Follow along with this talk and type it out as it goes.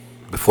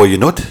Before you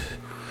know it,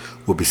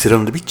 we'll be sitting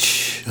on the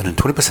beach earning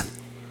 20%.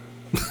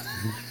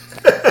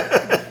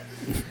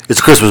 It's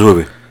a Christmas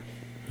movie.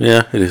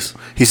 Yeah, it is.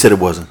 He said it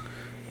wasn't.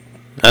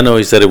 I know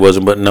he said it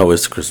wasn't, but no,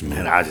 it's a Christmas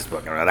movie. Man, I just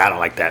fucking around. I don't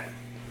like that.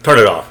 Turn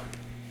it off.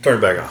 Turn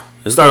it back off.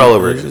 Start all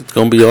over again. It's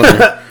going to be on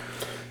there.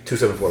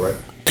 274, right?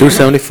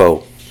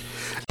 274.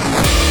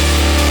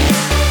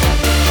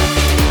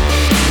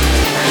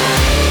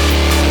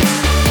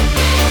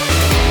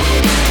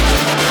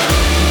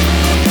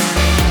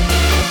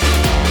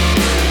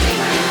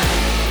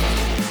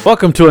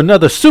 Welcome to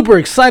another super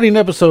exciting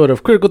episode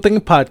of Critical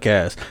Thinking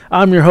Podcast.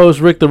 I'm your host,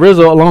 Rick the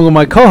Rizzo, along with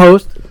my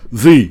co-host,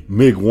 The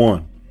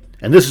MiG-1.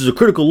 And this is a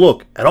critical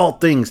look at all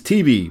things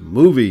TV,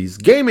 movies,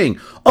 gaming,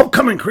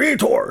 upcoming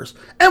creators,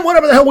 and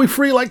whatever the hell we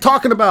free like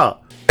talking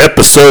about.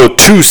 Episode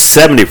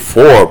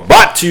 274,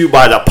 brought to you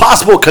by the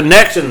possible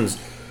connections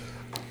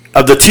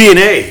of the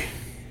TNA,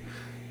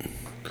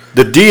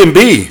 the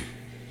DMB,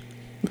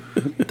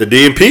 the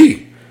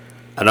DMP.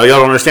 I know y'all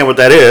don't understand what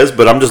that is,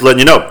 but I'm just letting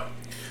you know.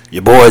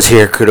 Your boys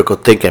here, Critical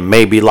Thinking,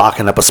 may be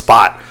locking up a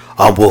spot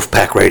on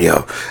Wolfpack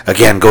Radio.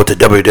 Again, go to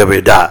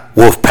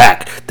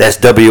www.wolfpack, that's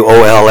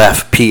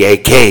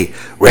WOLFPAK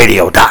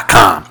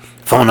radio.com.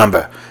 Phone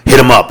number, hit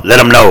them up, let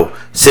them know.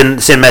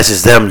 Send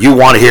message to them. You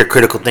want to hear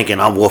Critical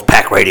Thinking on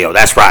Wolfpack Radio.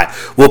 That's right.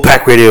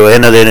 Wolfpack Radio,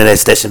 another internet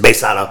station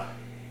based out of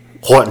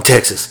Horton,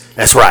 Texas.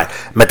 That's right.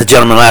 Met the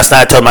gentleman last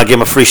night. Told him I'd give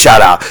him a free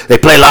shout out. They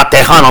play La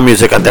Tejano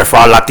music out there for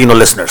our Latino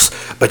listeners.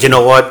 But you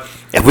know what?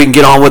 If we can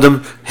get on with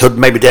him, he'll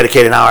maybe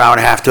dedicate an hour and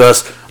a half to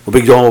us. We'll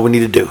be doing what we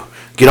need to do.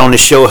 Get on this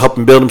show, help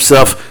him build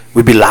himself.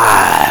 We'll be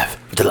live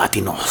with the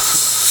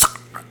Latinos.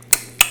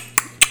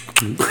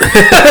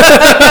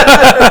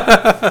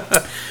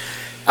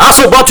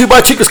 Also brought to you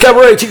by Chica's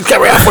Cabaret. Chica's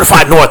Cabaret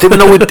 45 North. Even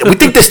though we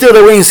think they're still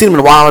there, we ain't seen them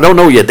in a while. I don't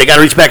know yet. They got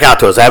to reach back out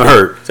to us. I haven't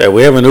heard. So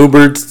we haven't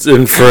Ubered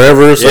in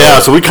forever. So. Yeah,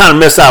 so we kind of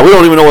missed out. We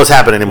don't even know what's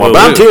happening anymore.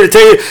 But I'm here to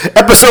tell you,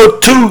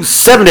 episode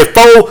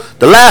 274,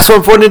 the last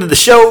one before the end of the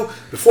show.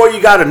 Before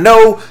you got to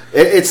know,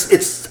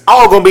 it's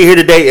all going to be here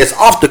today. It's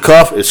off the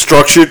cuff. It's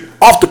structured.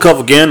 Off the cuff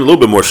again, a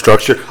little bit more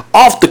structured.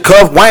 Off the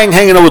cuff, Wang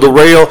hanging over the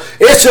rail.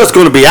 It's just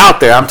going to be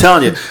out there, I'm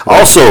telling you.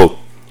 Also,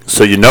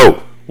 so you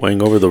know.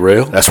 Wang over the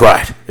rail? That's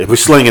right. We're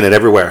slinging it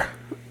everywhere.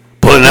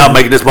 Pulling it out,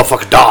 making this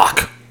motherfucker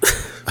dark.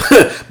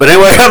 But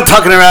anyway, I'm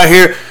talking around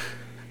here.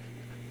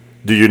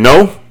 Do you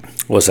know?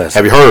 What's that?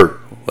 Have you heard?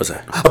 What's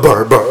that?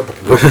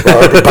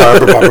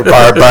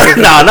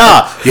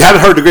 No. You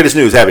haven't heard the greatest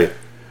news, have you?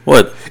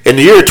 What? In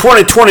the year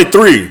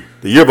 2023,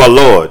 the year of our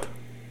Lord,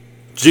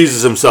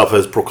 Jesus himself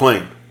has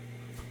proclaimed,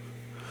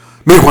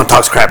 MiG-1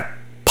 Talks Crap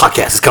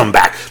podcast is coming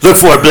back. Look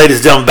for it, ladies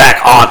and gentlemen,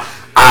 back on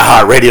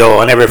iHeartRadio,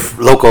 on every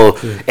local,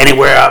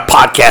 anywhere a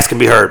podcast can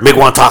be heard.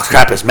 MiG-1 Talks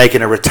Crap is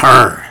making a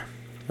return.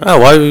 Oh,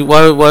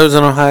 why was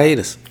it on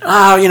hiatus?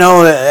 Oh,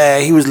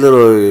 he was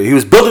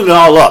building it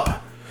all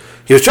up.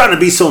 He was trying to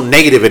be so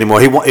negative anymore.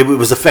 It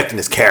was affecting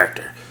his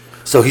character.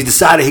 So he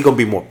decided he's going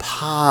to be more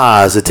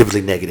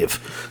positively negative.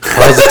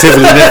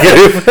 Positively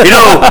negative?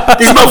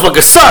 These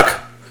motherfuckers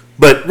suck,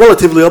 but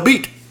relatively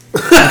upbeat.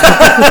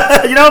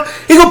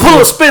 He's going to pull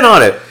a spin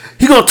on it.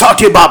 He's going to talk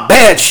to you about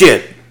bad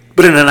shit,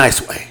 but in a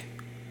nice way.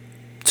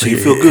 So you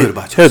feel good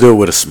about yourself. He'll do it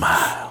with a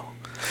smile.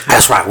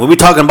 That's right. When we're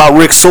talking about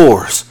Rick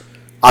Soares,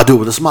 I'll do it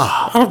with a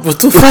smile. What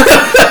the fuck?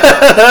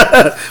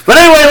 But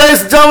anyway,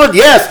 ladies and gentlemen,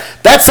 yes,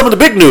 that's some of the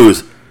big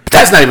news. But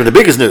that's not even the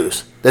biggest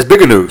news. There's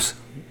bigger news.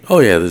 Oh,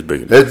 yeah, there's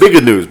bigger news. There's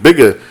bigger news.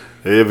 Bigger.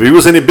 If he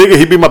was any bigger,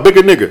 he'd be my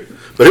bigger nigga.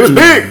 But it was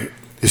big.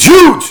 It's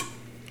huge.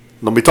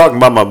 Don't be talking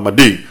about my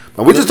D.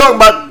 But we're just talking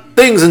about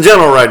things in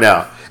general right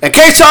now. In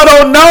case y'all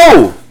don't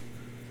know.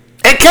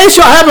 In case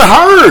y'all haven't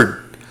heard.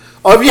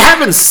 Or if you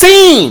haven't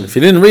seen. If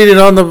you didn't read it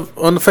on the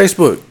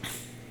Facebook.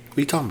 What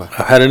are you talking about?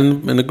 I had it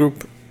in the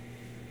group.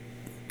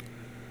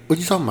 What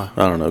are you talking about?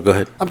 I don't know. Go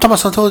ahead. I'm talking about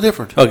something totally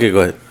different. Okay,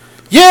 go ahead.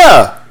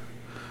 Yeah.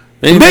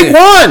 The big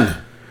one.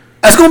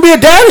 That's going to be a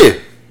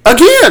daddy.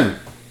 Again.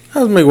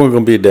 How's MiG-1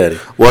 going to be a daddy?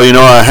 Well,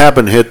 I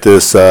happened to hit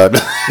this. No. I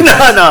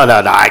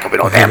ain't going to be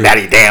no damn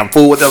daddy, damn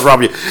fool. What the hell's wrong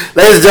with you?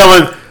 Ladies and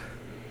gentlemen,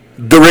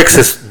 the Rick's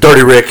is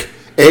Dirty Rick,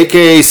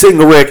 a.k.a.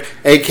 Single Rick,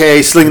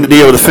 a.k.a. Slinging the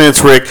Deal with the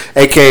Fence Rick,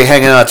 a.k.a.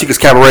 Hanging Out at Chica's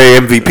Cabaret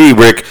MVP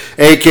Rick,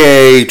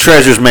 a.k.a.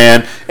 Treasures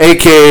Man,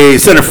 a.k.a.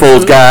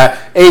 Centerfolds Guy,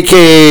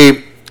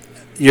 a.k.a.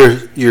 You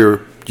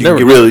can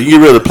get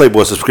rid of the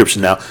Playboy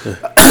subscription now.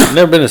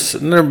 Never been a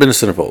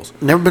Centerfolds.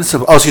 Never been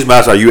a Oh, excuse me.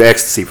 I'm sorry. You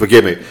ecstasy.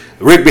 Forgive me.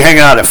 Rick be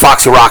hanging out at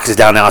Fox and Rocks is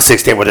down now at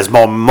 610 where there's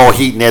more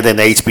heat in there than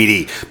the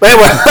HBD. But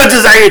anyway, I'm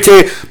just here to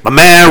tell you, my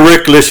man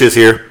Rick Licious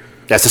here.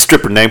 That's the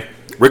stripper name.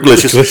 Rick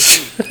Licious.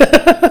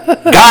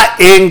 Got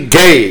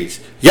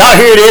engaged. Y'all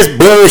hear this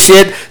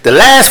bullshit? The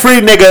last free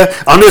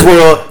nigga on this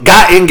world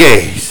got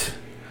engaged.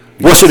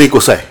 What should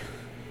equal say?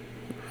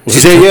 She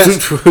said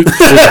yes.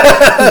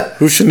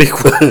 Who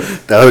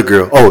Shaniqua? The other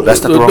girl. Oh,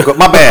 that's not the wrong girl.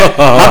 My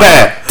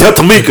bad. Tell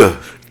Tamika.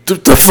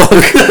 The fuck?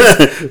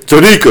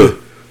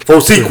 Tanika.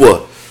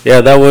 Fosequa.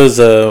 Yeah, that was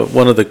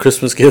one of the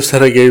Christmas gifts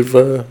that I gave.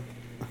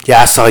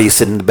 Yeah, I saw you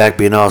sitting in the back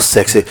being all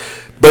sexy.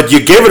 But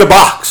you gave her the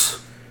box.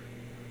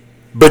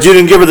 But you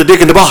didn't give her the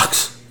dick in the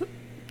box.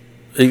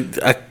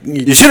 I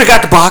You should have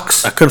got the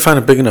box. couldn't find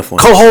a big enough one.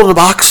 Cut a hole in the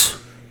box.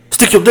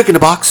 Stick your dick in the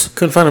box.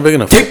 Couldn't find a big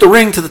enough one. Take the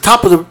ring to the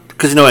top of the,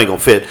 because you know it ain't gonna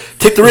fit.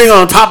 Take the ring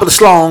on top of the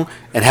schlong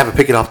and have it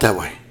pick it off that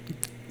way.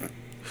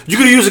 You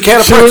could use a can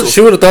of pretzels.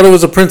 She would have thought it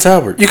was a Prince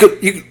Albert. You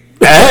could use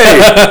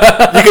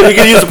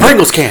a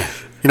Pringles can.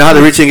 You know how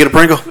they reach in and get a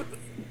Pringle?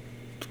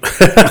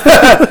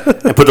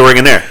 And put the ring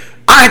in there.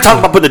 I ain't talking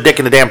about putting the dick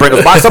in the damn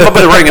Pringles box. I'm about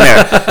putting the ring in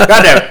there.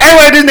 Goddamn.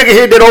 Anyway, this nigga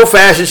here did old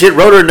fashioned shit.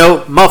 Wrote her a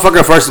note.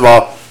 Motherfucker, first of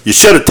all, you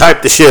should have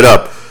typed the shit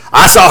up.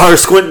 I saw her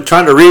squinting,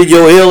 trying to read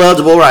your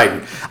illegible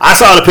writing. I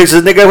saw the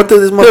pictures. Nigga, what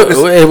this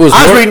motherfucker? I was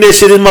reading this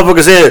shit. This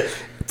motherfucker said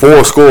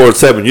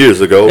 7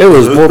 years ago. It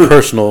was more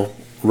personal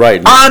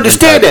writing. I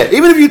understand that.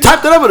 Even if you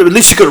typed it up, at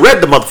least you could have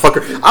read the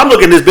motherfucker. I'm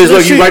looking at this bitch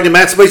like you writing the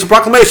Emancipation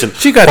Proclamation.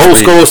 She got old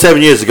school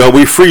 7 years ago.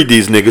 We freed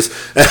these niggas.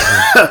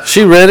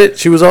 She read it.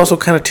 She was also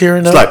kind of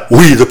tearing up. It's like,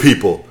 we the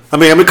people. I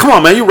mean, come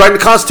on, man. You writing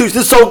the Constitution.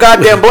 This is so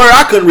goddamn blurry.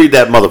 I couldn't read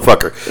that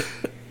motherfucker.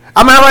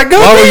 I mean, I'm like,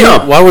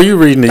 goddamn. Why were you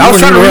reading it? I was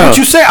trying to read what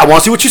you said. I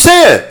want to see what you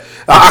said.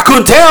 I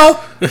couldn't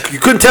tell. You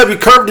couldn't tell if you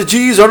curved the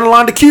G's or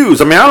underlined the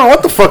Q's. I mean, I don't know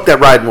what the fuck that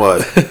writing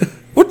was.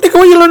 What nigga,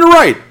 where you learn to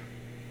write?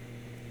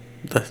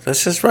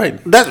 That's just right.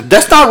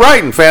 That's not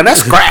writing, fam. That's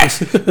scratch.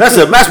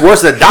 That's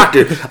worse than a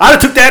doctor. I'd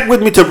have took that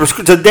with me to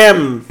the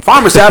damn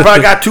pharmacy. I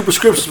probably got 2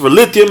 prescriptions for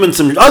lithium and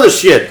some other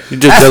shit. You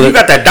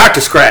got that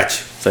doctor scratch.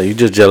 So you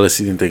just jealous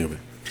you didn't think of it.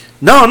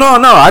 No.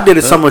 I did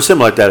it somewhere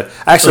similar like that.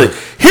 Actually,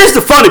 here's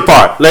the funny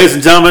part, ladies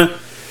and gentlemen.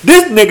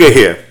 This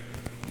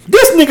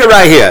nigga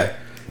right here,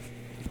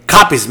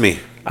 copies me.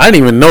 I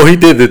didn't even know he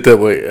did it that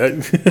way.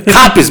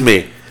 Copies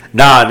me.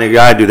 Nah, nigga,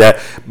 I didn't do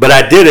that. But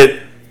I did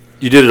it.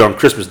 You did it on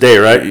Christmas Day,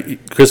 right?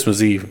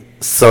 Christmas Eve.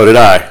 So did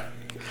I.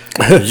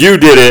 You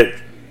did it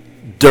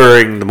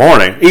during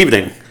the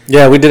evening.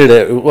 Yeah, we did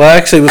it.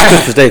 Actually, it was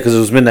Christmas Day because it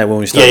was midnight when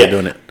we started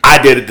doing it.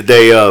 I did it the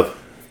day of,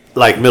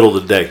 like, middle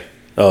of the day.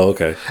 Oh,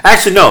 okay.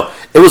 Actually, no.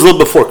 It was a little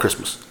before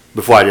Christmas.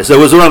 Before I did. So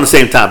it was around the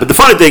same time. But the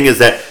funny thing is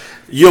that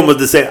you almost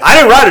the same. I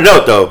didn't write a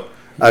note, though.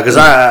 Because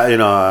I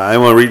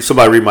didn't want to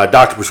somebody read my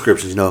doctor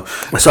prescriptions,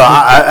 So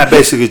I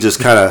basically just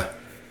kind of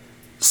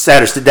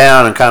sat her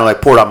down and kind of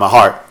like poured out my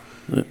heart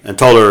and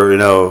told her,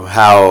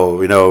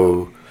 how,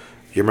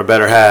 you're my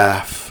better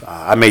half.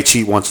 I may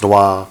cheat once in a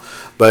while,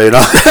 but no.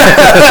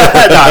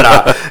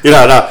 I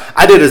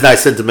did this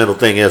nice sentimental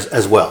thing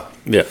as well.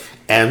 Yeah.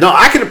 And no,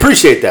 I can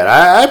appreciate that.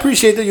 I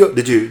appreciate that.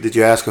 Did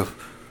you ask her?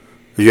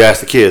 You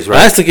asked the kids, right?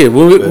 I asked the kid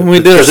when we did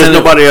it. Because there's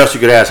nobody else you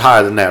could ask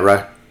higher than that,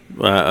 right?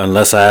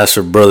 Unless I asked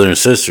her brother and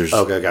sisters.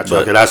 Okay, gotcha.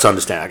 Okay, that's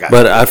understand. I got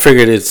But I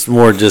figured it's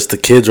more just the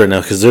kids right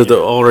now because they're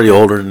already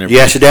older than everybody.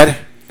 You asked your daddy?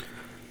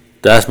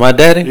 That's my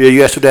daddy? Yeah,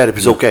 you asked your daddy if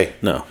it's okay.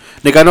 No.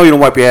 Nick, I know you don't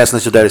wipe your ass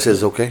unless your daddy says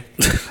it's okay.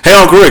 Hey,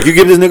 Uncle Rick, you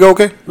give this nigga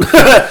okay?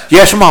 You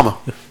asked your mama.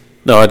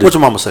 No, I didn't. What's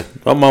your mama say?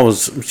 My mom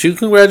she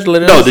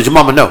congratulated us. No, us. did your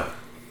mama know?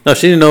 No,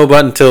 she didn't know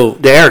about it until...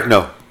 Did Eric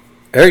know?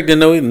 Eric didn't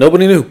know.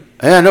 Nobody knew.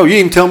 Yeah, no, you didn't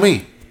even tell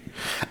me.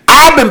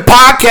 I've been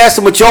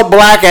podcasting with your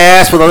black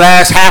ass for the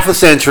last half a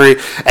century,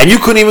 and you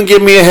couldn't even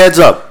give me a heads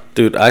up.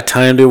 Dude, I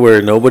timed it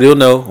where nobody will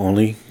know.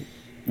 Only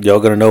y'all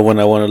gonna know when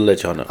I want to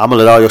let y'all know. I'm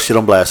gonna let all your shit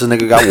on blast. This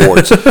nigga got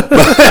warts.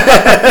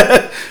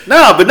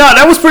 No,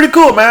 that was pretty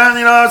cool,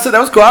 man. I said that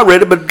was cool. I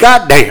read it, but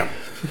goddamn,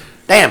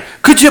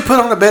 could you put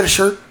on a better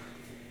shirt?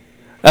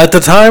 At the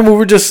time, it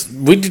was just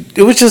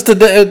a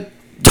day.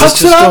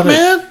 Tux it up,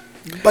 man.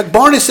 Like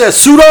Barney says,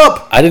 suit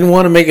up. I didn't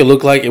want to make it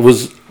look like it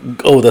was.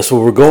 Oh, that's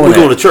what we're going. We're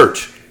going to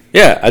church.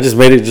 Yeah, I just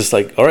made it just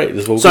like, all right,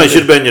 this is what we're so it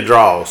should have been your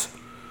drawers.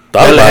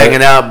 Belly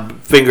hanging out,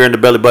 finger in the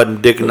belly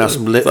button, dick and out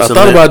some lips. I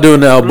thought about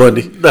doing the Al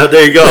Bundy.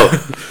 There you go.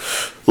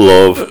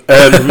 Love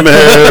and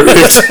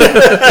marriage.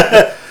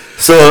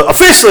 So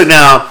officially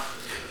now,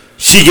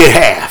 she get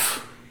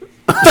half.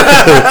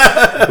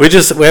 We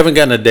haven't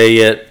gotten a day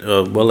yet.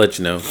 We'll let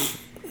you know.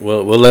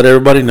 We'll let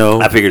everybody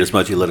know. I figured as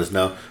much. You let us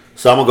know.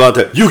 So I'm gonna go out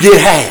there. You get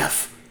half.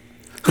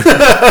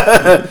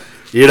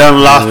 You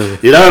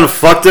done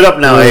fucked it up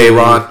now,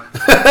 Aaron.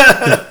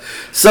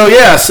 So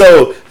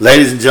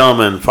ladies and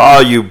gentlemen, for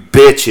all you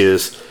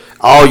bitches,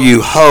 all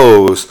you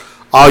hoes,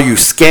 all you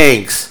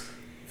skanks,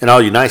 and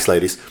all you nice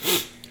ladies,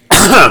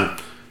 the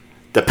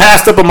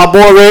passed up on my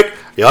boy Rick,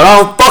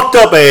 y'all done fucked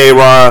up, Aaron.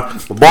 My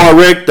boy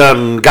Rick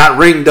done got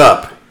ringed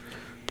up.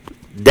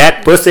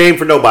 That pussy ain't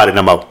for nobody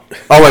no more.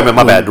 Oh wait a minute,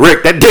 my bad.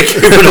 Rick, that dick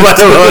ain't for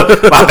nobody no more.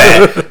 My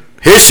bad.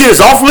 His shit is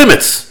off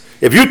limits.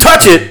 If you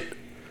touch it,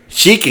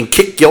 she can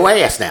kick your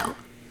ass now.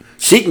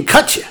 She can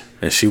cut you.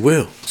 And she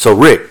will. So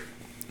Rick,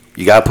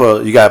 you gotta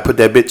put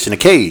that bitch in a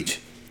cage.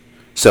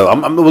 So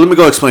let me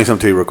go explain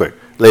something to you real quick.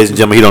 Ladies and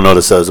gentlemen, he don't know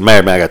this. As a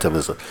married man, I gotta tell him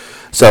this.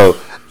 So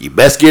you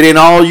best get in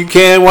all you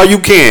can while you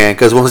can,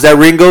 because once that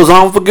ring goes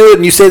on for good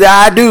and you say the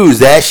I do's,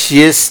 that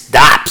shit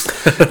stops.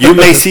 You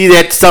may see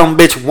that son of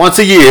a bitch once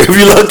a year if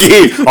you're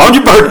lucky. On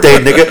your birthday,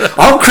 nigga.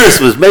 On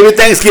Christmas, maybe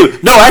Thanksgiving.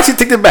 No, actually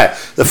take that back.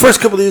 The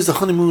first couple of years, the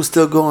honeymoon's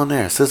still going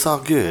there, so it's all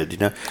good,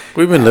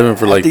 We've been living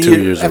for like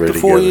 2 years already. After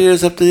 4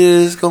 years, after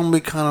this, it's gonna be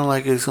kind of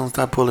like it's gonna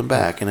start pulling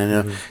back, and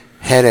then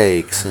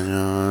headaches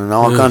and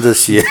all kinds of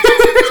shit.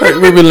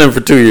 We've been living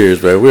for 2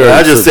 years, man.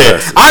 I just said,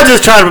 I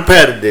just trying to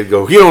prepare the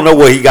go. He don't know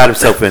what he got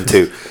himself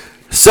into.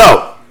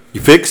 So,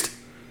 you fixed?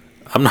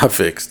 I'm not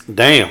fixed.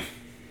 Damn.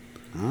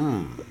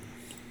 Well,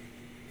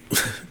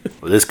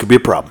 this could be a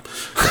problem.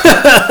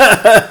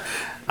 I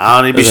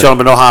don't need to be showing up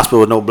in no hospital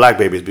with no black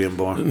babies being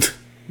born.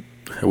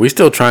 We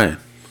still trying.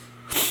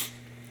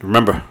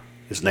 Remember,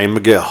 his name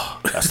Miguel.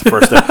 That's the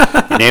first thing.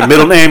 Your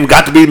middle name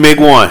got to be Mig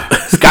One.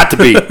 It's got to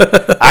be.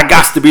 I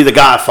got to be the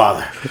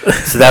Godfather,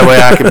 so that way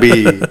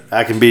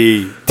I can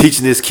be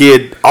teaching this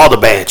kid all the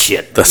bad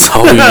shit. That's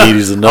all we need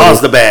is to know. All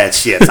the bad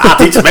shit. I'll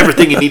teach him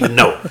everything you need to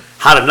know.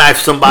 How to knife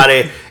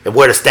somebody and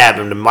where to stab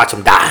him and watch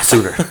him die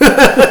sooner.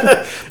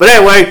 But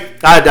anyway,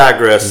 I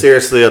digress.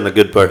 Seriously, on the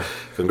good part,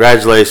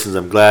 congratulations.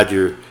 I'm glad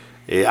you're.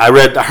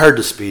 I heard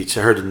the speech.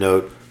 I heard the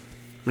note.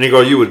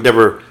 Negro, you would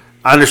never.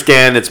 I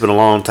understand it's been a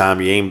long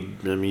time.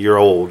 You're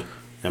old.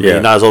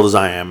 You're not as old as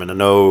I am, and I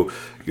know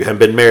you haven't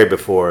been married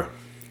before.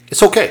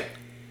 It's okay.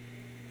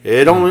 You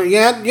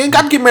ain't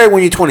got to get married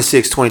when you're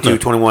 26, 22,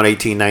 21,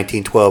 18,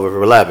 19, 12,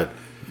 or 11.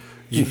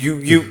 You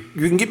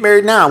can get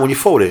married now when you're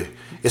 40.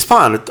 It's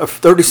fine.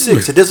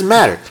 36. It doesn't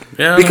matter.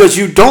 Because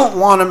you don't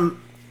want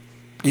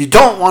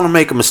to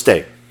make a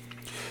mistake.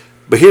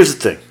 But here's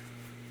the thing.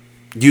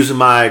 Using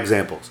my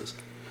examples.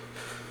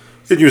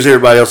 Then use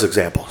everybody else's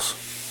examples.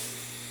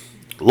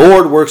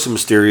 Lord works in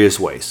mysterious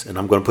ways, and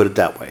I'm going to put it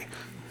that way.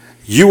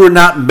 You were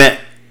not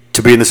meant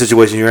to be in the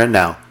situation you're in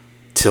now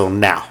till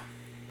now.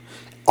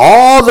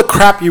 All the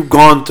crap you've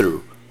gone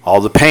through,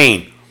 all the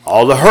pain,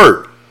 all the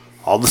hurt,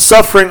 all the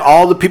suffering,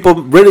 all the people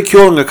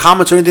ridiculing the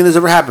comments or anything that's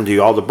ever happened to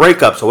you, all the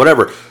breakups or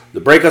whatever, the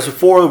breakups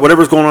before,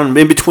 whatever's going on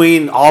in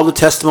between, all the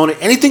testimony,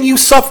 anything you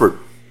suffered,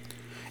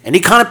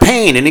 any kind of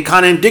pain, any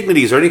kind of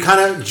indignities, or any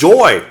kind of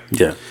joy,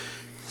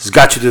 has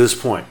got you to this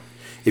point.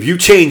 If you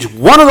change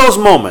one of those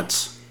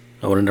moments,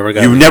 I would have never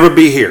got you'd never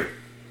be here.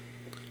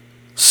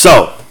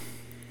 So,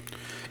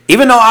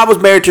 even though I was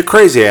married to a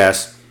crazy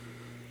ass,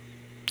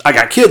 I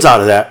got kids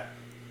out of that.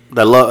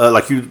 That love,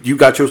 like you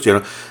got yours,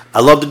 I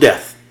love to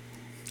death.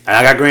 And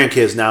I got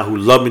grandkids now who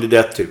love me to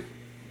death too.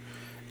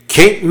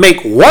 Can't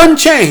make one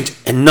change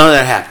and none of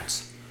that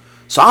happens.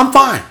 So I'm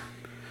fine.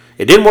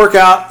 It didn't work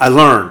out. I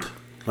learned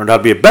how to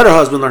be a better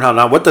husband, learned how to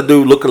know what to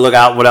do, look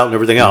out, what out, and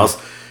everything else.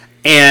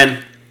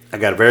 And I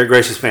got a very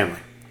gracious family.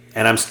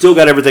 And I'm still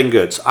got everything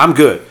good. So I'm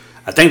good.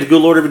 I thank the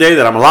good Lord every day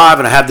that I'm alive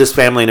and I have this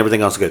family and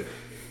everything else good.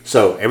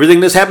 So everything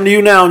that's happened to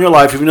you now in your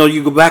life, even though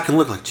you go back and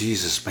look like,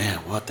 Jesus, man,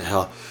 what the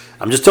hell?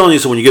 I'm just telling you,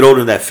 so when you get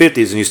older in that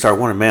 50s and you start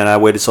wondering, man, I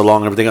waited so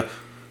long and everything else,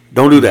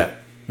 don't do that.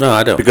 No,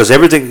 I don't. Because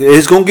everything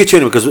is going to get you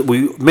in it because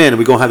we're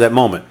going to have that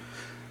moment.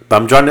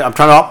 But I'm trying to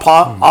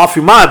offer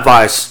you my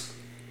advice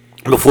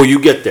before you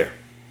get there.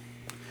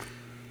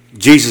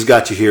 Jesus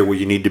got you here where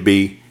you need to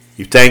be.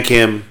 You thank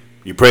him.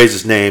 You praise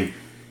his name.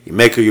 You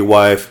make her your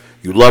wife.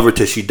 You love her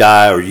till she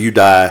die or you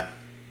die.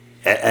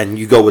 And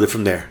you go with it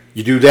from there.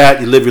 You do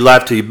that. You live your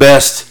life to your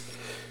best.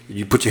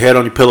 You put your head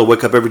on your pillow,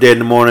 wake up every day in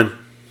the morning.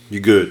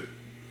 You're good.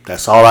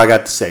 That's all I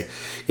got to say.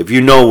 If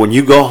you know when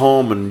you go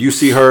home and you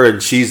see her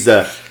and she's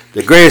the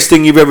greatest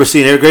thing you've ever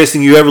seen, the greatest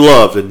thing you ever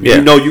loved, and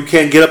you know you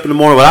can't get up in the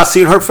morning without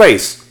seeing her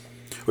face,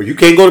 or you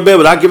can't go to bed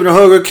without giving her a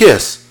hug or a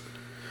kiss,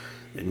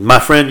 and my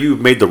friend, you've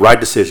made the right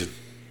decision.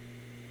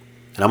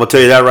 And I'm going to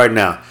tell you that right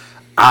now.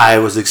 I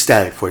was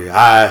ecstatic for you.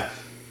 I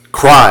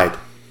cried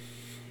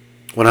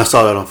when I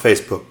saw that on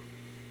Facebook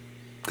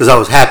because I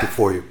was happy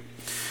for you.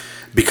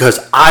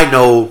 Because I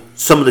know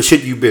some of the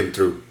shit you've been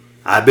through.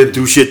 I've been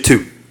through shit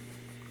too.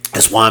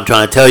 That's why I'm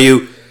trying to tell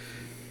you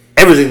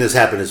everything that's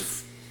happened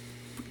is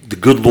the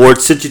good Lord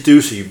sent you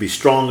through so you be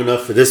strong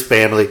enough for this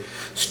family,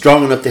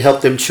 strong enough to help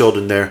them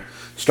children there,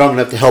 strong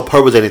enough to help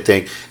her with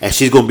anything, and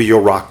she's going to be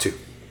your rock too.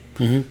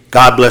 Mm-hmm.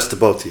 God bless the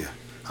both of you.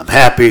 I'm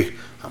happy.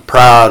 I'm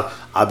proud.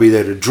 I'll be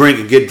there to drink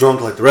and get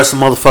drunk like the rest of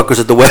the motherfuckers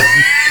at the wedding.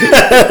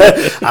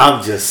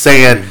 I'm just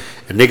saying,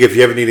 and nigga, if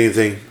you ever need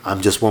anything,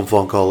 I'm just one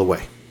phone call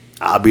away.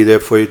 I'll be there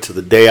for you till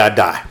the day I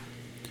die.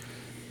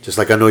 Just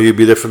like I know you'll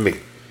be there for me.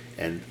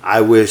 And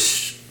I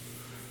wish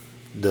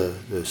the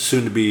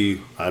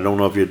soon-to-be, I don't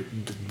know if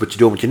what you're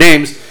doing with your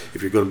names,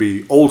 if you're going to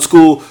be old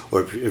school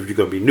or if you're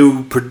going to be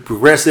new,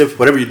 progressive,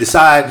 whatever you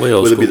decide,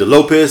 whether it be the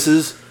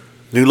Lopez's,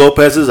 new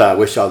Lopez's, I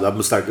wish I'm going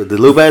to start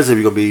the Lopez, if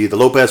you're going to be the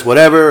Lopez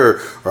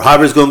whatever, or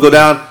however it's going to go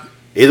down.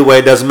 Either way,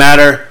 it doesn't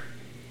matter.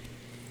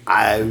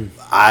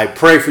 I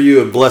pray for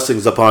you and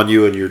blessings upon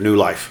you in your new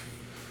life.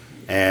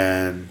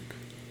 And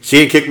she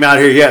ain't kicked me out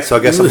here yet, so I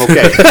guess I'm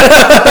okay.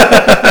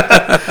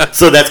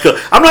 So that's cool.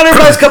 I'm not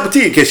everybody's cup of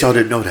tea, in case y'all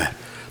didn't know that.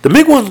 The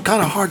big one's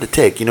kind of hard to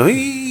take. You know,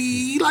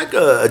 he like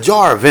a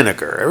jar of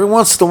vinegar. Every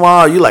once in a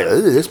while, you like,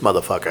 this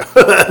motherfucker.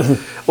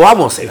 Well, I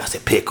won't say that. I say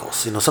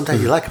pickles. You know,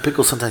 sometimes you like a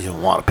pickle, sometimes you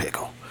don't want a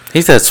pickle.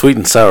 He's that sweet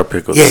and sour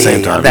pickle at the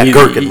same time. That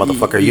gherkin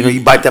motherfucker. You know,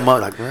 you bite that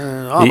mother like,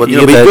 but you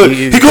know, be good.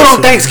 He good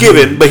on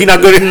Thanksgiving, but he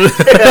not good.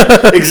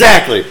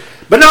 Exactly.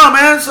 But no,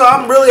 man. So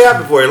I'm really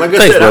happy for you. Like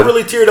I said, I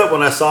really teared up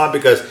when I saw it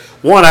because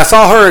one, I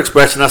saw her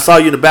expression. I saw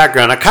you in the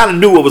background. I kind of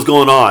knew what was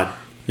going on.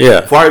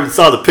 Yeah. Before I even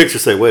saw the picture,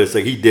 say, wait a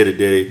second, he did it,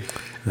 did he?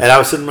 And I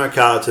was sitting on my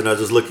couch and I was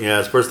just looking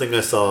at it. First thing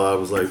I saw, I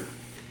was like,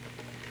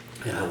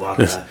 I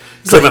walked out.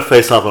 Took my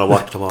face off and I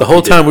walked him off. The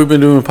whole time we've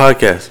been doing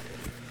podcasts.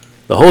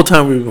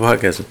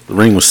 The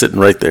ring was sitting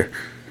right there.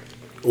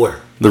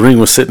 Where? The ring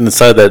was sitting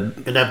inside that.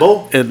 In that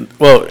bowl? In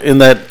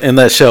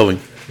that shelving.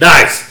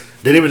 Nice.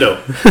 Didn't even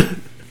know.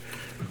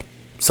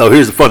 So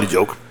here's the funny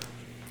joke.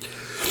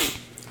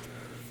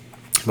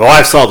 My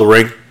wife saw the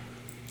ring.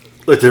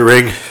 Looked at the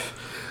ring.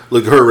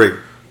 Looked at her ring.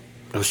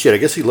 Oh shit! I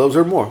guess he loves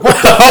her more. What the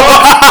fuck?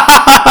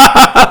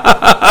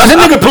 I said,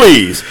 nigga,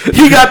 please.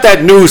 He got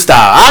that new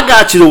style. I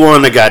got you the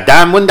one that got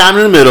one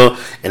diamond in the middle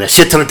and a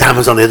shit ton of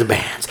diamonds on the other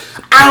bands.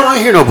 I don't want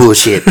to hear no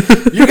bullshit.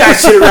 You got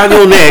shit around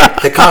your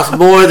neck that costs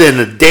more than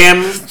a damn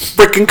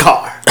freaking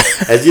car.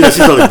 As you know,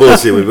 she's only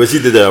bullshit with me, but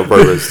she did that on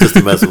purpose just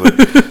to mess with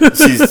me.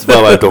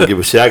 My wife don't give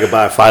a shit. I could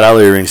buy a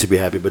 $5 earring, she'd be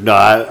happy. But no,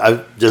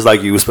 I just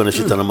like you, spend a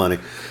shit ton of money.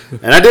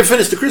 And I did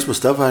finish the Christmas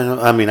stuff.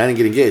 I mean, I didn't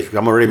get engaged.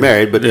 I'm already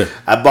married, but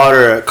I bought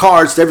her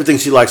cards to everything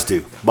she likes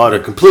to. Bought her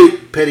a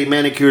complete petty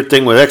manicure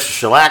thing with extra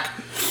shellac.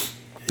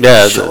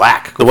 Yeah,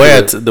 shellac. The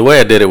way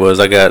I did it was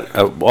I got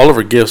all of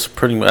her gifts.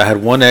 Pretty much, I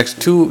had one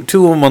two of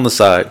them on the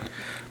side,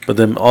 but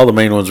then all the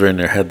main ones were in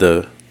there. Had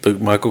the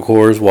Michael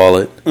Kors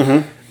wallet,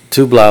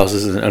 2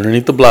 blouses, and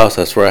underneath the blouse,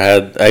 that's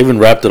where I even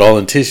wrapped it all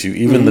in tissue.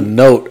 Even the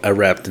note I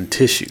wrapped in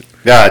tissue.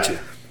 Gotcha.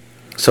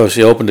 So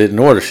she opened it in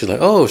order. She's like,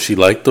 "Oh, she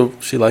liked the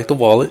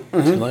wallet."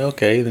 She's like,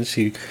 "Okay." Then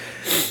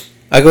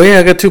I go, "Yeah,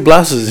 I got 2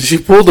 blouses." And she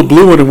pulled the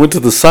blue one and went to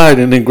the side,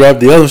 and then grabbed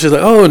the other one. She's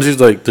like, "Oh," and she's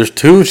like, "There's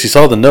 2." And she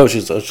saw the note.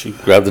 She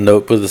grabbed the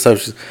note, put it to the side.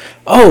 She's,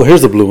 "Oh,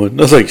 here's the blue one."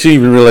 I was like, she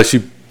didn't even realize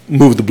she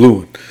moved the blue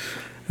one,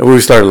 and we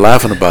started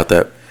laughing about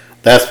that.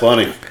 That's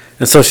funny.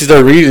 And so she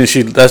started reading.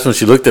 That's when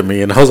she looked at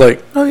me, and I was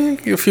like, "Oh yeah,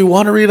 if you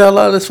want to read out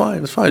loud, that's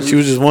fine. It's fine." She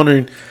was just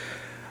wondering.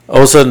 All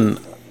of a sudden,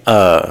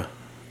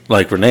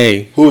 like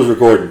Renee, who was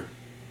recording?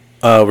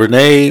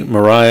 Renee,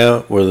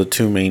 Mariah were the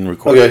 2 main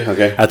recorders.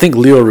 Okay. I think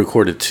Leo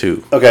recorded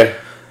 2. Okay.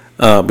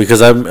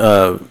 Because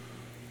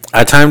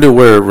I timed it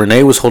where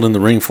Renee was holding the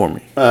ring for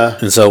me,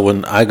 and so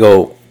when I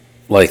go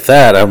like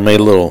that, I made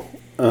a little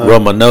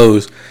rub my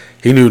nose.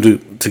 He knew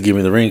to give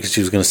me the ring because she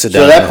was going to sit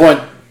down. So at that point,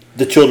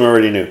 the children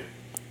already knew,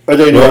 or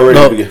they knew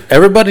already. No,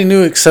 everybody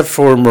knew except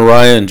for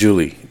Mariah and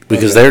Julie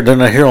because they're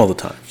not here all the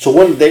time. So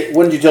when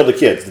did you tell the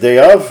kids? The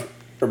day of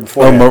or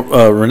before?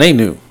 Renee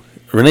knew.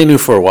 Renee knew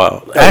for a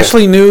while. Okay.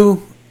 Ashley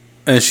knew,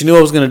 and she knew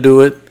I was going to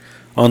do it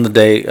on the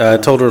day. I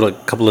told her like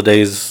a couple of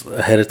days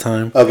ahead of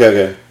time.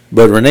 Okay.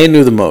 But Renee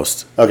knew the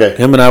most. Okay.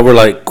 Him and I were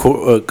like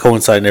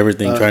coinciding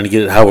everything, trying to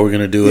get it how we're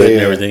going to do it and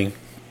everything.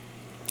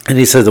 And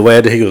he said the way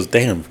I did, he goes,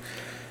 "Damn,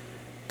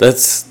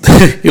 that's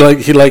he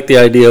liked the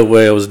idea of the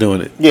way I was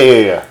doing it."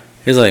 Yeah.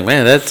 He's like,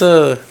 "Man, that's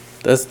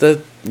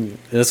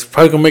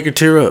probably gonna make her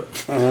tear up."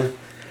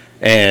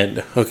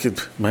 And okay,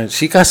 man,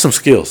 she got some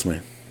skills,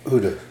 man. Who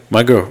did?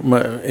 My girl,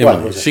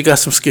 Emma, she got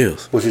some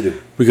skills. What'd she do?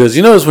 Because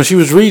you notice when she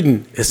was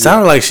reading, it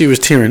sounded like she was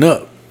tearing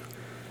up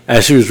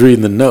as she was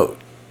reading the note.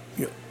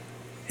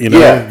 You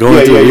know,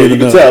 going through you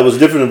could tell it was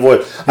different in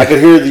voice. I could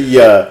hear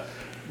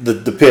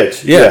the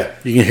pitch. Yeah,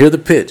 you can hear the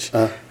pitch.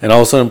 And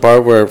all of a sudden,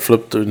 part where I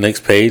flipped to the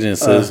next page and it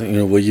says,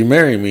 "Will you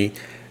marry me?"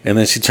 And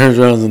then she turns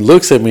around and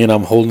looks at me, and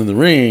I'm holding the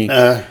ring,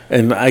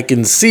 and I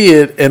can see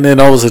it. And then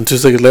all of a sudden, 2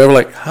 seconds later, I'm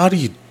like, "How do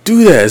you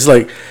do that?" It's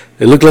like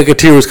it looked like a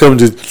tear was coming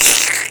to.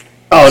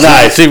 Oh,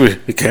 nice.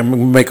 We can't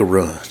make a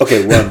run.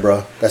 Okay, run,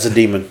 bro. That's a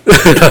demon.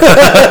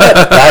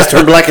 Eyes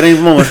turn black at any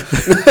moment.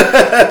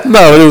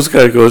 No, it was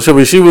kind of cool.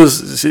 She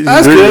was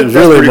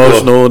really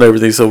emotional and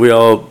everything. So we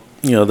all,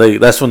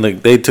 that's when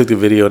they took the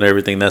video and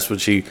everything. That's when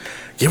she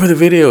gave me the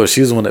video.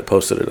 She was the one that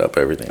posted it up,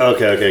 everything.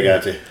 Okay,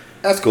 gotcha.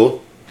 That's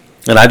cool.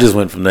 And I just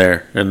went from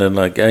there. And then,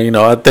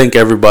 I thank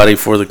everybody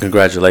for the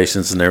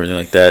congratulations and everything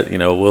like that.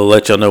 We'll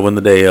let y'all know when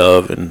the day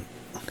of. And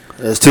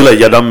it's too late.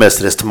 Y'all done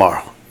missed it. It's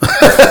tomorrow.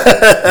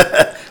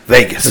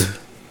 Vegas.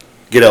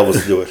 Get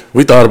Elvis to do it.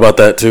 We thought about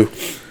that too.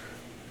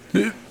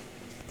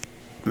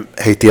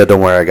 Hey Thea, don't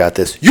worry, I got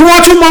this. You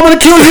want your mama to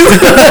kill you?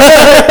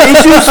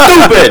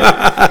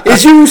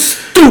 Is you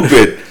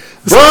stupid?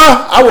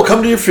 Bruh, I will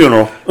come to your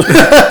funeral.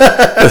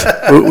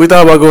 We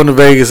thought about going to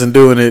Vegas and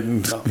doing it.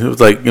 And it was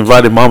like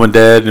invited mom and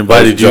dad,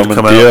 invited you to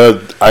come out. Yeah,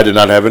 I did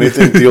not have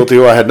anything.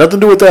 Theo, I had nothing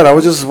to do with that. I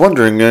was just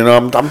wondering, and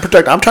I'm trying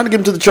to get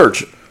him to the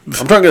church.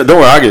 Don't worry,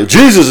 I get it.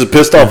 Jesus is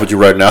pissed off with you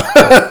right now.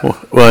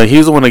 Well,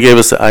 he's the one that gave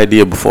us the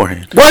idea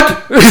beforehand.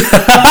 What?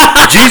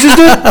 Jesus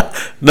did?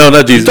 No,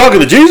 not Jesus. You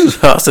talking to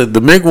Jesus? I said the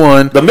MiG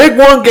one. The MiG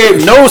one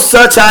gave no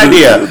such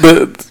idea.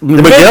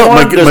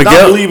 Miguel does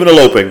not believe in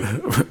eloping.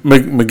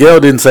 Miguel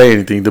didn't say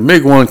anything. The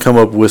MiG one come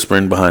up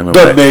whispering behind him.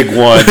 The MiG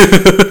one.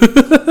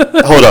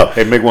 Hold up.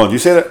 Hey, MiG one, you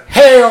say that?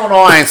 Hell no,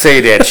 I ain't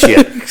say that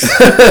shit.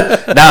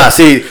 Nah,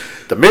 see,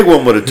 the MiG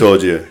one would have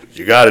told you,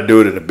 you got to do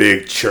it in a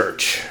big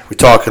church. We're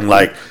talking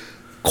like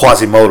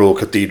Quasimodo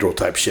Cathedral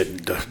type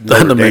shit.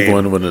 The Meg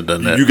one wouldn't have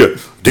done that. You got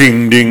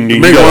ding ding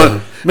ding. Meg you got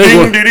one- Meg ding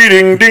one-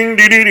 ding ding ding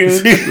ding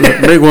ding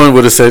ding. Meg one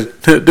would have said,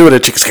 "Do it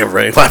at Chicken Scam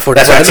Ray 545."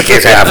 That's right,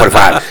 Chicken Scam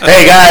 45.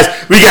 Hey guys,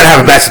 we gotta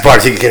have a bachelor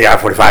party. Chicken Scam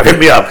 45. Hit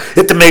me up.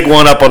 Hit the Meg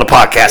one up on the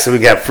podcast, and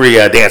we got free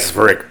dances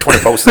for Rick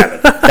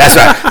 24/7. That's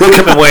right. We'll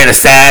come in wearing a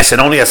sash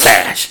and only a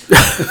sash.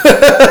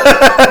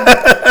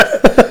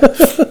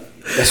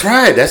 That's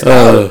right. That's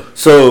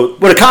so.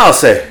 What did Kyle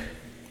say?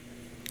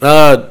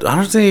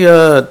 Honestly,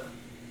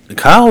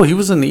 Kyle, he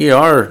was in the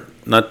ER.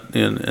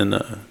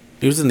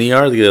 He was in the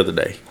ER the other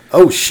day.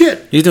 Oh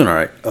shit. He's doing all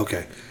right.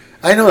 Okay.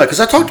 I know that because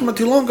I talked to him not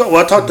too long ago.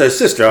 Well, I talked to his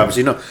sister,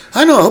 obviously. No,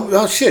 I know.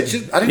 Oh shit.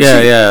 I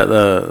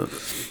didn't.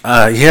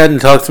 See He hadn't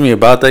talked to me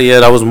about that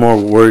yet. I was more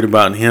worried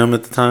about him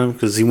at the time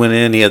because he went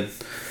in.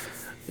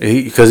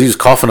 Because he was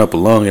coughing up a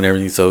lung and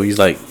everything. So he's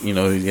like, he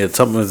had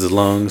something with his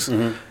lungs,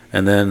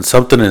 and then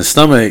something in his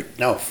stomach.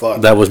 No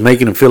fuck. That was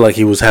making him feel like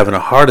he was having a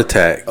heart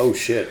attack. Oh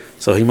shit.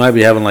 So he might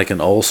be having like an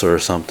ulcer or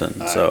something.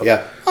 So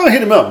yeah, I'll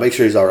hit him up. Make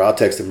sure he's all right. I'll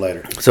text him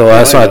later. So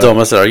I told him,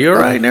 I said, "Are you all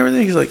right and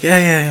everything?" He's like,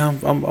 "Yeah,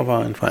 I'm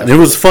fine." And it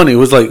was funny. It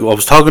was like I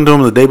was talking to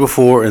him the day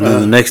before, and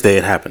then the next day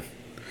it happened.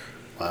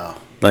 Wow.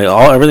 Like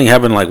everything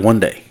happened like one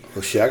day.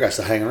 Well, shit, I got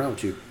to hang around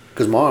with you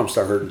because my arms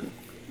start hurting.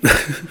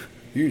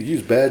 You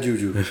use bad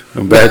juju.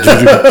 I'm bad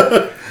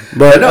juju.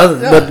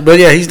 But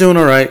yeah, he's doing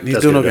all right. He's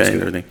That's doing good, okay that's and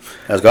good. everything.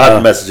 I was going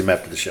to message him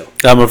after the show.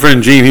 My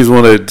friend Gene, he's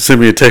one that sent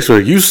me a text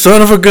like, "You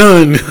son of a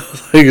gun!"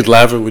 He was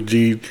laughing with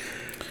Gene.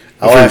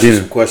 I'll ask you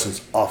some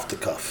questions off the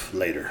cuff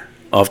later.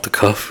 Off the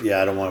cuff.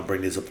 Yeah, I don't want to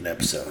bring these up in the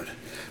episode.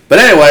 But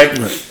anyway,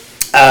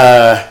 it's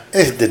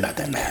not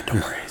that bad.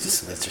 Don't worry. It's just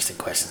some interesting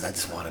questions. I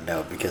just want to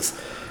know because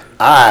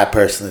I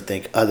personally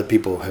think other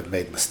people have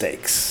made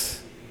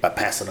mistakes by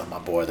passing on my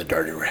boy the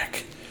dirty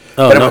wreck.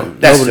 Oh, But no, anyway,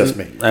 that's nobody- just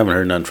me. I haven't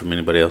heard none from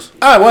anybody else.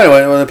 All right, well,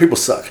 anyway, people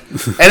suck.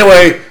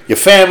 Anyway, your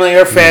family,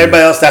 your fan,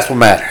 everybody else, that's what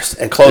matters.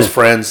 And close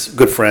friends,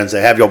 good friends,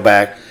 they have your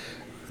back.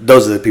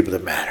 Those are the people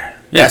that matter.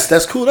 Yeah.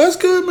 That's cool. That's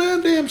good,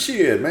 man. Damn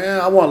shit,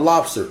 man. I want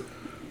lobster.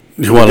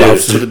 You want to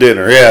lobster? the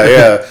dinner.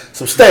 Yeah.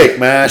 Some steak,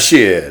 man.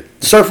 Shit.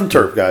 Surf and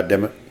turf,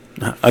 goddammit.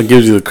 I'll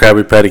give you the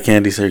Krabby Patty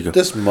candies. There you go.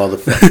 This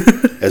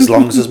motherfucker. As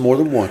long as there's more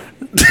than one.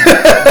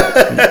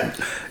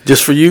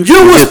 Just for you. You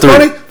know what's get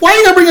three. funny? Why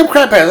you gotta bring up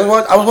crab patties?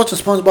 I was watching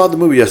SpongeBob the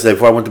movie yesterday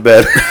before I went to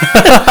bed.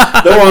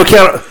 Don't want to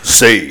count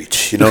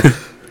Sage,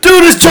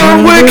 Dude, it's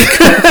John Wick.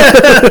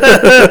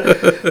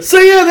 So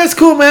yeah, that's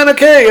cool, man.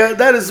 Okay,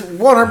 that is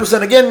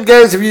 100%. Again,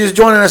 guys, if you're just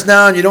joining us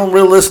now and you don't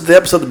really listen to the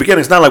episode at the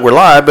beginning, it's not like we're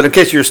live. But in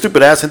case you're a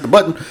stupid ass, hit the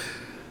button.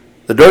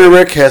 The Dirty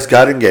Rick has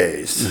got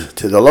engaged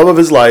to the love of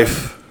his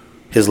life,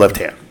 his left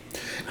hand,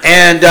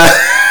 and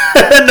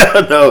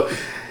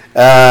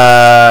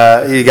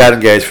he got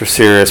engaged for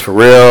serious, for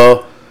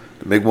real.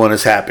 The big one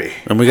is happy.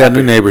 And we got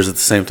new neighbors at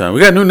the same time. We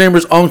got new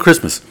neighbors on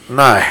Christmas.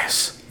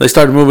 Nice. They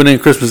started moving in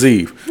Christmas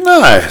Eve.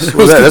 Nice.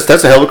 Well,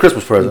 that's a hell of a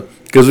Christmas present.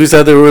 Because we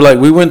sat there,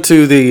 we went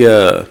to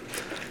the,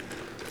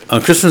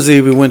 on Christmas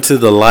Eve, we went to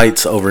the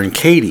lights over in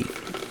Katy.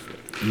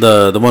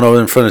 The one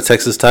over in front of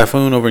Texas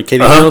Typhoon over in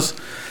Katy Mills.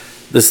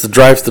 This is the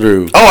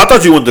drive-through. Oh, I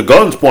thought you went to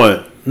Guns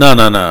Point.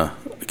 No.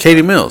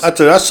 Katy Mills.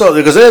 I saw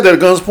because they had that at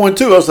Guns Point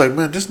too. I was like,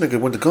 man, this nigga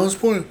went to Guns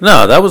Point.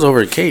 No, that was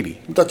over at Katy.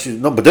 I thought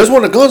but there's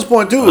one at Guns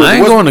Point too. I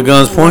ain't going to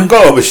Guns Point.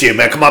 Go over shit,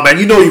 man. Come on, man.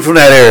 You know you from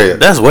that area.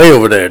 That's way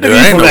over there, dude.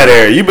 You from that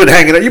area. You've been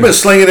hanging out. You've been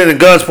slinging it in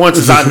Guns Point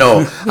since I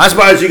know. I'm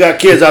surprised you got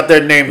kids out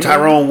there named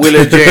Tyrone,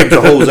 Willie, James,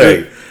 or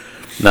Jose.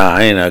 Nah,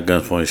 I ain't at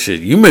Guns Point. Shit,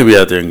 you may be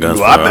out there in Guns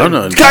Point. I don't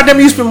know. Goddamn,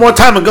 you spend more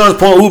time at Guns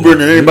Point Ubering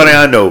than anybody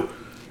I know.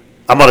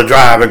 I'm on a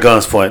drive at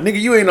Guns Point. Nigga,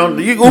 you ain't on.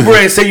 Uber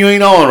ain't say you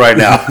ain't on right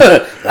now.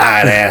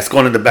 Lying ass,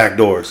 going in the back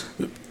doors.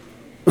 I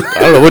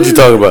don't know what you're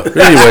talking about.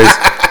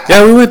 Anyways,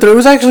 yeah, we went through. It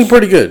was actually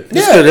pretty good.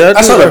 It's Yeah, good.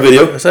 I saw that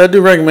video. So I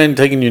do recommend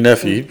taking your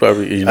nephew. You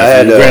probably, your I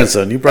had,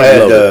 grandson. You I probably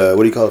had, love it.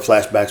 what do you call it?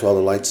 Flashbacks with all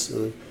the lights.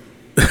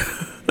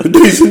 The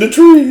days in the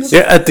trees.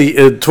 Yeah, at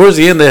the towards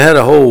the end, they had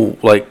a whole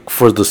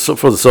for the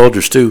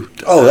soldiers too.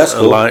 Oh, that's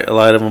cool. A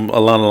lot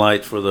of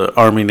lights for the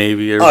Army,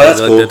 Navy. that's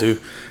like cool. that too.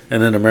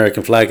 And then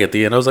American flag at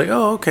the end. I was like,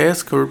 oh, okay,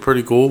 that's cool,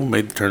 pretty cool.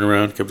 Made the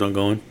turnaround, kept on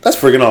going. That's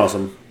freaking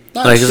awesome.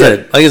 Like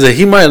I said,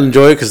 he might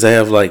enjoy it because they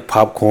have like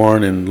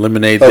popcorn and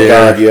lemonade Oh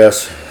there. God,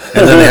 yes.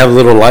 And then they have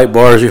little light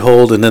bars you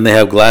hold, and then they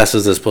have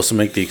glasses that's supposed to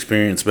make the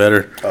experience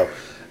better. Oh,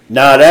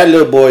 nah, that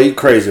little boy, he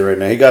crazy right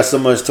now. He got so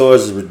much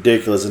toys, it's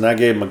ridiculous. And I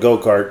gave him a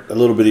go-kart, a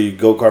little bitty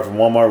go-kart from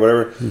Walmart,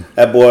 whatever.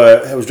 That boy,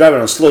 I was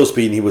driving on slow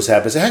speed, and he was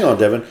happy. I said, hang on,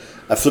 Devin.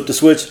 I flipped the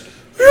switch.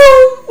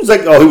 It was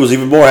like, he was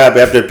even more happy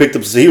after I picked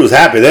up. He was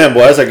happy then,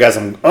 boy. That's like got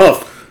some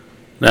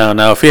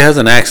Now, if he has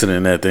an accident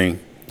in that thing,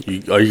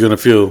 are you gonna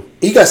feel?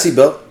 He got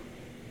seatbelt.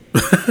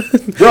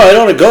 Bro, it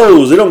only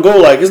goes. It don't go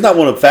like it's not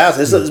one of them fast.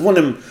 It's one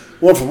of them.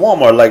 One from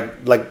Walmart,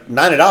 like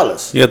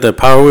 $90. You got that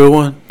Power Wheel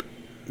one?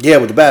 Yeah,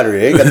 with the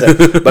battery. I ain't got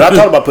that. But I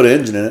thought about putting an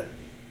engine in it.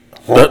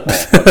 Home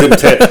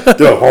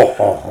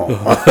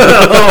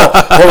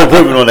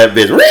improvement on that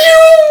bitch.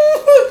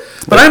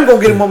 But I'm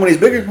gonna get him one when he's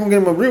bigger. I'm gonna get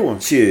him a real one.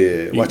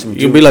 Shit, watch him.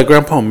 You'll be like,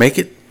 Grandpa, make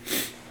it.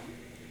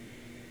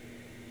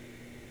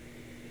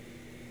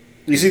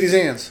 You see these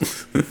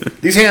hands?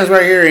 These hands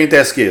right here ain't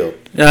that skilled.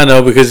 Yeah, I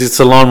know, because it's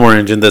a lawnmower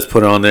engine that's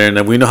put on there, and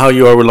then we know how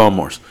you are with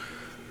lawnmowers.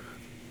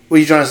 What are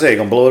you trying to say? You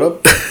gonna blow it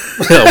up?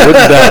 I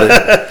wouldn't doubt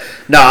it.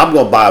 No, I'm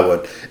gonna buy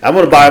one. I'm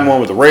gonna buy one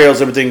with the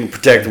rails, everything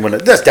protected. When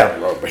that's down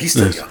the road, but he's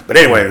still young. But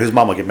anyway, his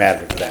mom will get mad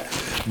at him for that.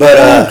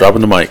 But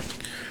Dropping the mic.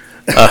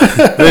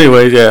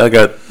 Anyway, yeah, I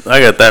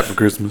got that for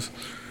Christmas.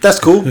 that's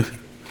cool. I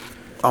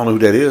don't know who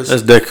that is.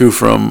 That's Deku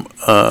from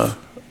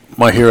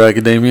My Hero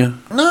Academia.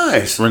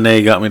 Nice.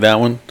 Renee got me that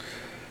one.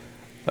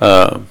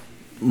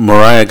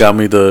 Mariah got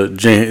me the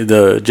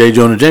J.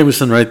 Jonah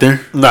Jameson right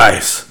there.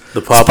 Nice.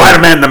 The pop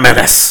Spider-Man the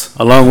Menace.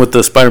 along with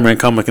the Spider-Man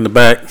comic in the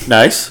back.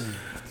 Nice.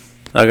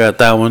 I got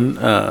that one.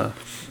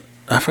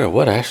 I forgot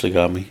what Ashley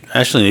got me.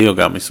 Ashley and Neil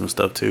got me some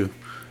stuff too.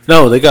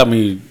 No, they got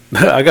me.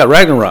 I got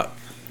Ragnarok.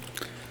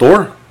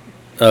 Thor.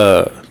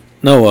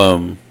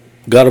 No,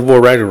 God of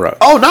War Ragnarok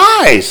Oh,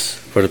 nice.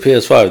 for the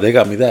PS5. They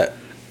got me that.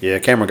 Yeah,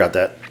 Cameron got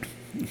that.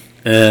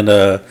 And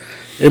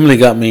Emily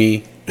got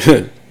me.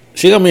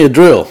 She got me a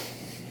drill.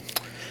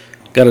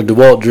 Got a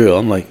DeWalt drill.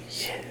 I'm like,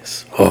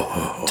 yes.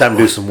 Time to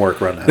do some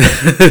work around the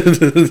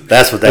house.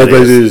 That's what that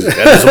Everybody is.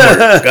 Gotta do some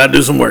work. Gotta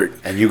do some work.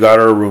 And you got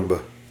her a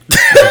Roomba.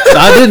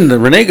 I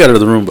didn't. Renee got her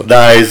the Roomba.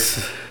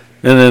 Nice.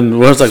 And then I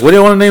was like, what do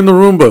you want to name the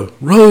Roomba?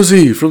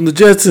 Rosie from the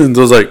Jetsons.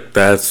 I was like,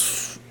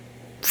 that's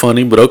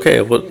funny, but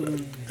okay. What?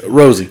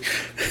 Rosie.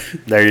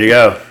 There you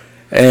go.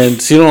 And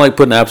she don't like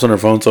putting apps on her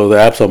phone, so the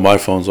app's on my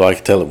phone, so I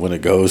can tell it when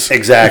it goes.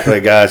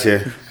 Exactly.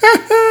 Gotcha.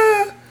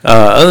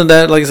 Other than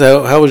that, like I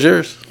said, how was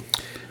yours?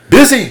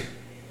 Busy.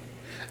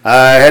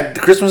 I had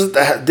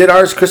did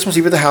ours Christmas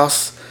Eve at the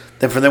house.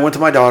 Then from there went to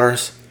my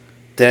daughter's.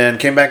 Then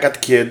came back, got the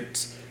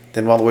kids.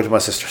 Then went all the way to my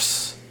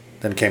sister's.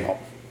 Then came home.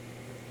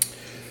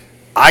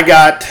 I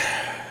got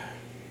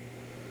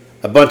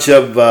a bunch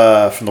of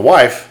from the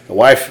wife. The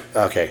wife,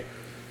 okay.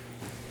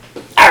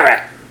 All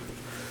right.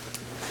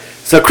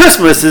 So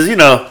Christmas is,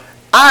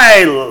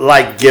 I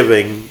like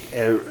giving.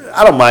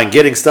 I don't mind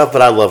getting stuff,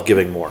 but I love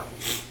giving more.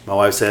 My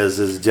wife says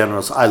is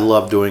generous. I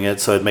love doing it,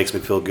 so it makes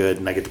me feel good,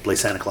 and I get to play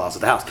Santa Claus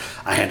at the house.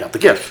 I hand out the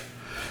gift.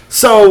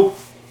 So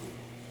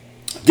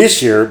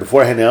this year,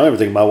 before I handed out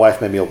everything, my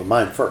wife made me open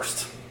mine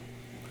first.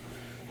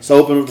 So I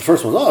opened up the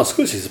first one. Oh,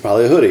 Squishy's is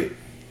probably a hoodie.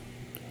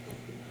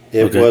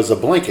 It was a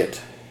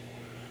blanket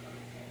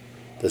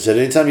that said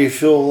anytime you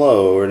feel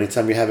low or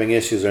anytime you're having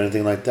issues or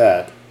anything like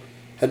that,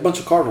 had a bunch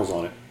of cardinals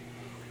on it.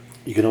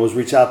 You can always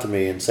reach out to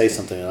me and say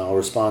something, and I'll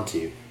respond to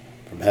you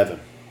from heaven.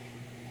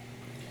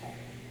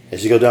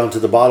 As you go down to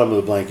the bottom of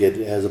the blanket,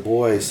 it has a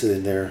boy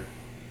sitting there,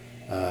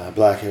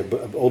 black hair,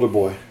 older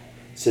boy,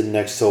 sitting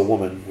next to a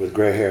woman with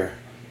gray hair.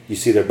 You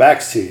see their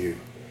backs to you.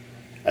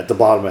 At the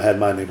bottom, it had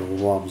my name and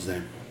my mom's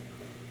name.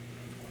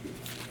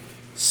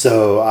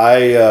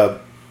 So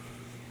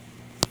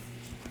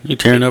You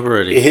tearing up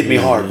already? it hit me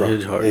hard, bro. It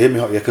hit hard. It hit me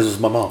hard, yeah, because it was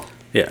my mom.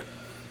 Yeah.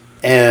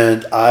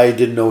 And I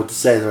didn't know what to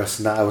say the rest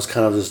of the night. I was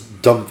kind of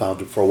just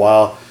dumbfounded for a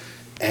while.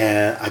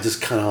 And I just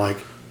kind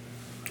of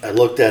I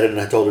looked at it and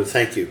I told her,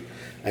 thank you.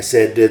 I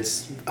said,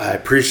 I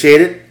appreciate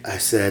it. I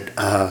said,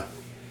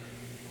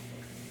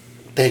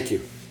 thank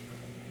you.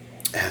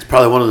 And it's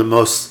probably one of the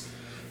most,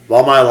 of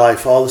all my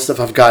life, all the stuff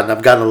I've gotten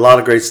a lot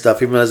of great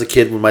stuff. Even as a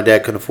kid, when my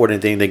dad couldn't afford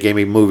anything, they gave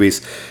me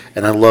movies.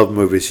 And I love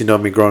movies. You know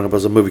me growing up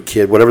as a movie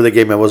kid. Whatever they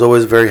gave me, I was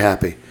always very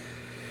happy.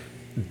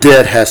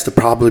 That has to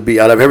probably be,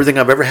 out of everything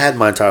I've ever had in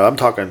my entire life, I'm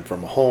talking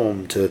from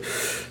home to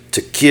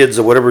kids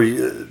or whatever,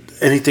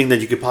 anything that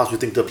you could possibly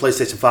think, to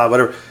PlayStation 5,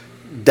 whatever.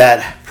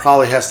 That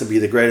probably has to be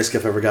the greatest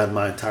gift I've ever gotten in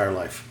my entire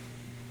life.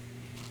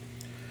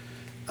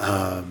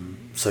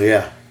 So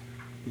yeah,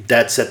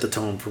 that set the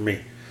tone for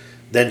me.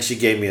 Then she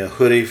gave me a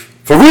hoodie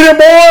for Reading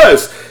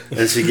Boys,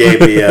 and she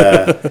gave me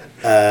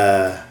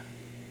a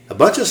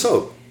bunch of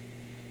soap.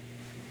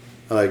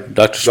 Like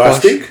Dr. Dry Squash?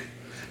 Stink?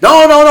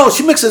 No.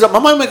 She mixes it up.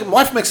 My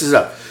wife mixes it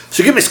up.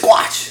 She gives me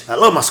Squash. I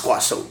love my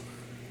Squash soap.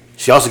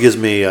 She also gives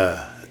me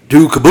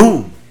Duke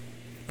Kaboom,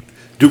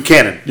 Duke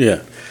Cannon.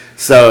 Yeah.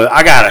 So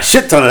I got a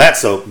shit ton of that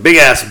soap, big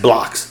ass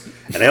blocks,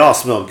 and they all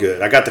smell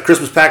good. I got the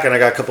Christmas pack, and I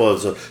got a couple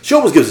of those. She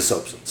always gives us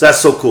soaps, so that's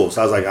so cool.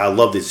 So I was like, I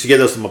love these. She gave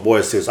those to my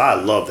boys too, so I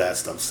love that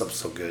stuff. Stuff's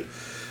so good.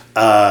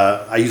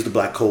 I used the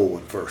black coal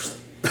one first.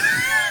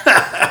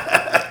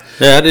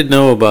 Yeah, I didn't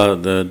know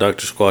about the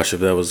Dr. Squash,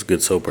 if that was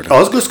good soap or not. Oh,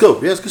 it's good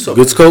scope. Yeah, it's good soap.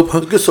 Good scope, huh?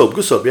 It's good soap.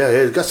 Good soap. Yeah,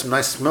 it got some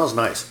nice. Smells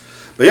nice.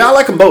 But yeah, I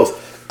like them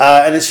both.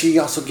 And then she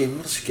also gave me.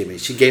 What else she gave me?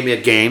 She gave me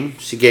a game.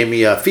 She gave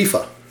me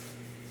FIFA,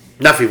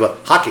 not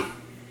FIFA, hockey.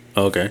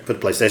 Okay. For the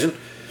PlayStation.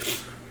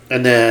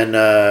 And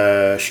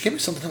then she gave me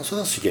something else. What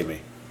else she gave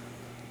me?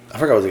 I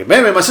forgot what it was.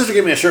 Maybe my sister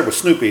gave me a shirt with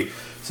Snoopy. It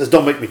says,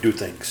 "Don't make me do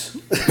things."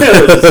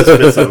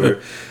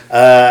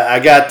 I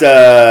got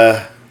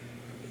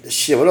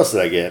shit. What else did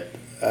I get?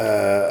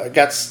 I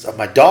got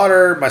my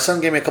daughter. My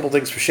son gave me a couple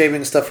things for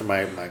shaving stuff.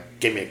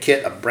 Gave me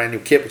a brand new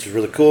kit, which is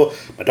really cool.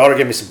 My daughter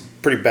gave me some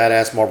pretty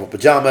badass Marvel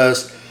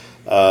pajamas,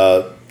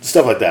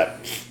 stuff like that.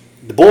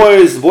 the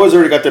boys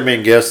already got their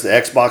main gifts: the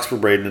Xbox for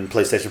Braden and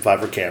PlayStation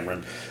 5 for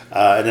Cameron.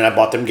 And then I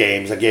bought them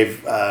games. I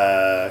gave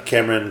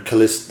Cameron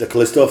the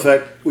Callisto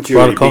Effect, which he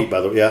already beat,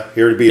 by the way. Yeah,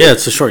 he already beat it. Yeah,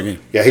 it's a short game.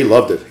 Yeah, he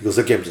loved it. He goes,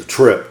 that game's a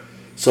trip.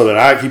 So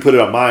then he put it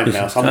on mine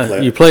now, so I'm going to play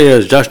it. You play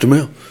as Josh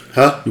Duhamel?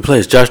 Huh? You play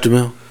as Josh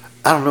Duhamel?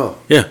 I don't know.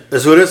 Yeah.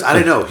 That's what it is? I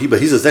didn't know.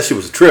 But he says, that shit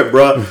was a trip,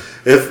 bro.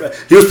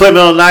 If he was playing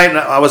middle of the night, and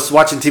I was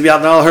watching TV out,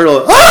 and I heard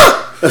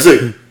I was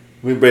like,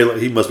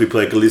 he must be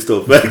playing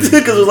Callisto Effect,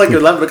 because it was like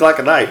 11 o'clock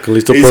at night.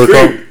 Callisto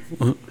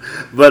Protocol.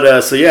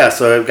 But, so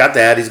I got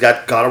that. He's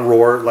got God of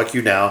Roar, like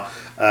you now.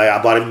 I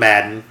bought him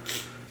Madden.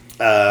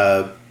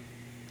 And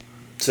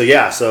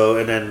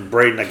then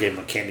Braden, I gave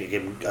him candy. I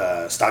gave him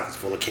stockings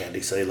full of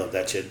candy, so he loved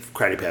that shit.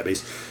 Krabby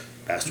Patties.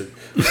 Bastard.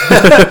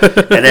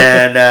 And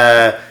then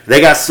they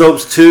got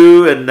soaps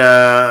too, and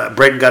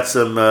Braden got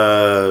some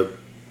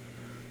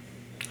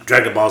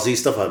Dragon Ball Z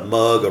stuff, a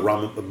mug,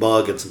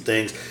 and some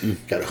things.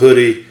 Got a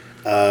hoodie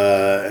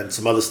and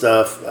some other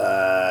stuff.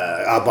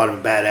 I bought him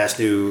a badass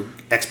new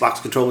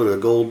Xbox controller, the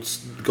gold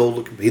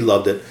looking. He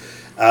loved it.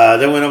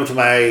 Then went over to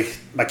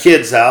my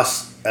kid's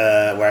house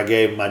where I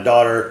gave my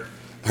daughter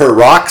her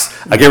rocks.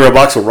 I gave her a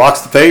box of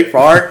rocks to paint for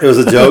art. It was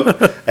a joke.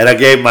 And I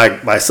gave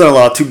my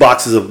son-in-law 2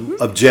 boxes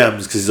of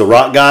gems because he's a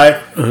rock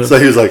guy. So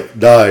he was like,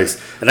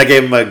 nice. And I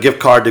gave him a gift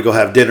card to go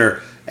have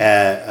dinner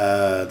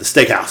at the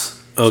steakhouse.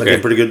 So I gave him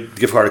a pretty good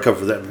gift card to cover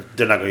for them.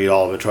 They're not going to eat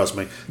all of it, trust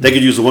me. They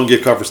could use the one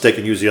gift card for steak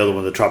and use the other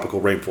one, the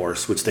tropical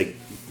rainforest, which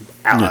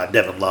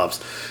Devin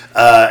loves.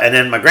 And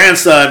then my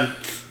grandson,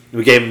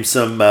 we gave him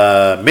some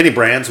mini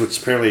brands,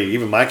 which apparently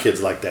even my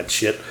kids like that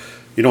shit.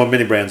 You know what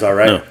mini brands are,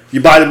 right? No.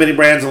 You buy the mini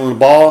brands in a little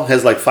ball,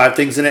 has like 5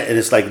 things in it, and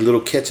it's like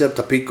little ketchup,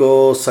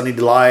 Tapico, Sunny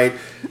Delight.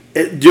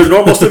 Your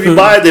normal stuff you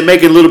buy, they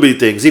make it little bitty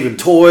things, even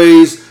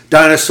toys,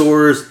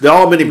 dinosaurs. They're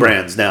all mini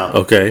brands now.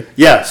 Okay.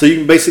 Yeah, so you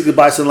can basically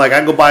buy something like, I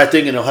can go buy a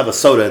thing and it'll have a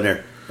soda in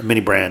there, a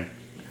mini brand,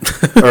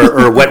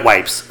 or wet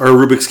wipes, or a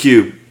Rubik's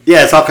Cube.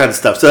 Yeah, it's all kinds of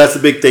stuff. So that's the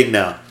big thing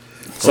now.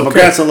 So my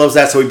grandson loves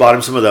that, so we bought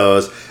him some of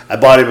those. I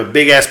bought him a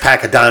big-ass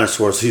pack of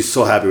dinosaurs. He's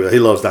so happy with it. He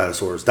loves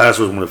dinosaurs.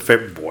 Dinosaurs are one of his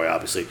favorite, boy,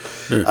 obviously.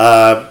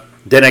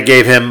 Then I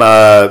gave him,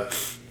 what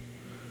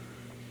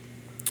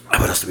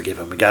else did we give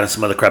him? We got him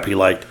some other crap he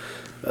liked.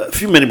 A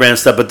few mini brand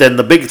stuff, but then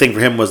the big thing for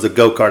him was the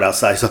go-kart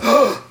outside. So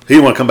he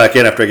didn't want to come back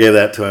in after I gave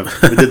that to him.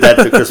 We did that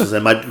for Christmas.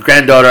 And my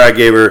granddaughter, I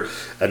gave her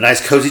a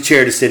nice cozy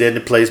chair to sit in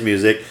that plays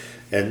music.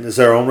 And it's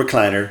her own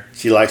recliner.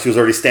 She was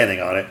already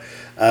standing on it.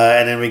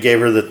 And then we gave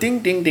her the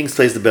ding, ding, ding,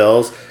 plays the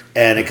bells.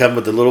 And it come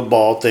with the little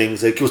ball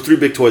things. It was 3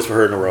 big toys for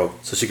her in a row,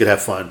 so she could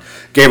have fun.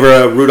 Gave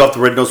her a Rudolph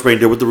the Red-Nosed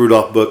Reindeer with the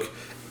Rudolph book,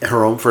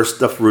 her own first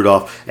stuffed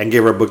Rudolph, and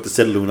gave her a book that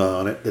said Luna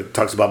on it. That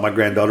talks about my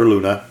granddaughter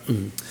Luna.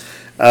 Mm-hmm.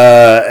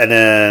 And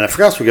then I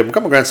forgot we gave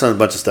my grandson a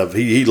bunch of stuff.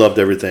 He loved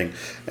everything.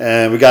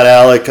 And we got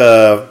Alec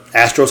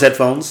Astros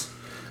headphones,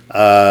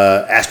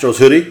 Astros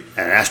hoodie,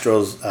 and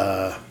Astros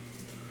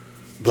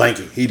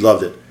blankie. He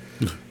loved it.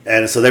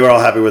 And so they were all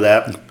happy with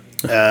that.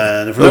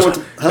 And if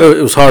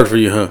it was hard for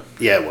you, huh?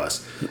 Yeah, it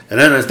was. And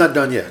then it's not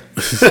done yet.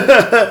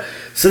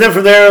 So then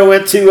from there I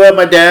went to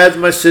my dad,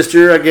 my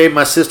sister. I gave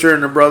my sister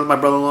and my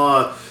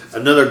brother-in-law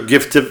another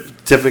gift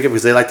certificate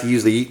because they like to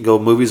use the eat and go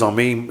movies on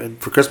me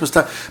for Christmas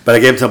time. But I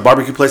gave them to a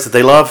barbecue place that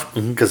they love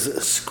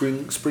because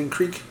Spring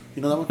Creek,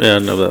 you know that one? Yeah, I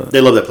know that.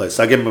 They love that place.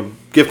 So I gave them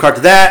a gift card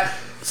to that.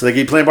 So they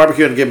keep playing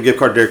barbecue and gave them a gift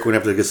card to Dairy Queen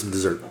after they get some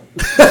dessert.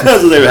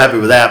 So they were happy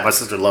with that. My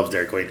sister loves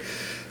Dairy Queen.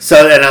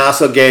 So and I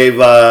also gave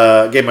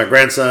my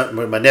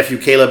grandson, my nephew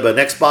Caleb, an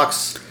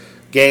Xbox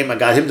game. I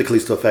got him the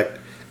Callisto Effect,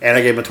 and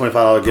I gave him a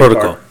 $25 gift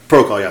card.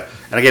 Protocol, yeah.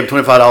 And I gave him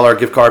a $25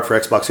 gift card for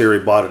Xbox. He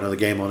already bought another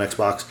game on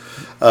Xbox.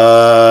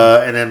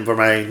 And then for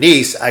my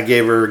niece, I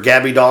gave her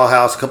Gabby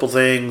Dollhouse, a couple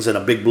things, and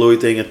a big Bluey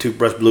thing, a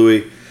toothbrush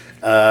Bluey,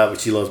 which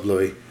she loves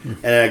Bluey.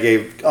 And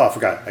I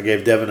forgot. I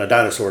gave Devin a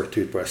dinosaur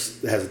toothbrush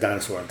that has a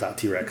dinosaur on top,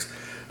 T-Rex.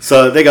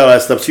 So they got all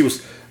that stuff. She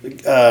was,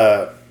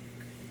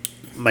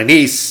 my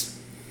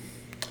niece,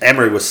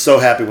 Emery, was so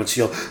happy when she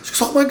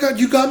goes, oh my God,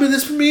 you got me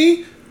this for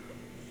me?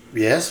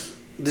 Yes.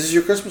 This is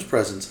your Christmas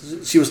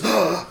presents. She was,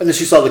 and then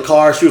she saw the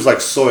car. She was like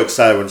so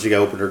excited when she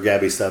opened her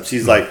Gabby stuff.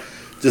 She's like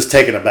just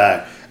taken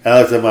aback. And I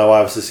looked at my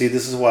wife and said, see,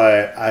 this is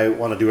why I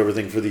want to do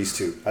everything for these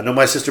two. I know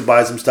my sister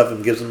buys them stuff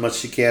and gives them as much as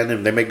she can,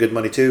 and they make good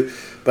money too.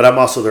 But I'm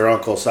also their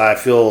uncle, so I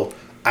feel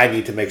I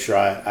need to make sure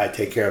I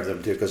take care of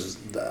them too because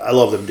I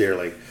love them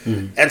dearly.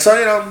 Mm-hmm. And so,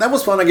 that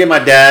was fun. I gave my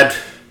dad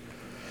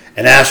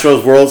an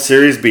Astros World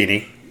Series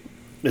beanie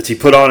that he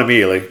put on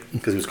immediately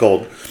because it was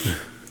cold.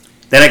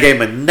 Then I gave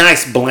him a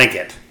nice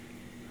blanket.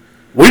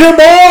 We done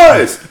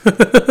boys!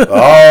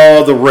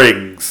 All the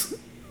rings.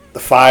 The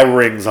 5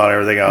 rings on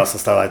everything else and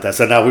stuff like that.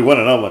 So now we want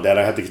to know, my dad,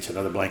 I have to get you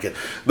another blanket.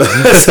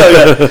 so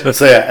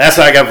yeah, that's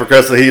what I got for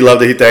Christmas. He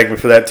loved it. He thanked me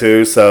for that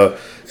too. So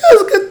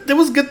it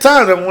was a good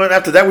time. And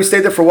after that, we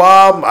stayed there for a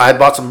while. I had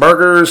bought some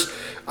burgers.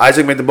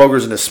 Isaac made the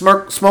burgers in his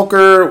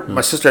smoker.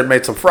 My sister had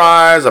made some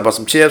fries. I bought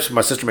some chips.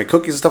 My sister made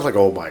cookies and stuff. Like,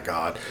 oh my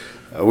God.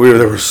 They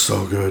were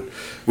so good.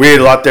 We ate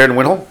a lot there and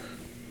went home.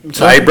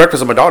 So I ate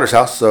breakfast at my daughter's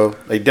house. So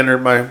I ate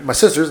dinner at my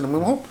sister's and then we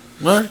went home.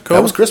 All right, cool.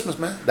 That was Christmas,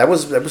 man. That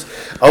was.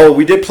 Oh,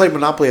 we did play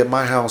Monopoly at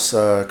my house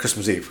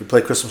Christmas Eve. We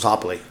played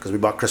Christmasopoly because we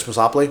bought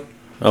Christmasopoly.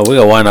 Oh, we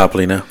got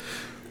Wineopoly now.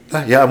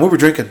 Yeah, and we were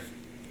drinking.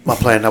 My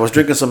plan. I was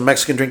drinking some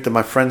Mexican drink that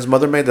my friend's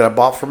mother made that I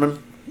bought from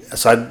him.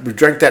 So we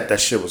drank that. That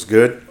shit was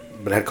good,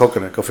 but it had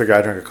coconut. Go figure.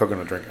 I drank a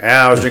coconut drink. And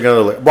I was drinking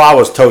other. Well, I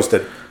was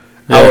toasted.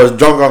 Yeah. I was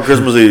drunk on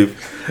Christmas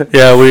Eve.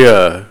 Yeah, we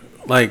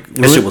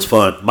That shit was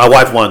fun. My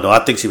wife won though.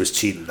 I think she was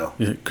cheating though.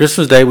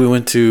 Christmas Day, we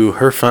went to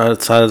her side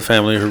of the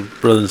family, her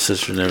brother and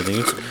sister and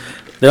everything.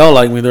 They all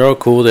like me. They're all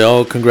cool. They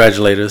all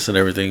congratulate us and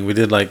everything. We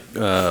did like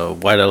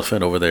White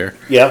Elephant over there.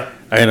 Yeah.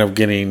 I ended up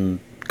getting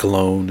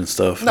cologne and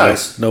stuff.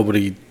 Nice.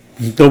 Nobody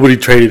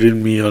traded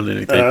in me on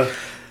anything.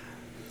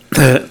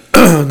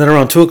 Then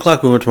around 2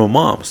 o'clock, we went to my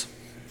mom's.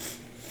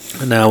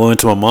 And now we went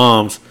to my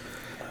mom's,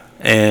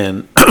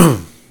 and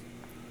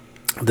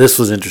this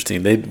was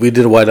interesting. We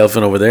did a White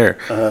Elephant over there,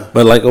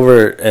 but like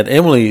over at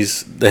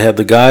Emily's, they had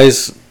the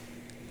guys'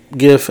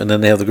 gift and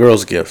then they have the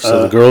girls' gift.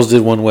 So the girls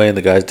did one way and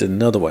the guys did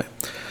another way.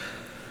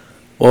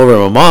 Well, over at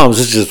my mom's,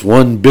 it's just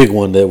one big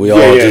one that we all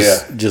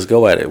just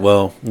go at it.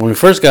 Well, when we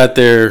first got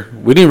there,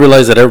 we didn't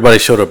realize that everybody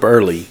showed up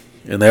early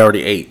and they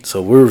already ate.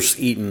 So we were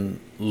eating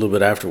a little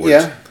bit afterwards.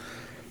 Yeah.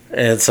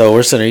 And so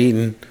we're sitting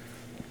there eating.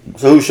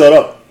 So who showed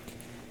up?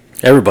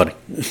 Everybody.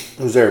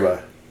 Who's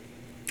everybody?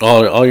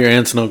 All your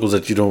aunts and uncles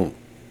that you don't.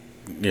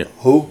 Yeah.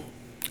 Who?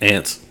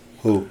 Aunts.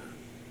 Who?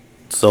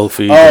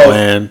 Sophie,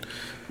 Joanne.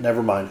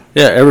 Never mind.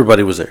 Yeah,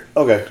 everybody was there.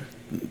 Okay.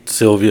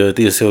 Sylvia,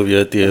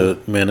 Tia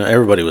Manna,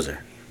 everybody was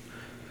there.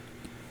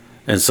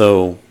 And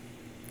so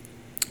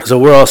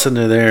we're all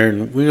sitting there,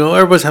 and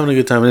everybody's having a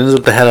good time. And it ends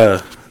up they had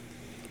a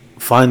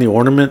find the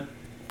ornament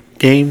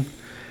game,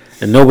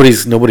 and nobody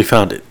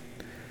found it.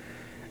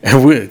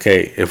 And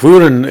if we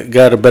would have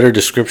got a better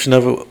description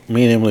of it,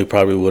 me and Emily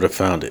probably would have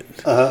found it.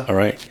 All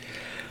right.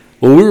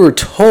 Well, we were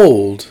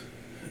told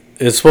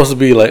it's supposed to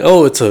be like,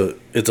 oh, it's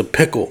a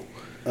pickle.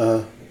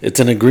 It's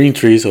in a green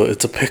tree, so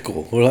it's a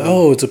pickle. We're like,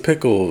 oh, it's a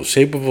pickle,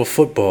 shape of a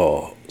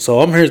football.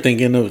 So I'm here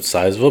thinking the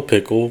size of a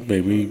pickle,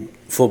 maybe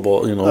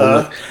football,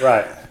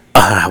 Right.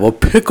 How a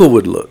pickle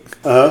would look.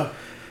 I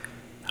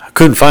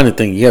couldn't find the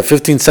thing. You had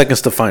 15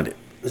 seconds to find it.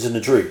 It's in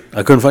the tree.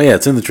 I couldn't find. Yeah,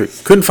 it's in the tree.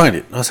 Couldn't find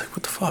it. I was like,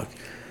 what the fuck?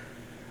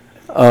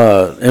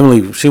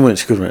 Emily, she went.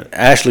 She couldn't find it.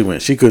 Ashley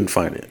went. She couldn't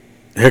find it.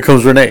 Here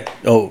comes Renee.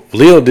 Oh,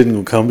 Leo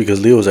didn't come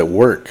because Leo was at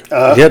work.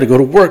 He had to go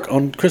to work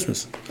on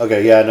Christmas.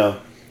 Okay, yeah, I know.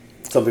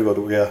 Some people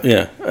do, yeah.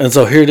 Yeah, and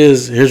so here it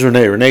is. Here's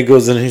Renee. Renee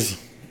goes in and he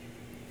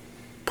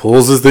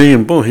pulls his thing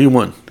and boom, he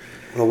won.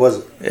 What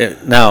was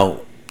it?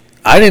 Now,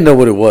 I didn't know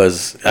what it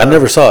was. I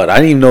never saw it. I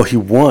didn't even know he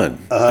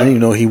won. I didn't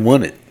even know he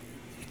won it.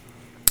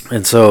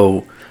 And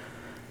so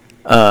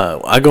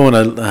I go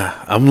and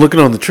I'm looking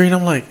on the tree and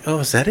I'm like, oh,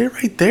 is that it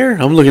right there?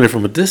 I'm looking at it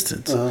from a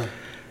distance. And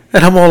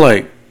I'm all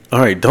like, all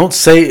right, don't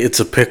say it's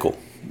a pickle.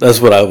 That's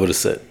what I would have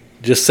said.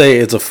 Just say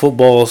it's a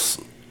football.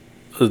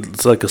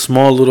 It's like a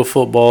small little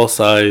football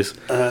size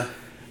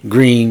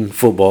green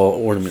football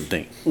ornament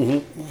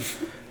thing.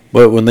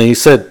 But when they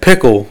said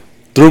pickle,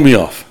 threw me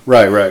off.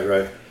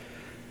 Right.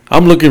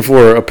 I'm looking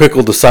for a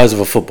pickle the size of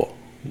a football.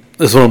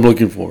 That's what I'm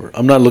looking for.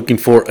 I'm not looking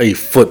for a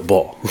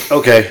football.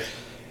 Okay.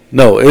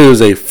 No, it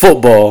is a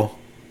football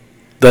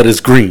that is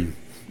green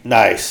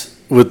Nice.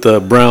 with the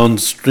brown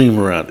stream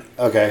around it.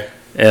 Okay.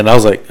 And I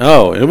was like,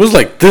 oh, it was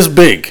like this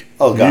big.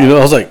 Oh, God. I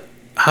was like,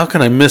 how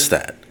can I miss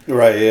that?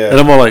 Right, yeah. And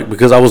I'm all like,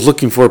 because I was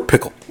looking for a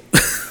pickle.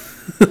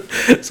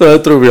 So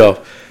that threw me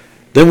off.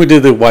 Then we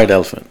did the White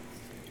Elephant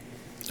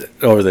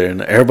over there.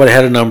 And everybody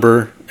had a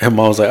number. And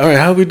Mom was like, all right,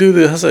 how do we do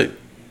this? I was like,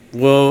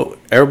 well,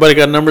 everybody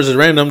got numbers at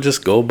random.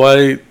 Just go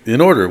by in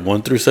order,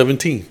 1 through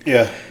 17.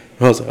 Yeah.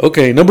 And I was like,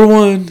 okay, number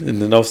 1.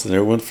 And then all of a sudden,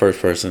 there went the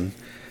first person,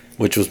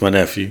 which was my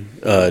nephew,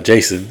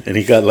 Jason. And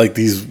he got like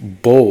these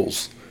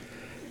bowls.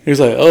 He was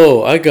like,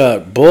 oh, I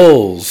got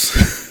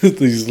bowls.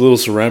 These little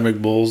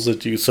ceramic bowls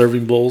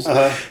serving bowls.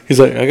 He's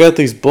like, I got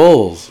these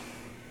bowls.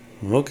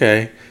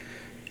 Okay.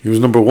 He was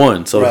number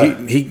 1. So Right.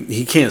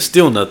 he can't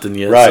steal nothing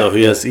yet. Right. So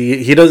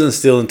he doesn't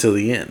steal until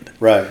the end.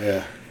 Right,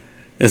 yeah.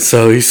 And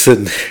so he's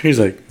sitting there. He's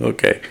like,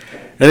 okay.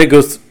 And it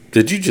goes,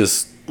 did you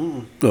just...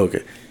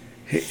 Okay.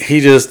 He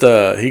just...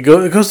 it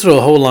goes through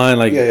a whole line.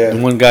 Like, Yeah.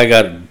 one guy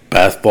got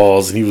bath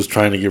balls, and he was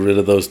trying to get rid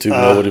of those two.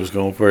 Nobody was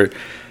going for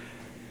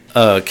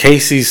it.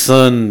 Casey's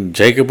son,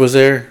 Jacob, was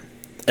there.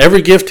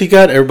 Every gift he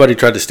got, everybody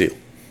tried to steal.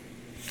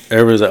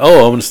 Everybody's like,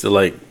 oh, I'm going to steal.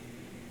 Like,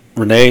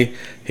 Renee,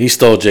 he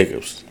stole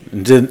Jacob's.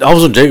 And then all of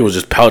a sudden, Jacob was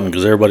just pouting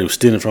because everybody was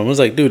stealing from him. I was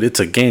like, dude, it's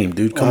a game,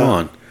 dude. Come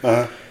on.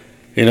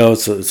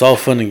 It's all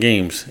fun and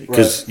games.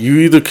 Because you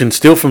either can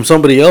steal from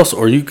somebody else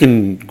or you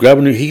can grab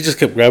a new... He just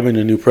kept grabbing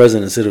a new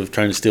present instead of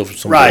trying to steal from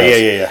somebody else.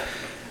 Right, yeah.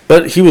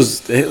 But he was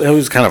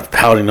kind of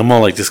pouting. I'm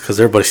all like, just because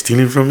everybody's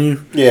stealing from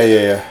you?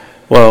 Yeah.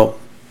 Well,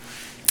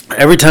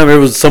 every time it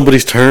was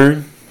somebody's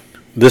turn,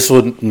 this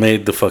one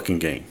made the fucking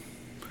game.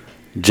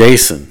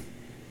 Jason.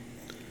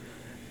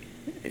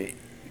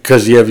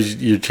 Because you have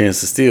your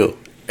chance to steal.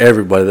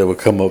 Everybody that would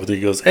come up,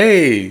 he goes,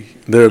 hey.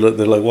 They're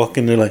like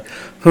walking, they're like,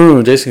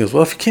 Jason goes,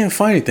 well, if you can't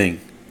find anything,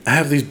 I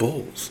have these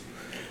bowls.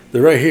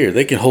 They're right here.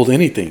 They can hold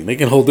anything. They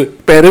can hold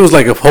it. Man, it was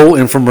like a whole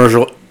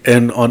infomercial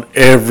and on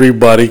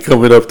everybody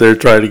coming up there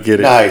trying to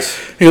get it. Nice.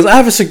 He goes, I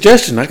have a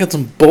suggestion. I got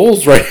some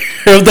bowls right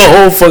here the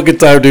whole fucking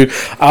time, dude.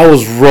 I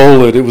was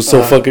rolling. It was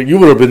so fucking... You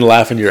would have been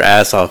laughing your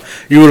ass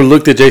off. You would have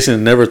looked at Jason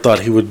and never thought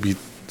he would be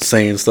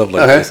saying stuff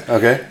like this.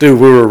 Okay. Dude,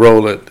 we were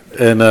rolling.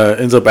 And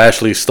ends up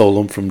Ashley stole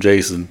them from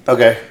Jason.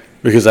 Okay.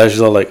 Because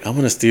Ashley's all like, I'm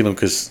going to steal them.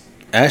 Because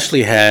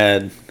Ashley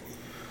had...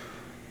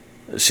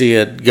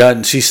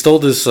 She stole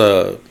this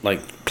like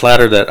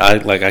platter that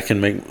I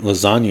can make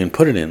lasagna and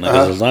put it in like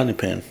a lasagna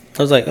pan.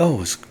 I was like,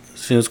 oh,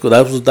 she was cool.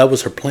 That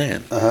was her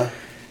plan.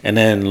 And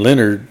then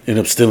Leonard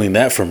ended up stealing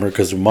that from her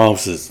because her mom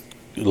says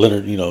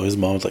Leonard, his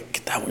mom was like,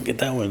 get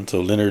that one.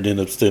 So Leonard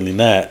ended up stealing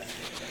that.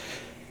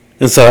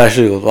 And so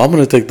Ashley goes, well, I'm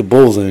gonna take the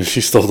bowls, and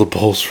she stole the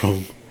bowls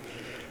from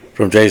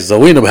Jason. So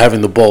we ended up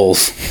having the bowls.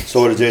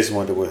 So what did Jason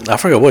wind up with? I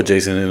forgot what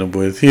Jason ended up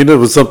with. He ended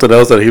up with something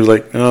else that he was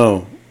like,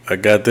 oh, I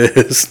got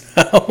this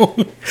now.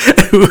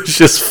 It was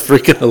just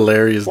freaking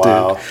hilarious,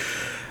 wow. dude.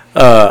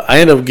 I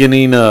ended up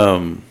getting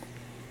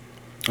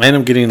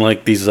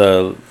like these.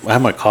 I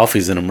have my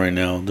coffees in them right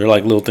now. They're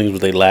like little things where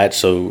they latch,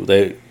 so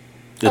it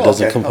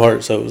doesn't come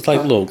apart. So it's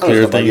like little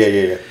clear things.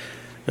 Yeah.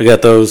 I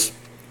got those.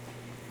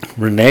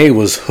 Renee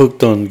was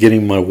hooked on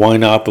getting my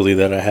Wineopoly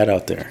that I had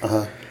out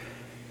there.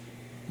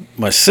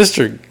 My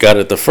sister got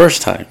it the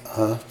first time.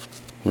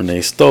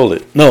 Renee stole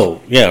it.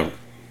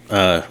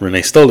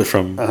 Renee stole it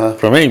from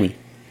Amy.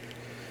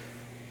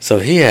 So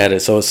he had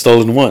it, so it's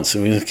stolen once.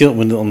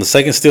 When on the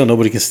second steal,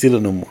 nobody can steal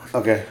it no more.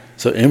 Okay.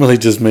 So Emily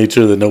just made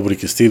sure that nobody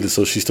could steal it,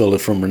 so she stole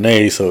it from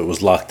Renee, so it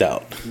was locked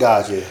out.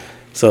 Gotcha.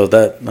 So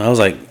that I was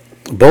like,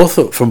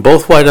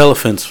 both white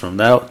elephants from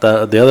the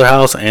other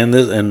house and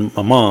this and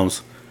my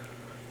mom's,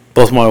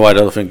 both my white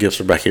elephant gifts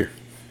are back here.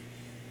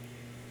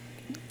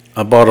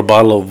 I bought a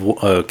bottle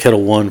of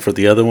Kettle One for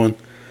the other one,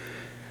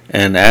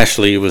 and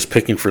Ashley was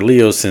picking for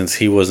Leo since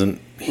he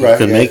couldn't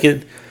make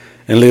it,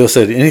 and Leo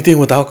said anything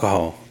with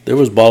alcohol. There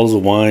was bottles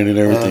of wine and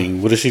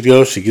everything. What does she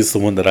go? She gets the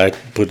one that I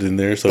put in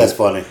there. So that's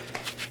funny.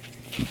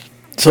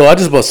 So I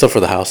just bought stuff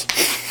for the house.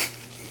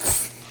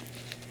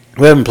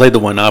 We haven't played the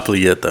Wineopoly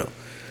yet, though.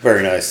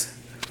 Very nice.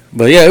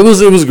 But yeah, it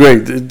was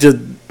great.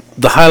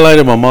 The highlight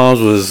of my mom's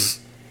was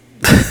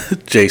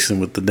Jason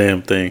with the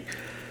damn thing.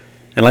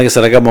 And like I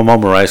said, I got my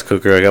mom a rice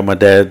cooker. I got my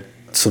dad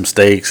some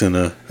steaks and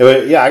a...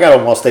 Yeah, I got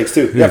Omaha steaks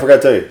too. Yeah, I forgot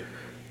to tell you.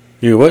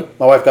 You what?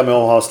 My wife got me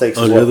Omaha steaks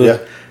as well. Yeah.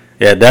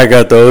 Yeah, Dad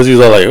got those. He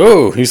was all like,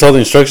 oh, he saw the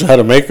instructions how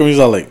to make them. He's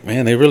all like,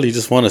 man, they really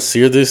just want to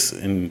sear this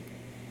and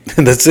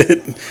that's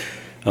it.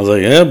 I was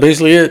like, yeah,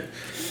 basically it.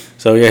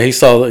 So yeah,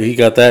 he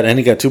got that, and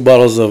he got 2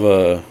 bottles of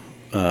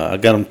I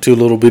got him 2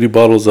 little bitty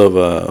bottles of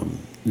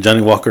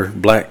Johnny Walker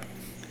Black.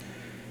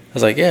 I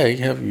was like, yeah,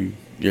 you have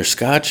your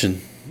scotch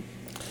and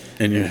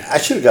your... I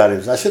should have got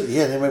him. I should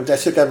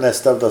have got him that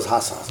stuff, those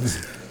hot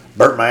sauces.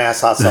 Burnt my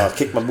ass hot sauce,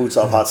 kicked my boots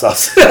off hot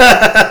sauce.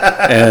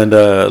 And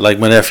like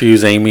my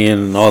nephews, Amy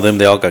and all them,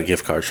 they all got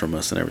gift cards from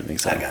us and everything.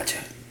 So. I got you.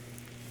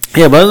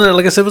 Yeah, but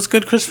like I said, it was a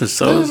good Christmas,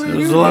 so it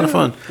was a lot of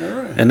fun.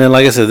 Right. And then,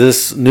 like I said,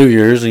 this New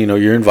Year's,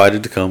 you're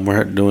invited to come.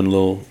 We're doing a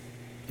little,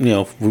 we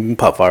can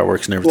pop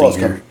fireworks and everything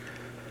here. Coming?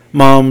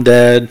 Mom,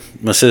 Dad,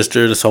 my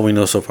sister. That's all we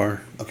know so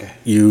far. Okay.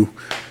 You,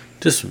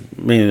 just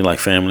mainly like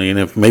family, and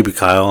if maybe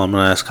Kyle. I'm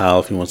gonna ask Kyle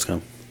if he wants to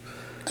come.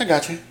 I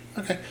got you.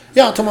 Okay.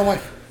 Yeah, I'll tell my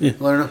wife. Yeah.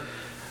 Let her know.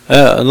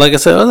 Like I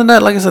said, other than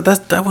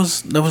that, that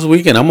was a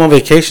weekend. I'm on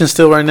vacation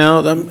still right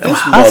now.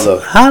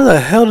 How the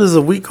hell does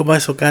a week go by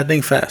so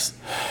goddamn fast?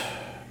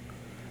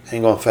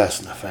 Ain't going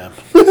fast enough, fam.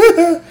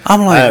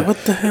 I'm like, what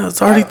the hell?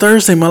 It's already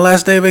Thursday. My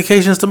last day of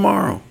vacation is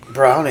tomorrow.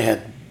 Bro, I only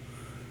had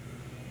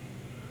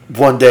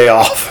 1 day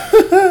off.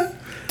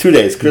 2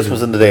 days,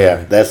 Christmas and the day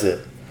after. That's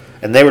it.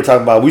 And they were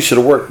talking about we should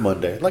have worked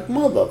Monday. Like,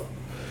 mother.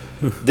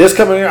 This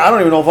coming year, I don't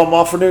even know if I'm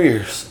off for New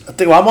Year's.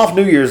 I'm off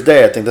New Year's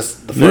Day. I think that's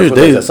the first one.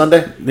 Is that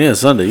Sunday? Yeah,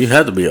 Sunday. You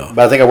had to be off.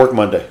 But I think I work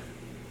Monday.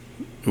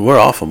 We're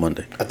off on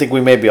Monday. I think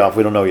we may be off.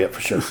 We don't know yet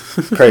for sure.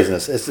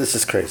 Craziness. It's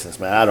just craziness,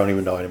 man. I don't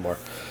even know anymore.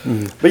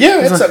 Mm-hmm. But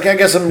yeah, it's okay. I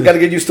guess I'm got to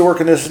get used to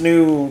working this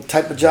new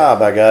type of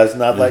job, I guess.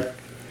 Not like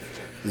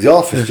the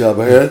office job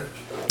I had.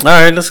 All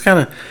right, let's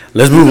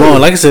move on.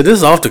 Like I said, this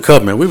is off the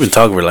cuff, man. We've been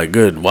talking for like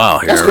good while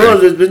here. That's cool.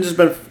 There's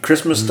been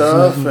Christmas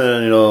stuff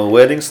and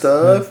wedding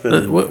stuff. And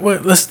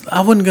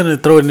I wasn't gonna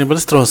throw it in, but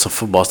let's throw in some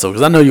football stuff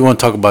because I know you want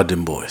to talk about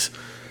them boys.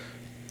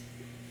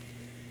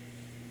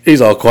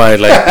 He's all quiet,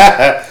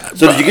 like.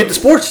 So did you get the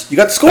sports? You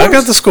got the scores? I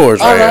got the scores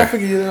right here. I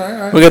figured, all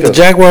right. We got the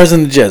Jaguars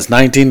and the Jets,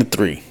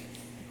 19-3.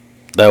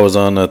 That was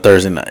on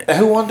Thursday night. And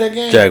who won that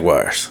game?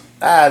 Jaguars.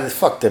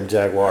 Fuck them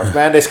Jaguars,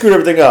 man. They screwed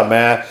everything up,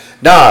 man.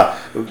 Nah,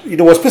 you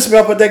know what's pissing me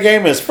off with that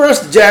game is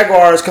first the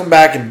Jaguars come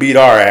back and beat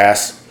our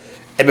ass.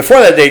 And before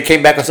that, they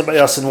came back on somebody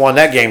else and won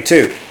that game,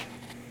 too.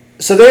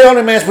 So they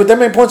only managed to put that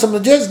many points on the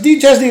Jets. The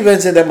Jets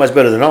defense ain't that much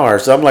better than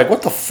ours. So I'm like,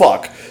 what the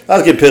fuck? I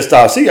was getting pissed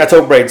off. See, I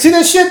told Brady, see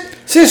that shit?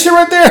 See that shit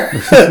right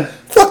there?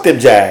 Fuck them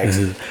Jags.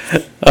 You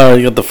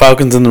got the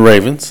Falcons and the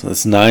Ravens.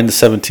 It's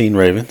 9-17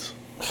 Ravens.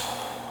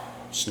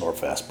 Snort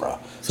fast, bro.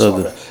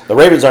 So the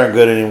Ravens aren't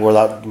good anymore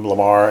without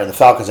Lamar, and the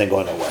Falcons ain't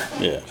going nowhere.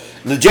 yeah.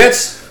 And the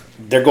Jets,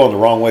 they're going the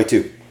wrong way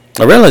too.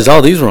 I realized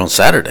all these were on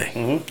Saturday.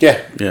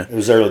 Yeah, Yeah. It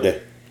was early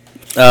day.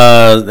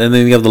 And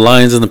then you have the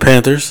Lions and the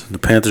Panthers. The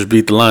Panthers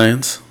beat the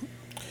Lions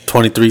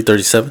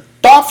 23-37.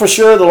 Thought for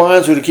sure the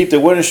Lions would keep their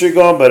winning streak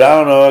going, but I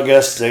don't know. I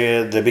guess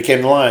they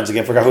became the Lions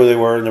again. Forgot who they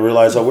were, and they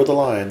realized, oh, we're the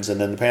Lions.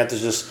 And then the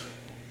Panthers just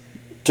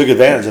took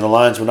advantage, and the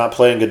Lions were not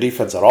playing good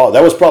defense at all.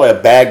 That was probably a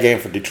bad game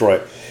for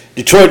Detroit.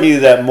 Detroit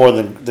needed that more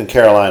than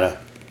Carolina.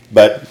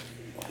 But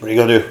what are you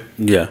gonna do?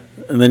 Yeah.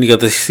 And then you got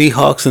the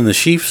Seahawks and the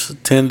Chiefs,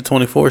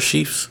 10-24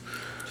 Chiefs.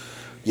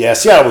 Yeah,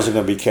 Seattle wasn't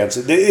going to be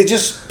Kansas. It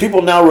just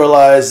people now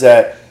realize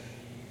that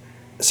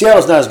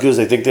Seattle's not as good as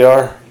they think they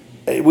are.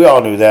 We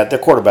all knew that. Their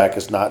quarterback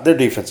is not. Their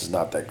defense is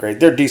not that great.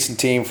 They're a decent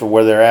team for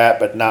where they're at,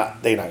 but they're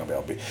not going to be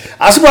able to be.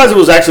 I'm surprised it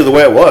was actually the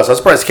way it was. I'm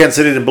surprised Kansas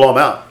City didn't blow them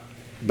out.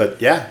 But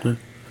yeah.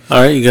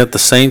 All right, you got the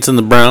Saints and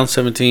the Browns,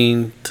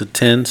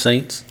 17-10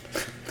 Saints.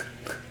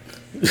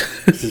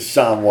 This is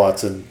Sean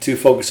Watson. Too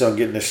focused on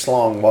getting their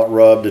slong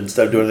rubbed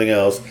instead of doing anything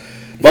else.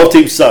 Both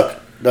teams suck.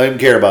 Don't even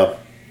care about them.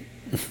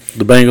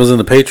 The Bengals and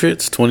the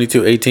Patriots,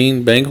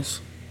 22-18 Bengals.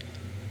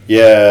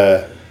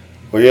 Yeah.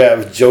 Well, yeah, it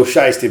was Joe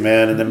Shiesty,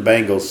 man, and them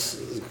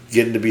Bengals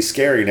getting to be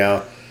scary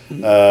now.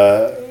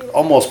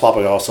 Almost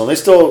popping off. So they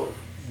still...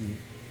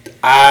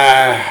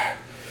 the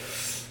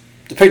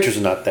Patriots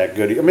are not that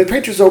good. I mean, the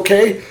Patriots are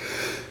okay,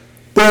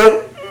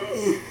 but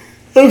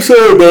I'm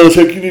sorry,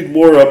 Belichick, you need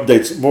more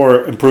updates,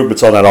 more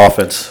improvements on that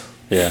offense.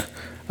 Yeah.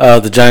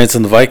 The Giants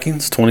and the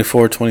Vikings,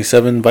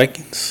 24-27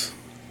 Vikings.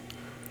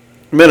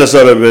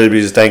 Minnesota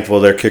baby's thankful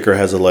their kicker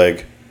has a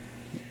leg.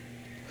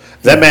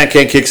 If that man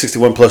can't kick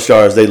 61-plus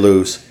yards, they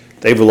lose.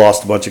 They've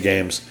lost a bunch of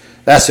games.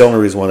 That's the only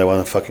reason why they won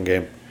the fucking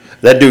game.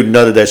 That dude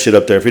nutted that shit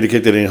up there. If he'd have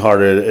kicked it any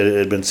harder, it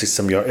had been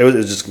 60-some yards. It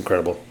was just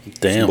incredible.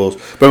 Damn. But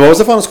what was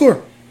the final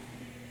score?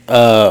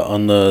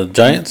 On the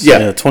Giants?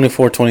 Yeah.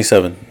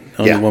 24-27.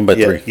 Only won by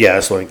 3. Yeah,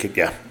 that's what he kicked,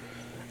 yeah.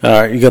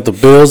 All right, you got the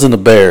Bills and the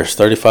Bears,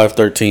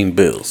 35-13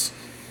 Bills.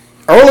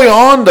 Early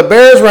on, the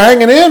Bears were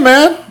hanging in,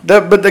 man.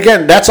 But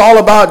again, that's all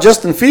about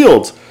Justin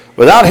Fields.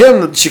 Without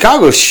him,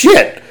 Chicago's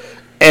shit.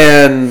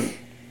 And,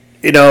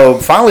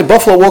 finally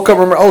Buffalo woke up and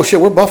remembered, oh, shit,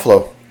 we're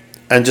Buffalo.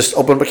 And just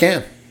opened up a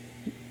can.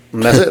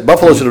 And that's it.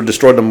 Buffalo should have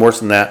destroyed them worse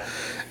than that.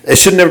 It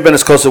should have never been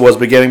as close as it was at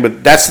the beginning,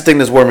 but that's the thing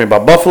that's worrying me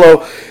about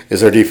Buffalo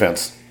is their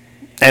defense.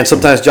 And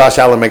sometimes Josh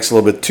Allen makes a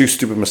little bit too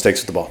stupid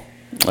mistakes with the ball.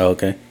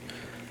 Okay.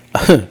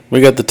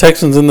 We got the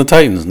Texans and the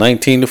Titans,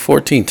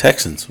 19-14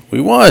 Texans.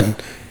 We won.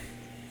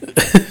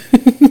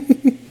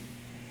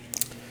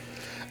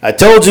 I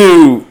told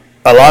you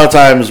a lot of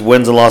times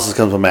wins and losses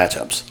come from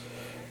matchups.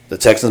 The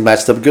Texans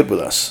matched up good with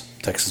us.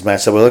 Texans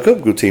matched up with other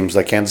good teams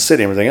like Kansas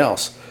City and everything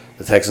else.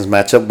 The Texans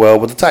match up well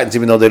with the Titans,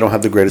 even though they don't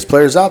have the greatest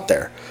players out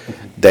there.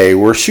 They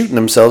were shooting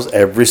themselves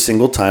every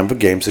single time for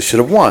games they should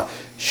have won.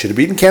 Should have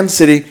beaten Kansas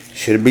City,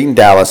 should have beaten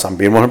Dallas. I'm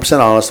being 100%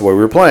 honest the way we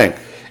were playing.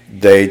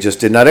 They just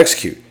did not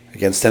execute.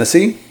 Against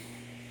Tennessee,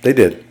 they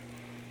did.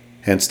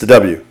 Hence the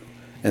W.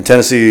 And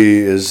Tennessee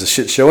is a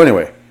shit show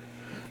anyway.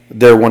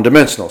 They're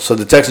one-dimensional. So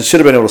the Texans should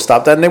have been able to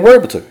stop that, and they were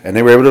able to. And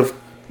they were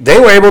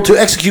able to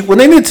execute when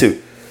they need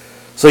to.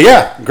 So,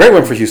 yeah, great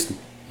win for Houston.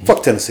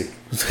 Fuck Tennessee.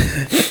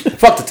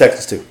 Fuck the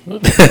Texans, too.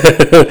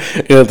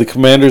 You have the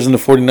Commanders and the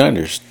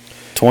 49ers,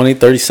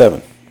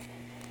 20-37.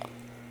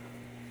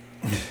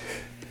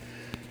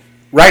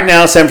 Right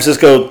now, San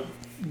Francisco,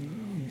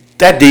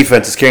 that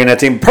defense is carrying that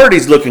team.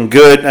 Purdy's looking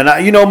good.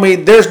 And you know me,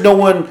 there's no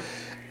one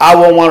I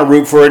won't want to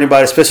root for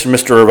anybody, especially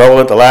Mr.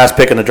 Irrelevant, the last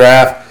pick in the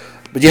draft.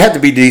 But you have to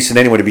be decent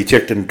anyway to be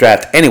picked in the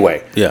draft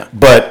anyway. Yeah.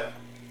 But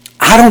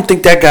I don't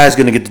think that guy's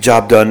going to get the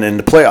job done in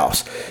the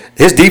playoffs.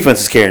 His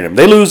defense is carrying him.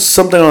 They lose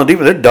something on the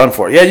defense, they're done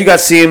for. Yeah, you got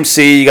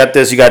CMC, you got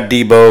this, you got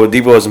Debo.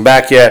 Debo isn't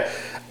back yet.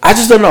 I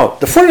just don't know.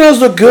 The 49ers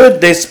look good.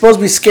 They're supposed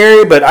to be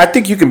scary, but I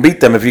think you can beat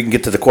them if you can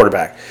get to the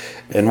quarterback.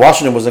 And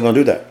Washington wasn't going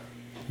to do that.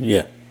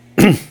 Yeah.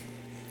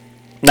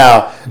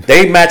 Now,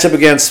 they match up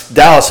against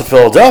Dallas and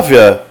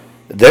Philadelphia.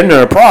 Then they're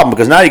in a problem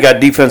because now you got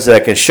defense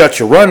that can shut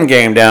your run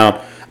game down.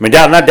 I mean,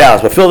 not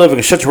Dallas, but Philadelphia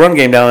can shut your run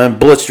game down and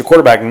blitz your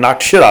quarterback and knock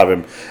the shit out of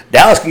him.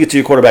 Dallas can get to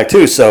your quarterback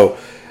too. So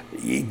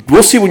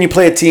we'll see when you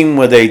play a team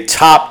with a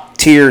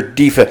top-tier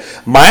defense.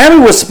 Miami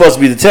was supposed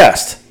to be the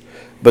test,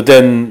 but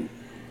then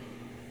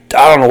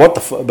I don't know what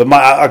the fuck. But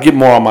I'll get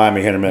more on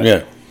Miami here in a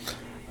minute.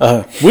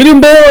 Yeah. We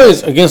them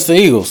boys against the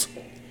Eagles,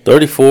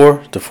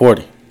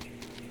 34-40.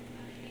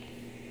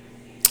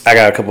 I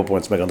got a couple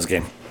points to make on this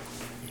game.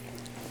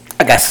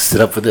 I got to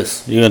sit up for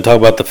this. You gonna talk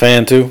about the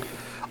fan too?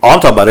 Oh, I'm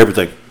talking about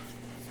everything.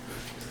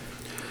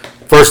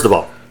 First of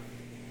all,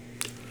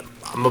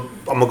 I'm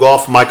gonna go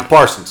off of Micah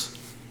Parsons.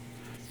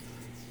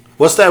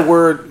 What's that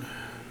word?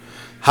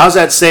 How's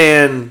that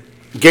saying?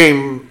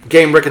 Game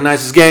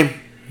recognizes game.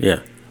 Yeah.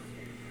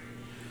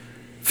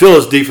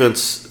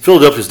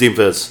 Philadelphia's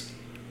defense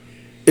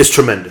is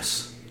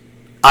tremendous.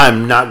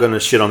 I'm not gonna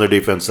shit on their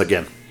defense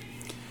again.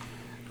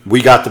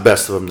 We got the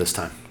best of them this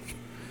time.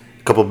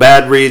 A couple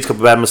bad reads, a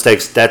couple bad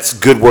mistakes. That's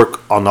good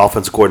work on the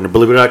offensive coordinator.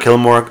 Believe it or not,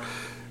 Kellen Moore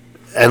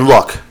and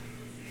luck.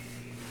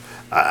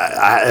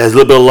 has a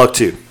little bit of luck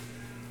too.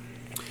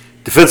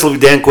 Defensively,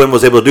 Dan Quinn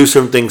was able to do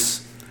certain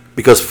things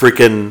because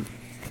freaking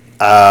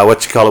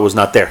was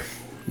not there.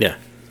 Yeah.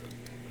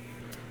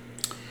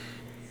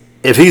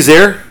 If he's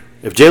there,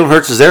 if Jalen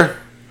Hurts is there,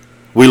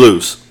 we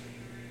lose.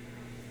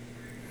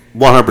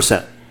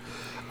 100%.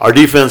 Our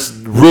defense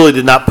really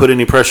did not put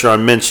any pressure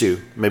on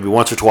Minshew, maybe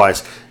once or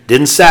twice.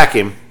 Didn't sack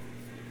him.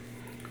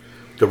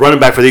 The running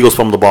back for the Eagles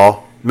fumbled the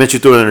ball. Minshew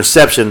threw an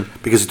interception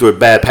because he threw a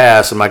bad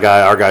pass, and our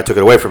guy took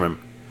it away from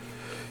him.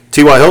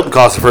 T.Y. Hilton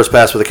cost the first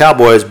pass for the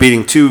Cowboys,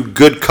 beating two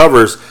good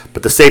covers,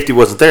 but the safety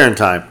wasn't there in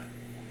time.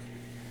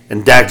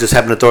 And Dak just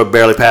happened to throw it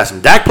barely past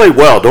him. Dak played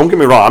well, don't get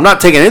me wrong. I'm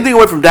not taking anything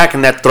away from Dak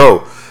in that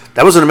throw.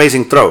 That was an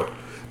amazing throw.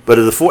 But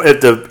if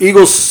the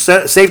Eagles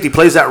safety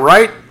plays that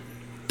right,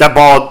 that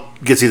ball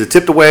gets either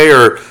tipped away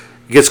or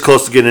gets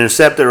close to getting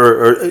intercepted,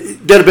 or it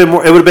would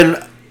have been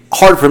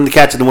hard for him to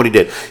catch it than what he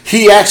did.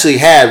 He actually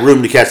had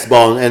room to catch the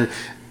ball, and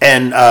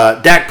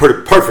Dak put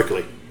it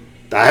perfectly.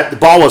 The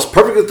ball was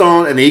perfectly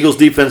thrown, and the Eagles'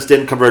 defense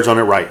didn't converge on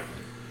it right.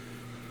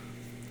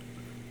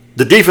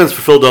 The defense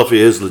for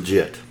Philadelphia is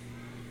legit.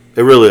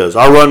 It really is.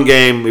 Our run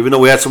game, even though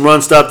we had some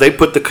run stuff, they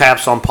put the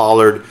caps on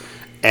Pollard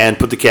and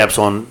put the caps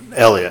on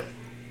Elliott.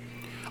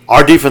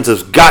 Our defense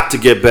has got to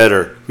get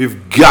better.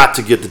 We've got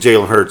to get to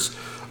Jalen Hurts.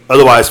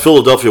 Otherwise,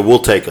 Philadelphia will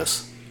take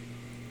us.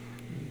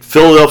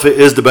 Philadelphia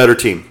is the better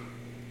team.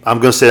 I'm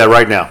going to say that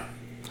right now.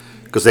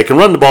 Because they can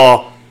run the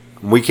ball.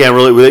 We can't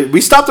really.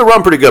 We stopped the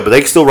run pretty good, but they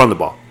can still run the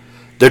ball.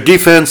 Their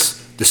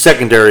defense, the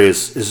secondary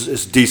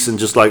is decent,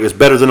 just like it's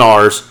better than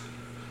ours.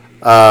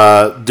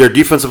 Their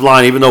defensive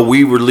line, even though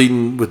we were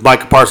leading with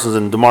Micah Parsons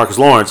and DeMarcus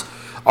Lawrence,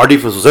 our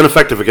defense was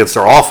ineffective against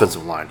their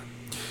offensive line.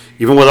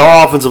 Even with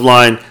our offensive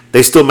line,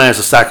 they still managed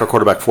to sack our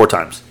quarterback 4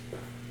 times.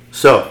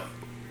 So,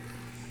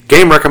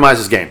 game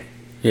recognizes game.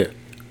 Yeah.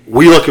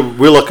 We're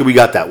lucky we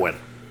got that win.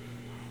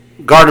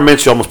 Gardner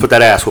Minshew almost put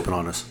that ass whooping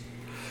on us,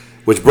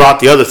 which brought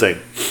the other thing.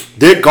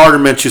 Did Gardner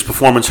Minshew's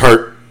performance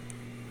hurt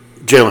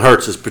Jalen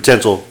Hurts'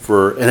 potential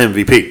for an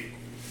MVP?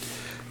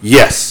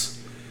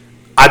 Yes,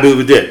 I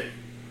believe it did.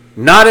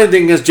 Not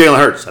anything against Jalen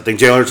Hurts. I think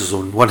Jalen Hurts is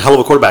one hell of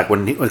a quarterback.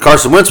 When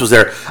Carson Wentz was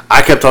there,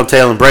 I kept on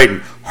telling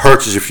Braden,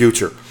 Hurts is your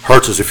future.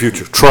 Hurts is your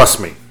future. Trust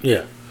me.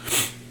 Yeah.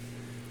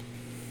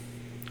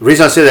 The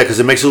reason I say that because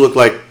it makes it look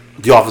like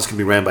the offense can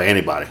be ran by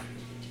anybody.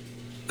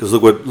 Because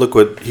look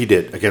what he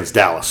did against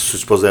Dallas, who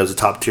supposedly has a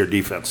top tier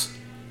defense.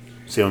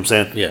 See what I'm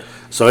saying? Yeah.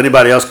 So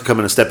anybody else can come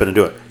in and step in and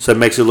do it. So it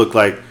makes it look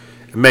like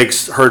it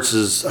makes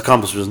Hurts'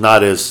 accomplishments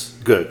not as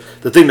good.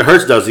 The thing that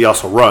Hurts does, he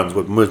also runs,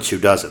 what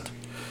Minshew doesn't.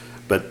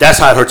 But that's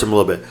how it hurts him a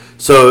little bit.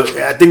 So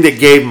I think they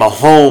gave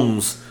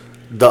Mahomes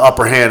the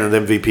upper hand in the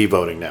MVP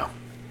voting now.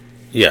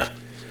 Yeah.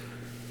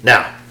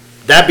 Now,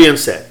 that being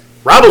said,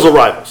 rivals are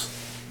rivals.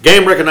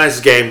 Game recognizes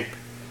game.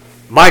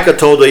 Micah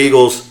told the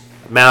Eagles,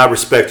 man, I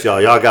respect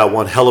y'all. Y'all got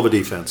one hell of a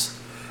defense.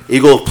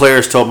 Eagle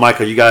players told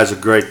Micah, you guys are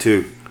great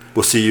too.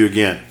 We'll see you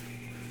again.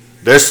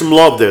 There's some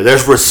love there.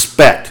 There's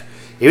respect.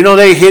 Even though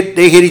they hit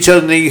each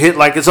other and they hit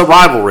like it's a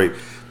rivalry,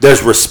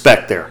 there's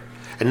respect there.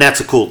 And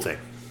that's a cool thing.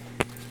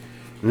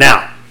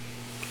 Now,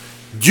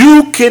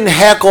 you can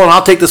heckle, and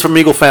I'll take this from an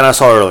Eagle fan I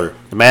saw earlier.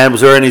 The man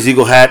was wearing his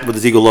Eagle hat with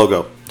his Eagle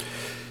logo.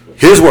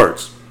 His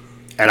words,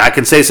 and I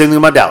can say the same thing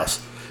about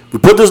Dallas. We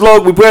put this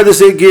logo, we wear this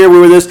gear, we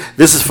wear this.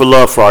 This is for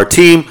love for our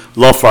team,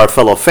 love for our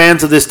fellow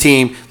fans of this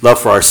team, love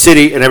for our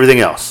city, and everything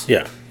else.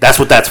 Yeah. That's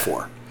what that's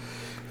for.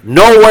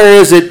 Nowhere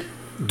is it,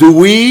 do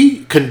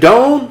we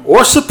condone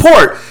or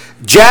support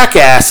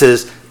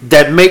jackasses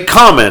that make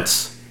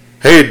comments.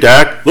 Hey,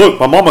 Dak, look,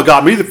 my mama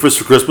got me this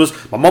for Christmas.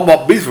 My mom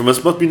bought me for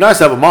Christmas. Must be nice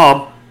to have a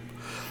mom.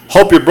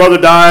 Hope your brother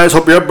dies.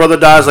 Hope your other brother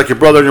dies like your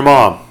brother and your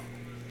mom.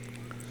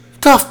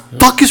 What the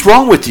fuck is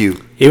wrong with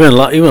you? Even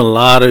a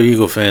lot of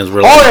Eagle fans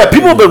were like, oh, yeah,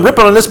 people have been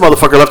ripping on this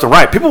motherfucker left and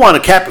right. People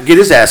want to get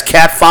his ass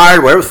cat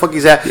fired, wherever the fuck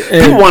he's at.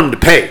 People want him to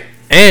pay.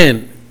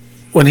 And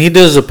when he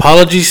did his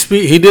apology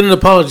speech, he did an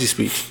apology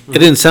speech. Mm-hmm. It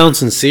didn't sound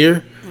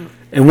sincere.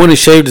 And when he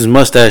shaved his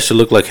mustache, it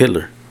looked like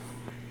Hitler.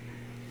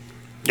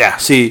 Yeah,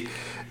 see,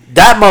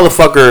 that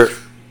motherfucker,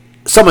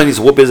 somebody needs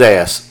to whoop his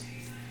ass.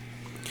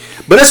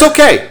 But it's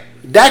okay.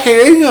 Dak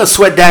ain't going to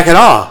sweat Dak at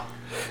all.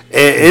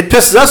 It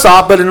pisses us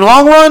off, but in the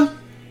long run,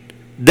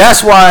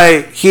 that's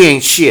why he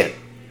ain't shit.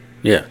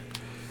 Yeah.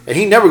 And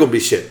he never going to be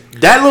shit.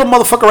 That little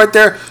motherfucker right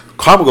there,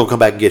 karma going to come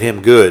back and get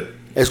him good.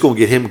 It's going to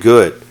get him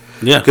good.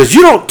 Yeah. Because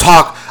you don't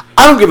talk,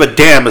 I don't give a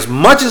damn. As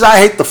much as I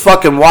hate the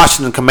fucking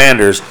Washington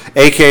Commanders,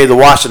 a.k.a. the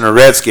Washington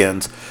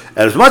Redskins,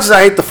 and as much as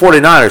I hate the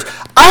 49ers,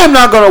 I am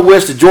not going to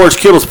wish that George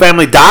Kittle's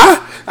family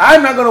die.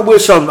 I'm not going to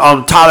wish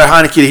on Tyler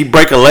Heineke that he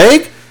break a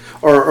leg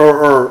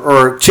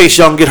or Chase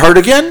Young get hurt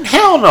again.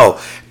 Hell no.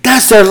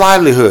 That's their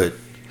livelihood.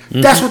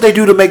 Mm-hmm. That's what they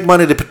do to make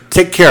money to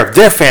take care of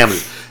their family.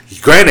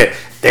 Granted,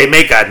 they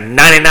make a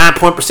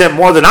 99%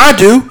 more than I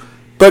do,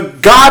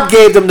 but God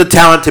gave them the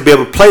talent to be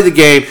able to play the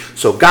game,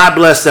 so God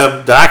bless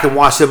them that I can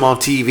watch them on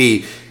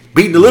TV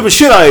beating the living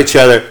shit out of each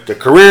other. Their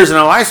careers and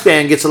their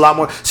lifespan gets a lot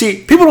more. See,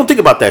 people don't think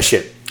about that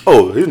shit.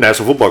 Oh, he's a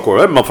national football coach.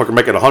 That motherfucker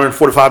making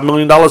 $145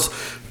 million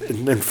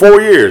in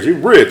 4 years. He's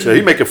rich.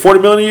 He making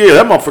 $40 million a year.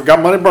 That motherfucker got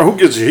money, bro. Who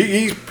gives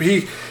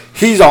a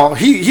he's all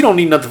he don't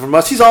need nothing from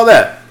us. He's all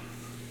that.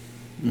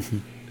 Mm-hmm.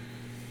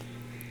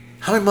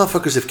 How many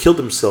motherfuckers have killed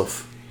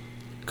themselves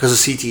because of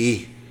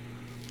CTE?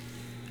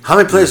 How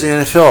many players in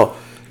the NFL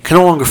can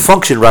no longer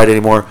function right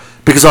anymore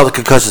because all the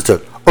concussions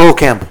took? Earl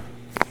Campbell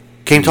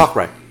can't talk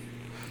right.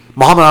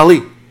 Muhammad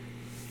Ali,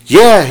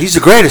 yeah, he's the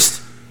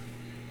greatest,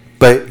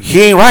 but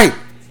he ain't right.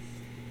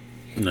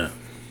 No.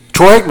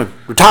 Troy Aikman,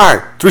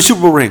 retired, 3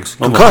 Super Bowl rings,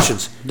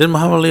 concussions. Didn't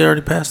Muhammad Ali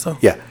already pass, though?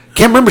 Yeah.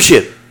 Can't remember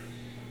shit.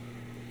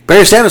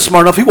 Barry Sanders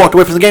smart enough, he walked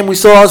away from the game when he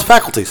still had his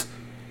faculties.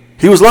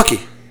 He was lucky.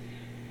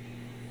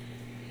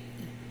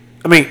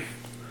 I mean,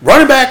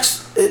 running backs,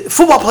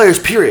 football players,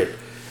 period.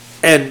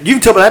 And you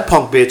can tell me that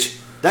punk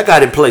bitch, that guy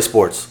didn't play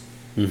sports.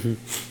 Mm-hmm.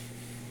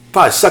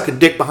 Probably sucking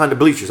dick behind the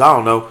bleachers, I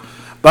don't know.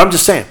 But I'm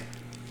just saying.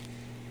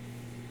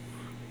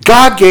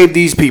 God gave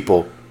these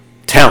people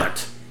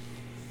talent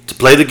to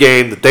play the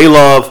game that they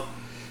love,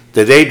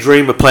 that they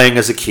dream of playing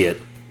as a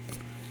kid.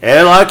 And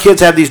a lot of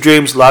kids have these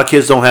dreams. A lot of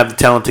kids don't have the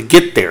talent to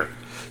get there.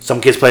 Some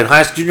kids play in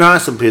junior high.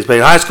 Some kids play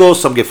in high school.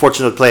 Some get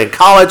fortunate to play in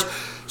college.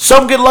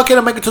 Some get lucky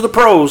to make it to the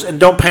pros and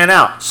don't pan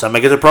out. Some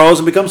make it to the pros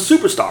and become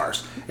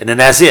superstars. And then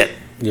that's it.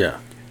 Yeah.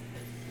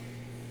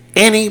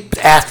 Any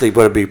athlete,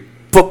 whether it be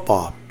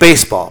football,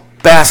 baseball,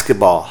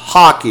 basketball,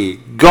 hockey,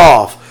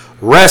 golf,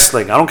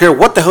 wrestling, I don't care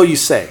what the hell you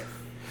say.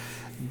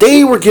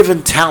 They were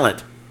given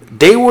talent.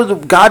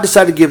 God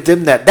decided to give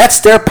them that. That's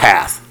their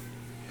path.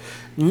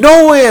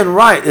 No way in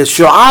right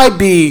should I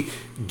be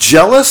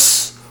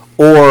jealous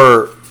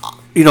or,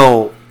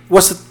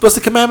 what's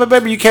the commandment,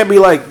 baby? You can't be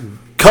like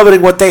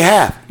coveting what they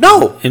have.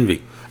 No.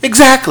 Envy.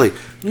 Exactly.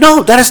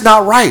 No, that is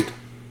not right.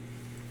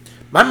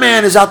 My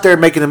man is out there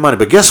making the money,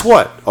 but guess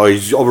what? Oh,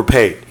 he's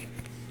overpaid.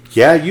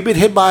 Yeah, you've been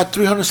hit by a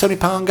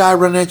 370-pound guy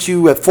running at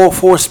you at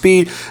 4.4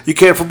 speed. You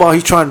can't football.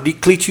 He's trying to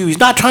decleat you. He's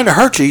not trying to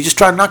hurt you. He's just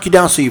trying to knock you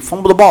down so you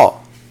fumble the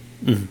ball.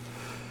 Mm-hmm.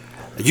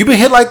 You've been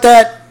hit like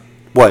that,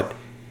 what?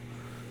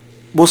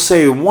 We'll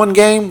say one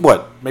game,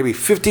 what? Maybe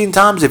 15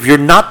 times if you're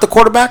not the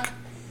quarterback?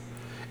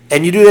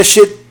 And you do that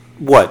shit,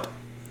 what?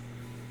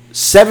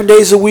 7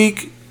 days a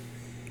week?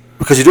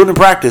 Because you're doing it in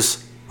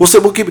practice.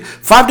 We'll keep it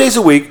 5 days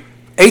a week,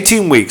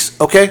 18 weeks,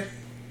 okay?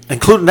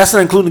 That's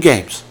not including the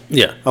games.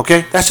 Yeah.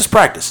 Okay? That's just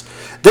practice.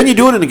 Then you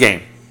do it in the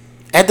game.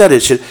 Add that in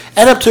shit.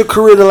 Add up to a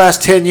career the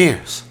last 10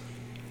 years.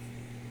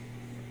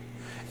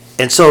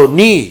 And so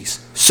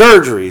knees,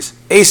 surgeries,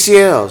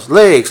 ACLs,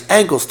 legs,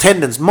 ankles,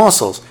 tendons,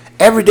 muscles.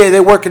 Every day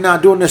they're working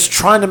out doing this,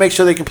 trying to make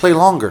sure they can play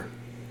longer.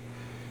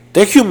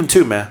 They're human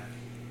too, man.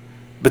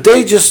 But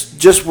they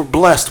just were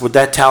blessed with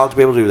that talent to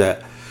be able to do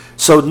that.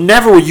 So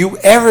never will you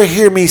ever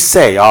hear me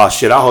say, oh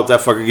shit, I hope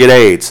that fucker get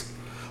AIDS.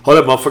 Hope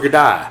that motherfucker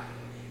die.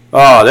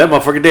 Oh, that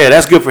motherfucker dead.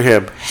 That's good for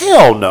him.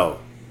 Hell no.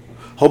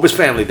 Hope his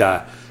family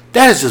die.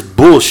 That is just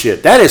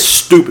bullshit. That is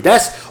stupid.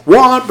 That's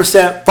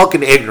 100%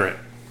 fucking ignorant.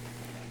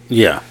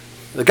 Yeah.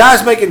 The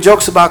guy's making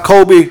jokes about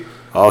Kobe.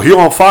 Oh, he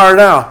on fire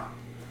now.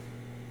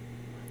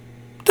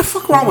 What the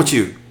fuck wrong with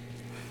you?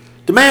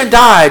 The man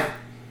died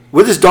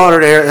with his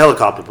daughter, the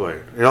helicopter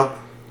player.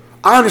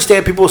 I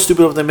understand people are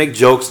stupid if they make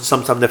jokes and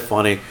sometimes they're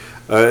funny.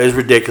 It's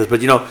ridiculous,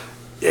 but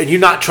and you're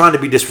not trying to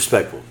be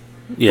disrespectful.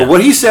 Yeah. But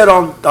what he said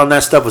on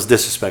that stuff was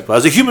disrespectful.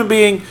 As a human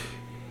being,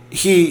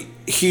 he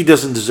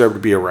doesn't deserve to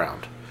be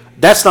around.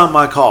 That's not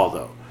my call,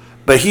 though.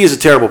 But he is a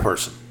terrible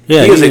person.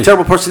 Yeah, he is a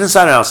terrible person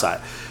inside and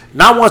outside.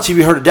 Not once have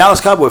you heard a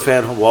Dallas Cowboy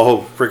fan,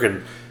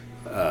 freaking,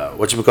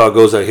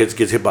 goes out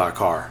gets hit by a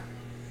car.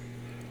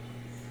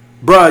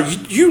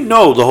 Bruh, you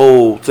know the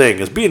whole thing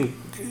is being,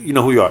 you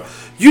know who you are.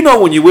 You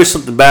know when you wish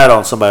something bad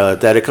on somebody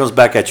like that, it comes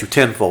back at you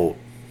tenfold.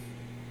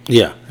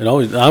 Yeah, it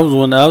always.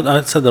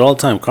 I said that all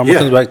the time. Karma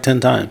comes back 10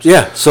 times.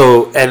 Yeah.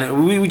 So,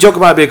 and we joke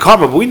about it being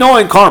karma, but we know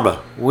it ain't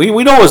karma. We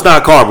know it's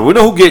not karma. We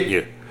know who getting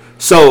you.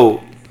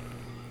 So,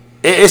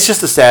 it's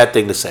just a sad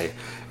thing to say.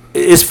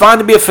 It's fine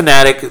to be a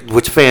fanatic,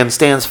 which fan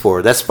stands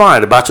for. That's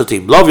fine about your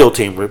team. Love your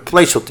team.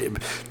 Replace your team.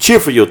 Cheer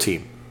for your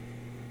team.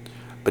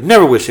 But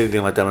never wish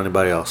anything like that on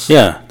anybody else.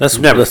 Yeah, that's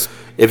never.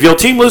 If your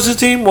team loses a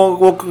team,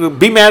 we'll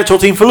be mad at your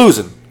team for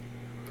losing.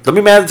 Don't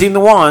be mad at the team that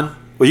won.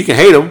 Well, you can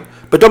hate them,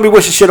 but don't be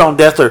wishing shit on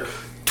death or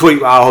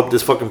tweet, I hope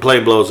this fucking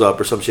plane blows up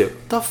or some shit.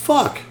 What the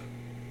fuck?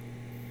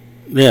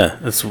 Yeah,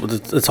 it's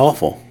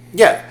awful.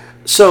 Yeah.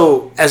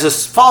 So, as a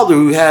father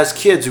who has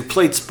kids who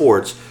played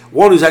sports,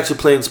 one who's actually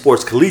playing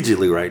sports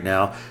collegiately right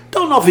now,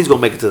 don't know if he's going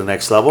to make it to the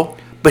next level.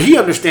 But he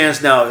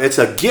understands now it's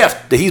a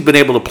gift that he's been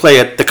able to play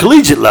at the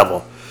collegiate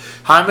level.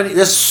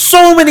 There's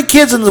so many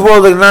kids in the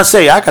world that cannot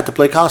say, I got to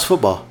play college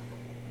football.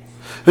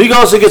 He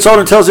goes and gets on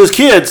and tells his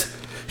kids,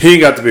 he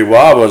got to be,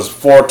 I was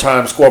 4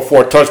 times, scored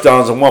 4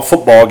 touchdowns in 1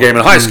 football game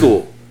in high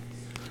school.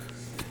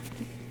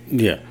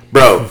 Yeah.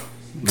 Bro,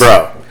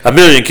 a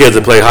million kids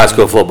that play high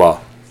school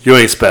football. You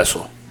ain't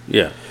special.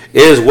 Yeah.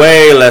 It is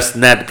way less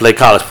than that to play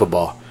college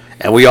football.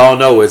 And we all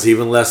know it's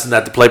even less than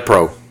that to play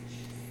pro.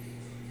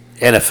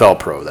 NFL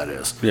pro, that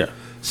is. Yeah.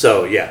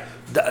 So, yeah.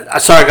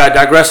 Sorry, I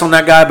digress on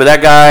that guy, but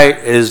that guy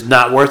is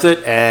not worth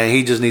it, and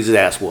he just needs his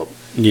ass whooped.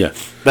 Yeah.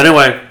 But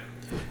anyway,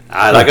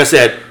 Like I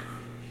said,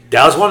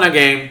 Dallas won that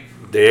game.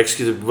 They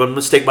executed one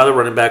mistake by the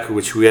running back,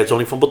 which we had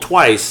only fumbled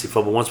twice. He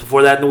fumbled once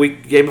before that in the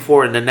game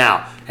before, and then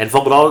now. And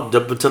fumbled all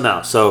up until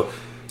now. So,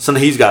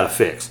 something he's got to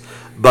fix.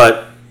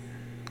 But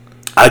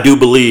I do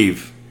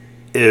believe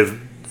if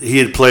he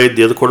had played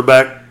the other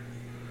quarterback,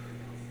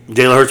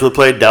 Jalen Hurts would have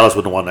played, Dallas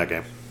would have won that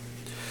game.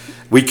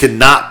 We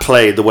cannot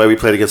play the way we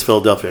played against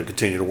Philadelphia and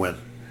continue to win.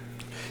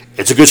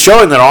 It's a good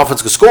showing that our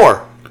offense can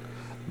score,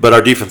 but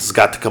our defense has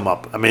got to come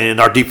up. I mean,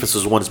 our defense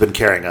is the one that's been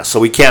carrying us, so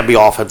we can't be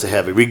offensive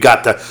heavy.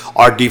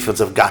 Our defense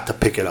have got to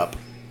pick it up.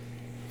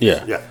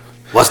 Yeah.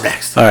 What's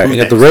next? All right, we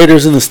got the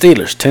Raiders and the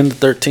Steelers,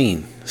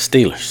 10-13.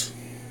 Steelers.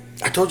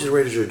 I told you the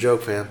Raiders are a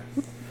joke, fam.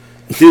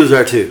 Steelers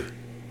are too,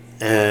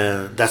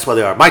 and that's why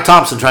they are. Mike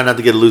Thompson trying not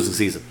to get a losing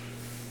season.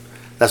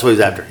 That's what he's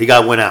after. He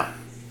got to win out.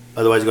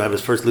 Otherwise, he's going to have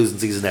his first losing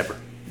season ever.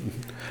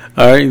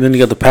 All right, then you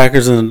got the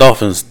Packers and the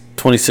Dolphins,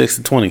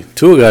 26-20.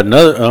 Tua got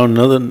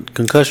another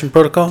concussion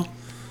protocol.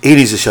 He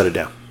needs to shut it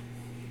down.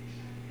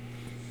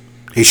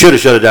 He should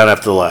have shut it down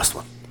after the last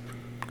one.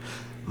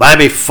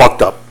 Miami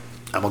fucked up.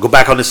 I'm going to go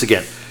back on this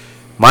again.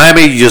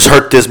 Miami just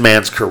hurt this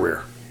man's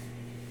career.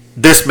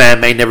 This man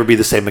may never be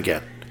the same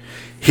again.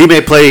 He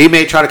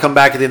may try to come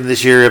back at the end of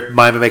this year. If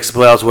Miami makes the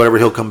playoffs or whatever,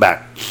 he'll come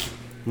back.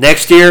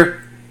 Next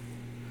year,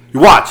 you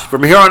watch.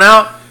 From here on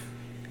out,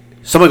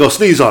 somebody going to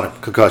sneeze on him,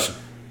 concussion.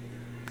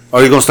 Or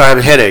you're going to start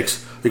having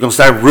headaches. You're going to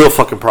start having real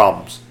fucking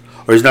problems.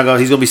 Or you're going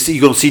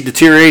to see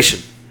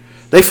deterioration.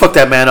 They fucked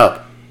that man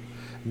up.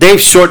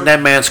 They've shortened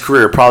that man's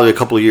career probably a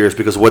couple of years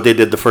because of what they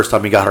did the first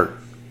time he got hurt.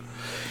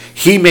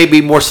 He may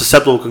be more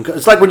susceptible.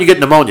 It's like when you get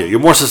pneumonia. You're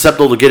more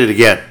susceptible to get it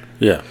again.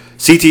 Yeah.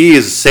 CTE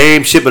is the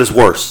same shit, but it's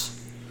worse.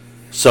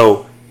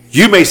 So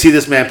you may see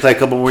this man play a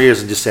couple more years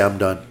and just say, I'm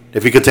done.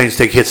 If he continues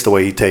to take hits the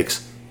way he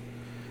takes.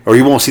 Or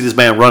you won't see this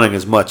man running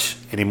as much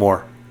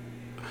anymore.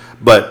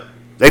 But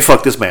they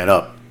fucked this man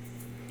up.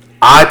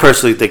 I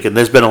personally think, and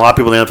there's been a lot of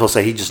people in the NFL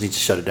say he just needs to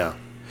shut it down.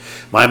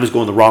 Miami's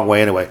going the wrong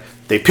way anyway.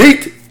 They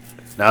peaked.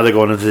 Now they're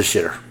going into the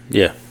shitter.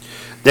 Yeah.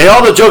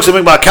 All the jokes they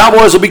make about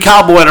Cowboys will be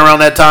cowboying around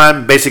that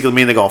time basically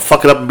mean they're going to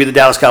fuck it up and be the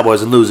Dallas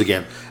Cowboys and lose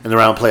again in the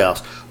round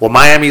playoffs. Well,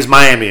 Miami's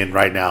Miami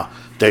right now.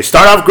 They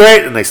start off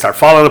great and they start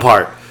falling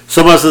apart.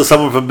 Someone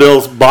from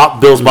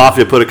Bill's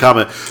Mafia put a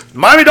comment.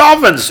 Miami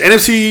Dolphins,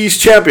 NFC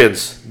East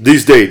champions.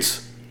 These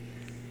dates.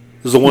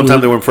 This is the one time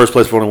they were in first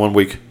place for only 1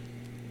 week.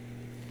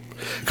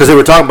 Because they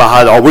were talking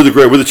about how, we're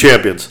the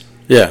champions.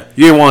 Yeah.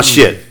 You ain't want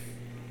shit.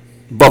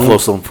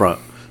 Buffalo's still in front.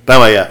 But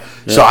anyway, yeah.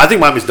 So I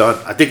think Miami's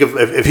done. I think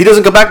if he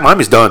doesn't come back,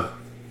 Miami's done.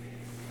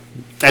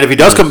 And if he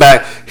does come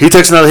back, he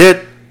takes another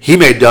hit, he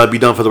may be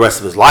done for the rest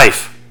of his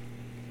life.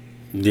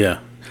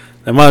 Yeah.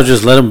 They might have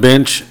just let him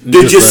bench.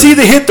 Did you see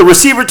the hit the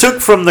receiver took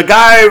from the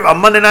guy on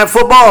Monday Night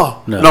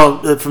Football?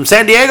 No, from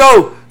San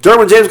Diego?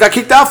 Derwin James got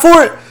kicked out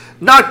for it?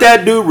 Knocked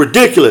that dude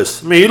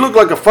ridiculous. I mean, he looked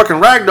like a fucking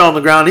ragdoll on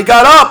the ground. He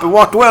got up and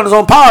walked away on his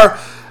own power.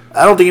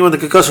 I don't think he went the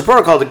concussion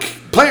protocol. The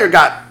player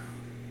got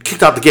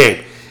kicked out the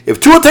game.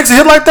 If Tua takes a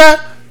hit like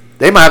that,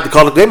 they might have to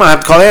call the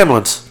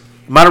ambulance.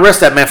 Might arrest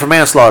that man for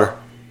manslaughter.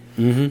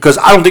 Because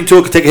I don't think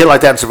Tua could take a hit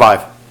like that and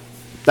survive.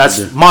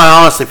 That's my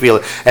honest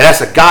feeling. And that's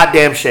a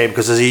goddamn shame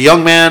because as a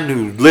young man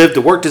who lived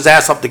and worked his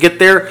ass off to get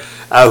there,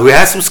 who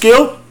has some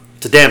skill,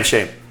 it's a damn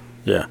shame.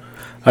 Yeah.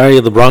 All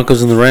right, the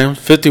Broncos and the Rams,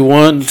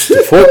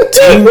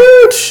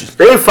 51-14.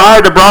 They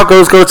fired the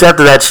Broncos coach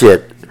after that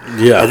shit.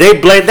 Yeah. They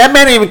blamed that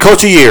man. Didn't even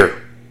coach a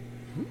year.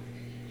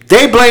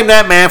 They blame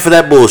that man for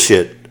that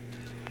bullshit.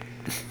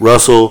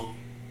 Russell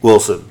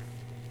Wilson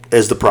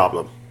is the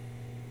problem.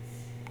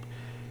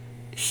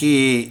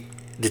 He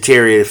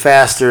deteriorated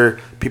faster.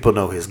 People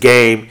know his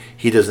game.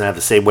 He doesn't have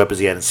the same weapons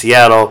he had in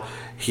Seattle.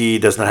 He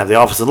does not have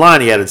the offensive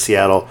line he had in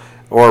Seattle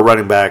or a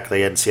running back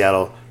they had in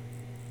Seattle.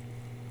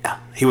 Yeah,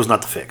 he was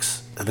not the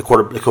fix. And the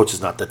coach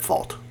is not at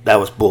fault. That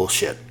was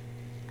bullshit.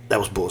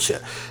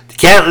 You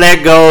can't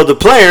let go of the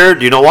player.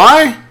 Do you know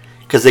why?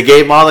 Because they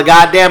gave him all the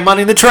goddamn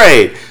money in the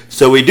trade.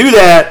 So we do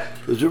that.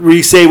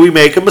 We say we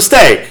make a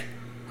mistake.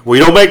 We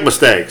don't make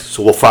mistakes,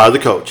 so we'll fire the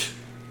coach.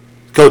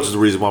 The coach is the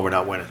reason why we're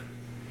not winning.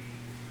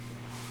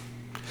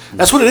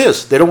 That's what it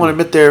is. They don't want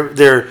to admit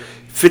their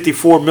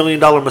 $54 million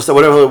mistake,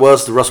 whatever it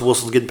was, that Russell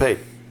Wilson's getting paid.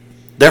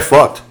 They're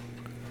fucked.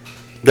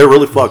 They're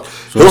really fucked.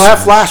 He'll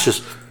have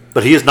flashes,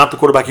 but he is not the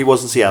quarterback he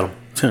was in Seattle.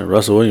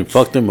 Russell Williams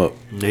fucked him up.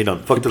 He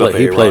done fucked it up.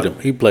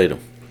 He played him.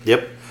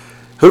 Yep.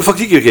 Who the fuck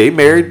he care? He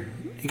married.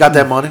 He got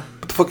that money.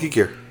 What the fuck he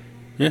care?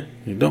 Yeah,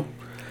 you don't.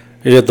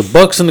 You got the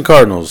Bucks and the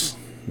Cardinals,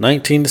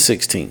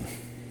 19-16.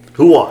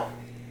 Who won?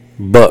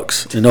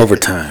 Bucks in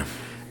overtime.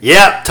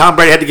 Yeah, Tom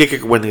Brady had to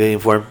get win the game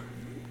for him.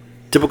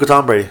 Typical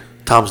Tom Brady.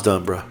 Tom's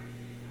done, bro.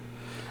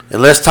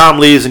 Unless Tom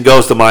leaves and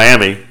goes to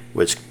Miami,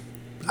 which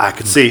I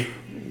could see.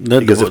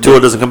 Because if Tua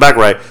doesn't come back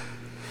right.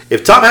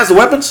 If Tom has the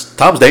weapons,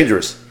 Tom's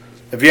dangerous.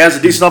 If he has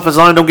a decent offensive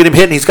line, don't get him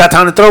hit, and he's got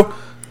time to throw,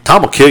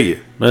 Tom will kill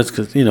you. That's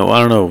because, I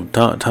don't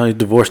know. Tom's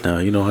divorced now.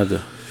 You don't have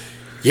to.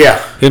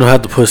 Yeah. He don't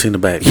have the pussy in the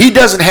back. He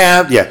doesn't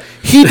have.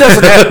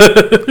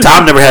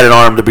 Tom never had an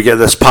arm to begin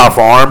this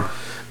powerful arm,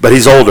 but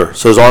he's older,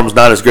 so his arm's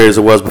not as great as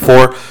it was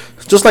before.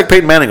 Just like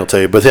Peyton Manning will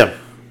tell you, with him.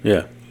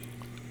 Yeah.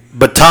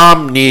 But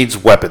Tom needs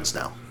weapons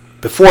now.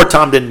 Before,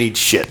 Tom didn't need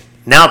shit.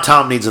 Now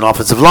Tom needs an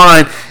offensive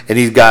line and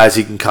these guys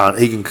he can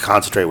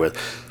concentrate with.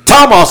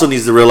 Tom also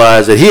needs to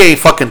realize that he ain't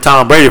fucking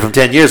Tom Brady from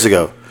 10 years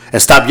ago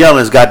and stop yelling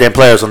at his goddamn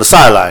players on the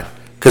sideline.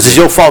 Because it's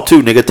your fault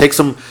too, nigga. Take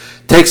some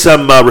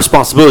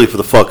responsibility for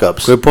the fuck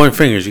ups. Quit pointing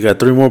fingers. You got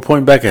 3 more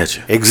pointing back at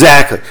you.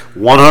 Exactly.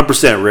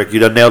 100%, Rick. You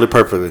done nailed it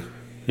perfectly.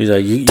 He's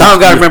like, Tom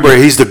got to remember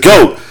he's the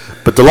GOAT.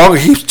 But the longer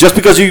just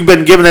because you've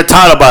been given that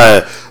title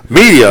by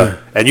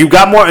media and you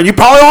got more, and you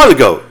probably are the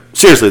GOAT.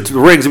 Seriously, it's the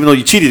rings, even though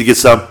you cheated to get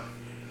some.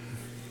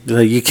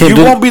 like, you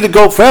won't be the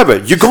GOAT forever.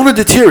 You're going to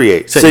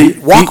deteriorate. Say,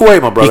 walk away,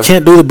 my brother. You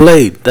can't do the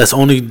blade. That's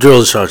only drill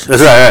instructions.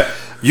 That's right.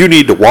 You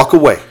need to walk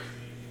away.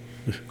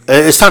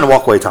 It's time to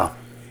walk away, Tom,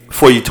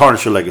 before you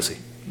tarnish your legacy.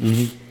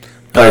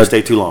 Mm-hmm.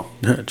 Stay too long.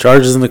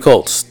 Chargers and the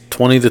Colts,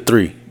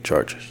 20-3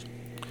 Chargers.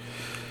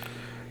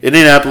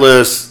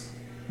 Indianapolis,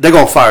 they're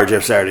going to fire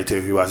Jeff Saturday,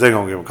 too. They're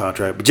going to give him a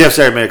contract. But Jeff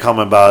Saturday made a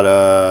comment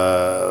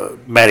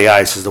about Matty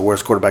Ice is the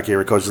worst quarterback he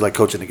ever coached. He's like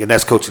coaching. And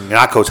that's coaching. And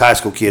I coach high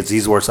school kids.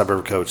 He's the worst I've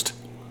ever coached.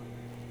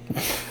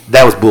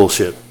 That was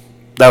bullshit.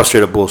 That was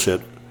straight up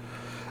bullshit.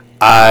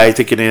 I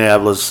think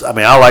Indianapolis, I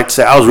mean, I like to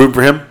say I was rooting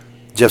for him,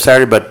 Jeff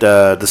Saturday, but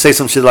to say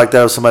some shit like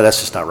that with somebody,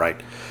 that's just not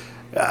right.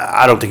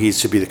 I don't think he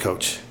should be the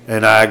coach.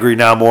 And I agree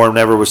now more than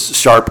ever with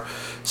Sharp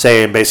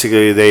saying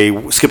basically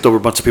they skipped over a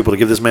bunch of people to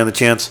give this man the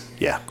chance.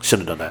 Yeah,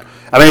 shouldn't have done that.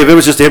 I mean, if it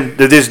was just him,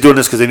 they're just doing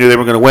this because they knew they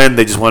were going to win.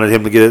 They just wanted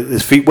him to get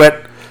his feet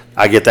wet.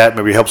 I get that.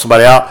 Maybe help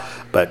somebody out.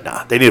 But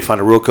nah, they need to find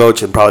a real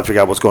coach and probably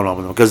figure out what's going on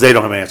with them because they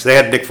don't have an answer. They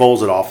had Nick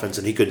Foles at offense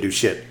and he couldn't do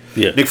shit.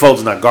 Yeah. Nick Foles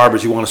is not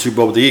garbage. He won a Super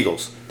Bowl with the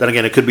Eagles. Then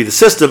again, it could be the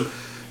system,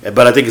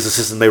 but I think it's the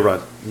system they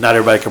run. Not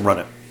everybody can run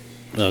it.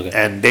 Okay.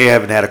 And they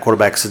haven't had a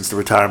quarterback since the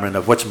retirement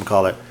of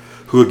whatchamacallit,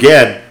 who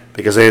again,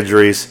 because of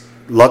injuries,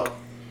 luck,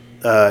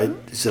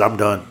 he said, I'm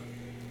done.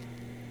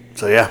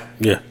 So, yeah.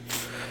 Yeah.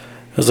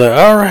 I was like,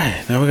 all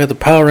right, now we got the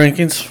power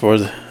rankings for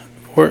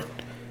it.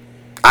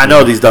 I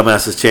know these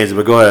dumbasses changed it,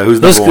 but go ahead. Who's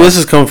number one? This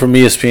is coming from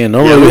ESPN.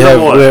 Normally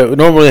we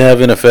normally have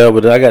NFL,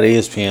 but I got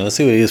ESPN. Let's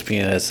see what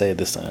ESPN has to say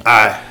this time.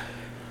 All right.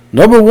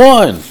 Number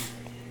 1,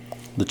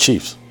 the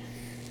Chiefs.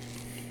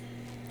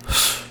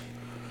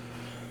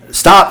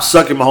 Stop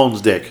sucking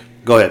Mahomes' dick.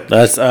 Go ahead.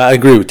 I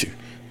agree with you.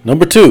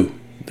 Number 2,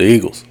 the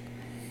Eagles.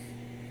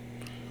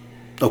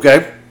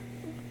 Okay.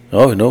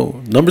 Oh,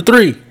 no. Number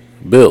 3,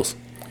 Bills.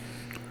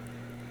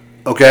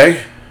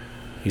 Okay.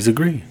 He's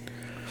agreeing.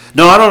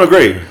 No, I don't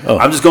agree. Oh.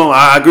 I'm just going.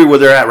 I agree where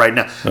they're at right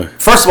now. Okay.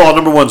 First of all,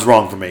 number 1's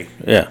wrong for me.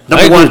 Yeah.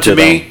 Number 1 to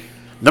me,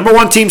 number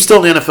 1 team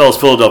still in the NFL is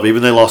Philadelphia,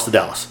 even though they lost to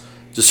Dallas.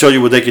 Just show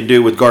you what they can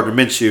do with Gardner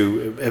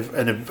Minshew.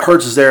 If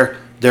Hurts is there,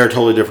 they're a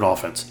totally different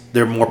offense.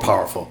 They're more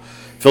powerful.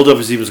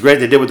 Philadelphia's team was great.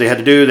 They did what they had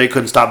to do. They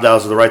couldn't stop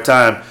Dallas at the right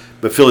time,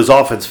 but Philly's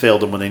offense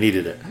failed them when they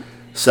needed it.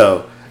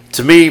 So,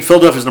 to me,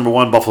 Philadelphia's number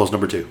 1, Buffalo's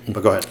number 2.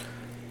 But go ahead.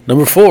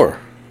 Number 4,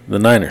 the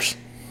Niners.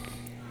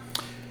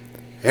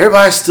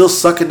 Everybody's still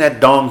sucking that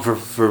dong for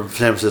San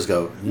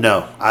Francisco.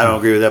 No, I don't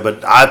agree with that,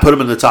 but I put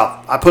them in the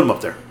top. I put them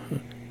up there.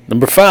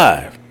 Number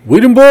 5,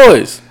 Whedon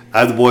Boys. I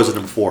have the boys at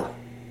number 4.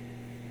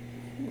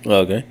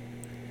 Okay.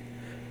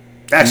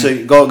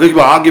 Actually, go.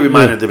 I'll give you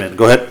mine at the end.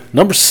 Go ahead.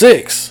 Number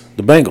 6,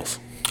 the Bengals.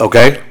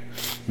 Okay.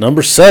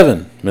 Number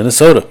 7,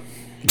 Minnesota.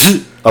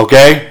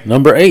 Okay.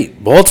 Number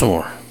 8,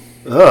 Baltimore.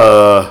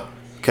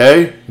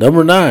 Okay.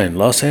 Number 9,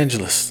 Los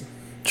Angeles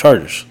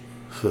Chargers.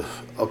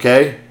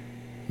 Okay.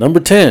 Number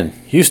 10,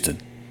 Houston.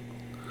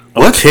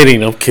 What?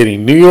 I'm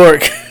kidding. New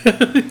York.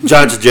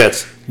 Giants and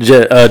Jets.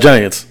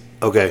 Giants.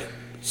 Okay.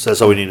 So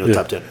that's all we need in the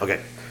top 10.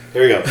 Okay.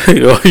 Here we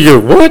go. You're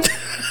what?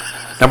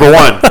 Number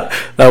 1.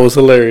 That was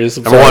hilarious.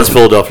 Number 1 is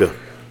Philadelphia.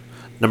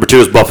 Number 2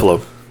 is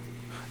Buffalo.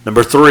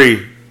 Number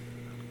 3,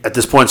 at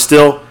this point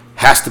still,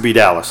 has to be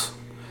Dallas.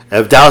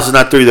 And if Dallas is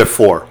not 3, they're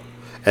 4.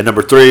 And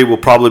number 3 will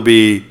probably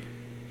be,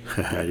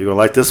 you're going to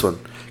like this one,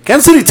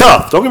 Kansas City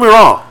tough. Don't get me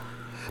wrong.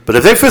 But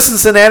if they face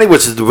Cincinnati,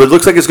 which is what it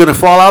looks like it's going to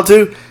fall out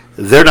to,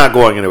 they're not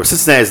going anywhere.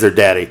 Cincinnati is their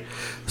daddy.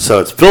 So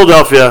it's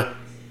Philadelphia,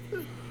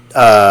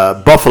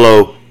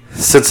 Buffalo,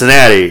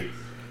 Cincinnati,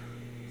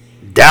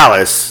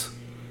 Dallas,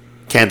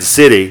 Kansas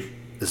City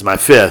is my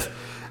 5th.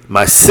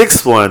 My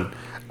 6th one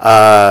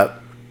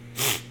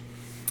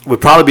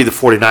would probably be the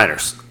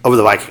 49ers over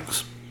the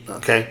Vikings.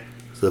 Okay?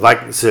 So the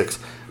Vikings 6.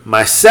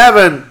 My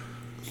 7,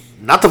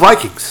 not the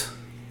Vikings.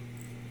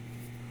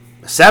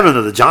 My 7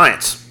 are the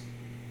Giants.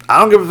 I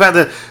don't give a fact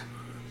that.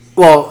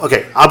 Well,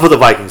 okay, I'll put the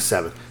Vikings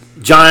 7.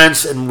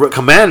 Giants and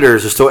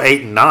Commanders are still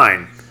 8 and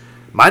 9.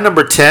 My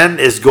number 10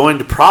 is going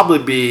to probably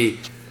be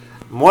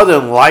more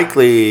than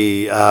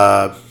likely.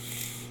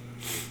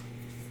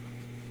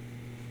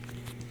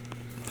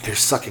 They're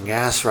sucking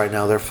ass right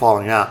now. They're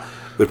falling out.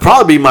 It would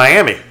probably be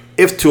Miami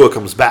if Tua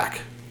comes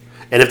back,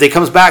 and if they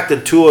comes back,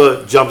 then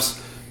Tua jumps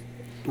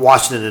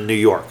Washington and New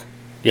York.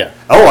 Yeah.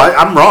 Oh,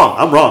 I'm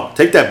wrong.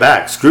 Take that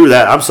back. Screw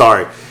that. I'm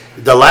sorry.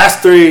 The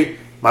last 3.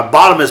 My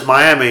bottom is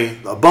Miami.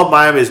 Above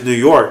Miami is New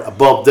York.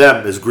 Above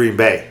them is Green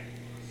Bay.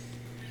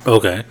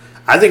 Okay.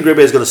 I think Green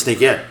Bay is going to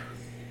sneak in.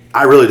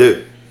 I really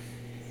do.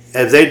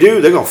 If they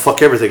do, they're going to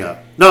fuck everything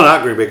up. No,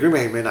 not Green Bay. Green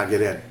Bay may not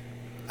get in.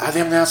 Are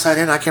they on the outside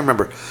in? I can't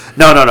remember.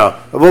 No.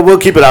 We'll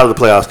keep it out of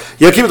the playoffs.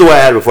 Yeah, keep it the way I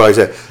had it before. Like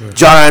I said,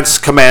 Giants,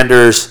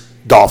 Commanders,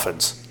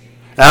 Dolphins.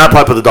 And I'll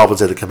probably put the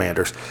Dolphins in the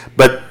Commanders.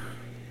 But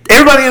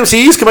everybody in the NFC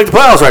East can make the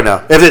playoffs right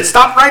now. If it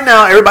stopped right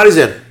now, everybody's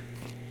in.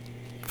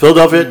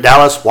 Philadelphia,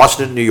 Dallas,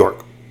 Washington, New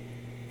York.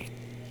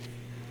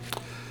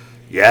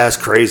 Yeah, it's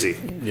crazy.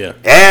 Yeah.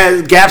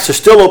 And gaps are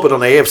still open on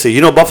the AFC.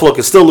 You know, Buffalo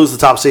can still lose the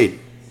top seed.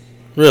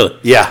 Really?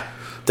 Yeah.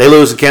 They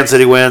lose and Kansas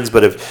City wins,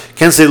 but if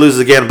Kansas City loses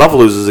again,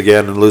 Buffalo loses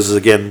again, and loses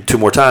again 2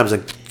 more times,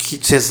 and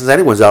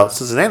Cincinnati wins out.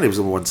 Cincinnati was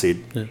the 1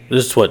 seed. Yeah.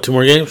 This is what, 2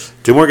 more games?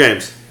 2 more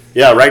games.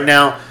 Yeah, right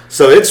now.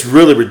 So it's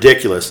really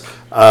ridiculous.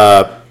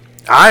 I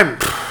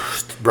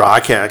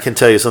can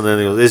tell you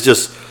something.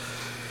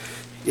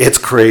 It's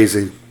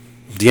crazy.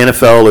 The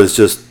NFL is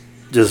just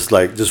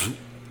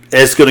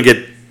it's going to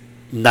get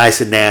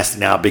nice and nasty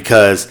now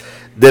because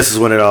this is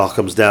when it all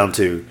comes down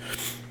to.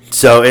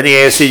 So in the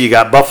AFC, you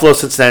got Buffalo,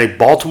 Cincinnati,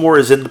 Baltimore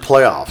is in the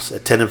playoffs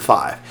at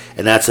 10-5,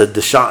 and that's a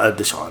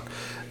Deshaun.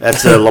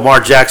 That's a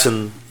Lamar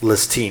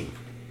Jackson-less team.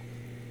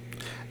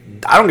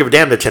 I don't give a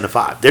damn. They're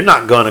 10-5. They're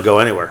not going to go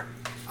anywhere.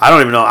 I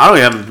don't even know. I don't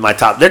even have them in my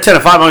top. They're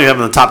 10-5. I don't even have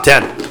them in the top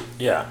 10.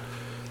 Yeah.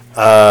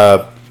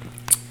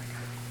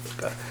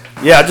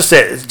 Yeah, I just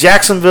said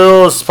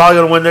Jacksonville is probably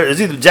going to win there. It's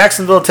either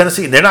Jacksonville or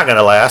Tennessee, and they're not going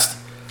to last.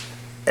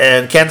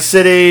 And Kansas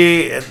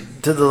City,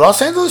 did the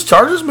Los Angeles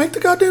Chargers make the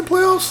goddamn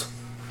playoffs?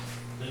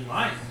 They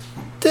might.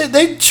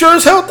 They sure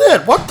as hell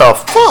did. What the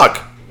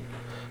fuck?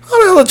 How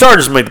the hell the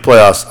Chargers make the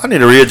playoffs? I need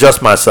to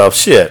readjust myself.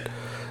 Shit.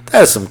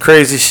 That is some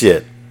crazy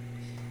shit.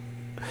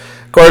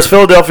 Of course,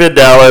 Philadelphia,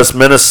 Dallas,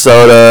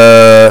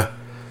 Minnesota,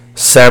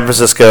 San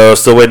Francisco.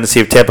 Still waiting to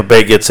see if Tampa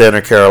Bay gets in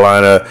or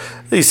Carolina.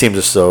 These teams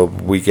are so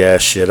weak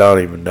ass shit. I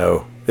don't even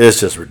know. It's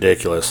just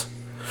ridiculous.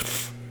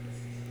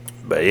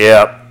 But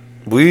yeah,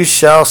 we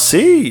shall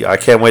see. I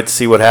can't wait to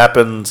see what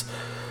happens.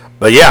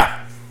 But yeah.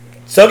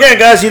 So again,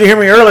 guys, you didn't hear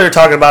me earlier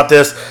talking about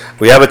this.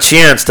 We have a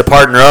chance to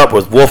partner up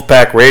with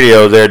Wolfpack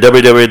Radio. They're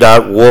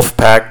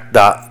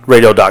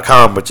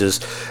www.wolfpack.radio.com, which is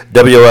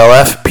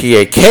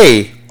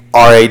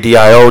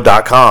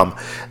WLFPAKRADIO.com.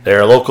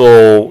 They're a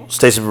local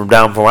station from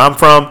down where I'm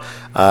from.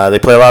 They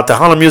play a lot of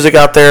Tejano music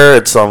out there.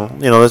 It's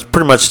it's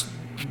pretty much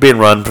being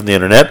run from the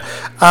internet.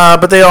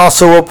 But they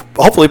also will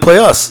hopefully play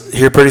us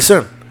here pretty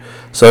soon.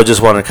 So I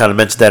just want to kind of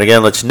mention that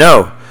again, let you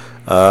know.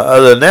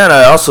 Other than that,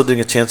 I also didn't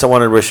get a chance. I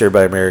wanted to wish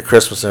everybody Merry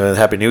Christmas and a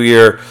Happy New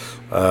Year.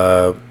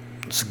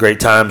 It's great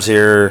times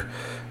here,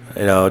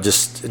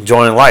 just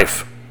enjoying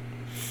life.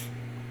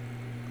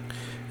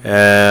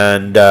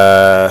 And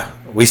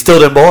we still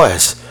them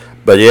boys.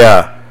 But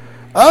yeah,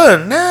 other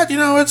than that,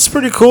 it's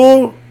pretty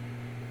cool.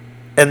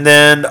 And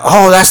then,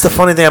 that's the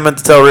funny thing I meant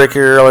to tell Rick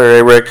here earlier.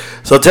 Hey, Rick.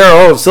 So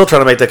Terrell Owens still trying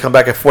to make that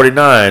comeback at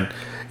 49.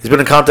 He's been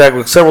in contact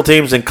with several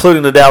teams,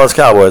 including the Dallas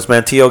Cowboys.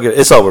 Man, T.O.,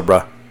 it's over,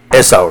 bro.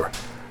 It's over.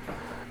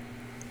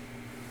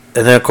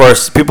 And then, of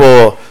course,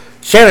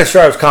 Shannon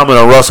Sharp's comment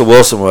on Russell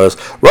Wilson was,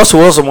 Russell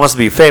Wilson wants to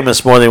be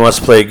famous more than he wants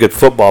to play good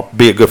football,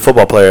 be a good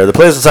football player. The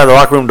players inside the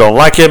locker room don't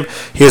like him.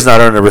 He has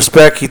not earned the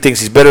respect. He thinks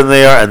he's better than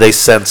they are, and they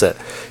sense it.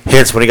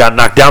 Hence, when he got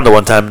knocked down the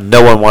one time,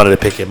 no one wanted to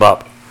pick him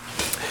up.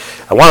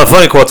 And one of the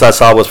funny quotes I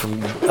saw was from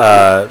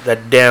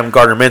that damn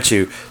Gardner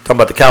Minshew talking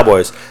about the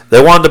Cowboys.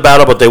 They won the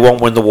battle, but they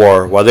won't win the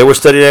war. While they were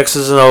studying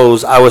X's and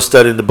O's, I was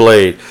studying the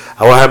blade.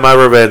 I will have my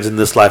revenge in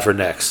this life or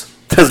next.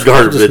 That's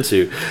Gardner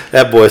Minshew.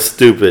 That boy's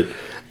stupid.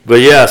 But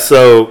yeah,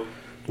 so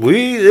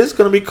it's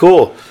going to be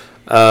cool.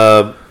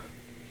 So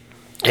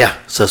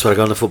that's what I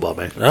got on the football,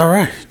 man. All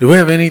right. Do we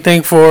have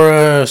anything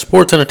for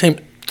sports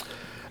entertainment?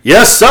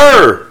 Yes,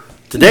 sir.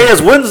 Today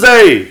is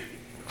Wednesday.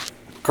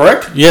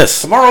 Correct?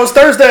 Yes. Tomorrow is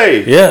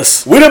Thursday.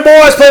 Yes. We the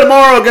boys play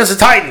tomorrow against the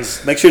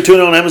Titans. Make sure you tune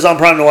in on Amazon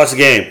Prime to watch the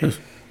game.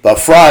 But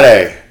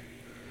Friday,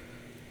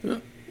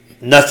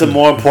 nothing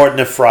more important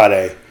than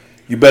Friday.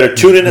 You better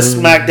tune in to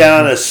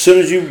SmackDown as soon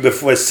as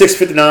before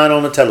 6:59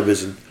 on the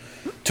television.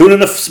 Tune in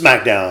to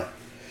SmackDown.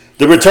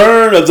 The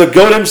return of the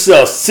GOAT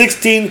himself,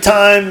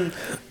 16-time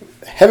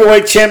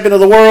heavyweight champion of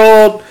the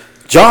world,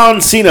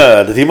 John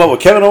Cena, to team up with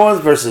Kevin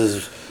Owens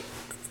versus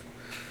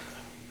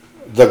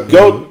the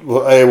GOAT.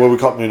 Hey, what we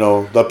call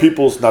the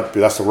people's,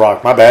 that's The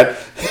Rock, my bad.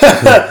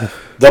 The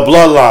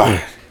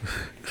bloodline.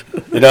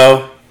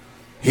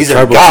 He's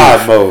in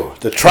God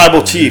mode. The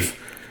tribal chief,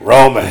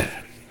 Roman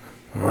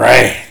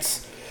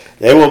Reigns.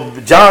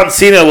 John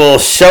Cena will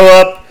show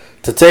up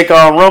to take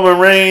on Roman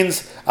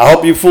Reigns. I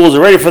hope you fools are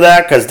ready for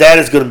that because that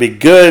is going to be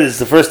good. It's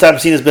the first time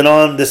Cena's been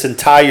on this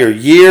entire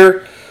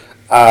year.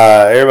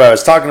 Everybody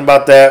was talking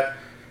about that.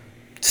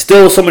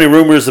 Still so many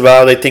rumors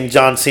about they think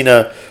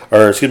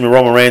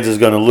Roman Reigns is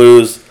going to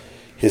lose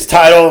his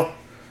title.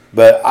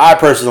 But I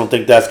personally don't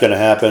think that's going to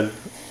happen.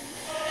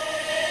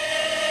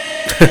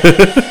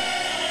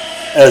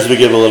 As we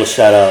give a little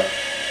shout out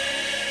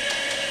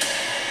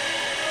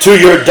to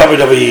your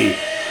WWE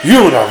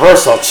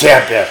Universal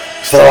Champion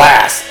for the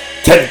last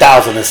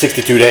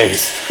 10,062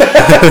 days.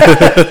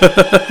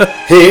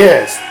 He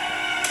is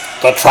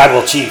the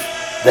tribal chief,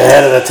 the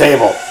head of the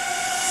table.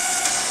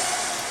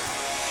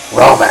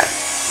 Roman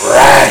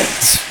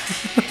Reigns.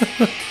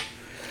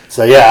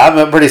 So yeah,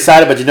 I'm pretty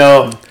excited, but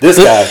this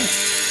guy.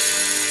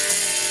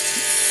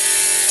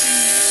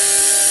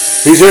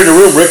 He's here in the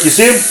room, Rick. You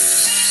see him?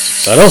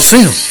 I don't see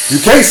him. You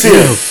can't see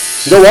him.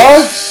 You know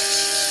why?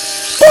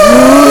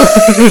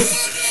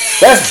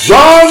 That's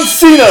John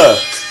Cena.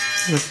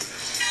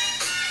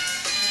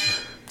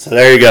 So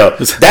there you go.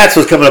 That's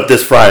what's coming up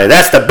this Friday.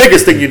 That's the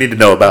biggest thing you need to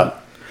know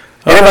about.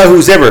 Anybody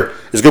who's ever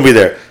is going to be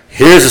there.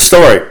 Here's the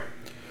story.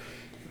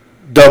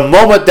 The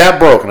moment that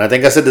broke, and I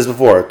think I said this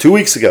before, 2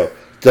 weeks ago,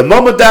 the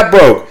moment that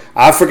broke,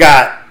 I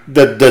forgot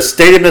the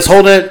stadium that's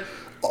holding it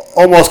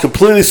almost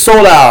completely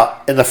sold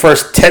out in the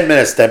first 10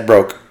 minutes that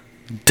broke.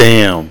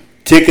 Damn.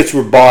 Tickets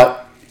were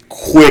bought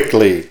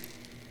quickly.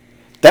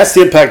 That's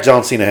the impact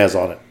John Cena has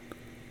on it.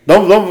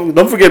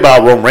 Don't forget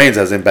about Roman Reigns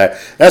has impact.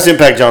 That's the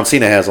impact John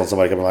Cena has on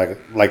somebody coming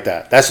like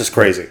that. That's just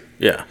crazy.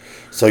 Yeah.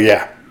 So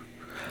yeah,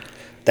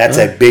 that's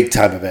a big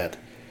time event.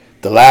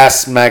 The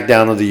last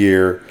SmackDown of the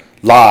year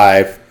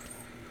live,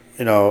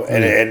 and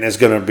it's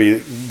gonna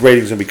be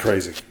ratings gonna be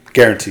crazy.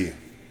 Guarantee you.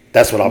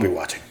 That's what I'll be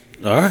watching.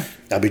 All right.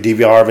 I'll be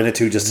DVR it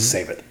too just to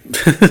save it.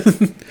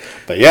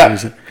 But yeah,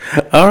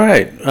 all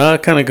right.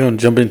 Kind of going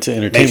to jump into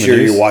entertainment. make sure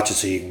news. you watch it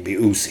so you can be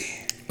Uzi.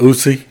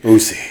 Uzi.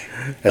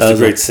 That's the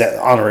great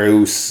honorary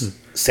Us.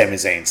 Sami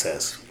Zayn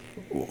says.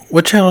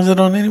 What channel is it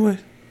on anyway?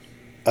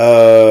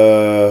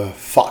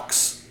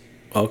 Fox.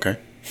 Okay.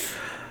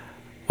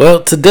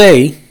 Well,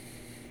 today,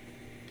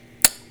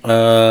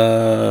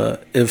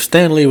 if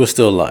Stan Lee was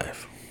still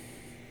alive,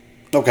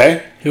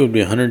 Okay. he would be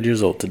 100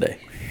 years old today.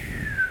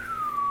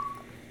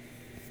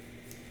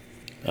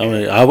 I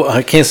mean,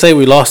 I can't say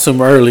we lost him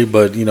early,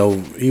 but he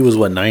was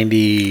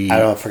 90.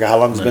 I forgot how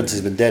long it's been since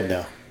he's been dead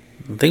now.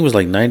 I think it was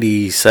like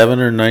 97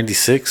 or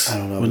 96. I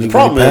don't know. When The he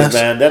problem is, passed.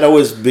 man, that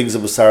always brings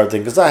up a sour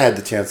thing because I had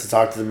the chance to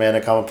talk to the man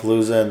at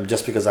Comapalooza, and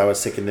just because I was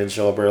sick and didn't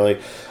show up early,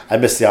 I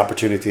missed the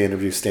opportunity to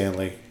interview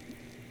Stanley.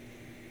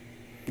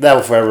 That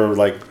will forever,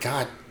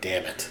 God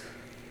damn it.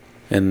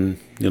 And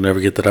you'll never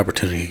get that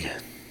opportunity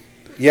again.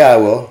 Yeah, I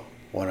will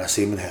when I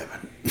see him in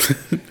heaven.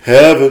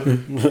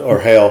 Heaven or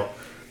hell.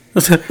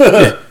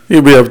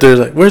 He'll be up there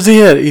like, where's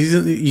he at?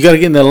 You got to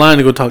get in that line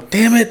to go talk.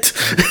 Damn it.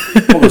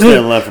 I'm going to stand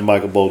in line for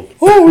Michael Bolton.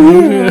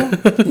 Oh, yeah.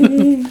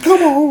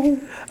 Come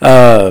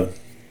on.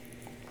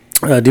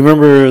 Do you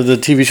remember the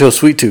TV show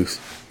Sweet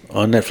Tooth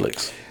on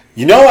Netflix?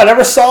 I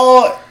never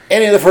saw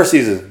any of the first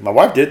season. My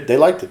wife did. They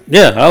liked it.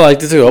 Yeah, I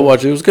liked it too. I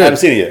watched it. It was good. I haven't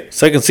seen it yet.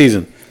 Second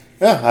season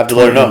Yeah, I have to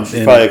let her know.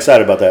 She's probably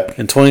excited about that.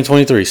 in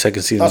 2023.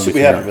 Second season. I should be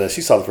came happy out. for that.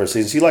 She saw the first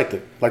season. She liked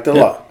it. Liked it a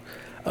Yeah.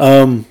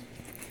 lot.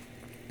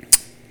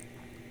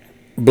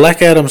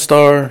 Black Adam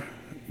star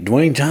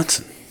Dwayne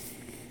Johnson.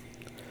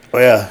 Oh,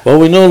 yeah. Well,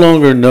 we no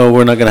longer know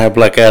we're not going to have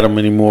Black Adam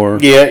anymore.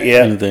 Yeah.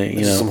 Anything,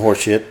 This is some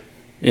horse shit.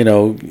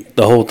 The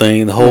whole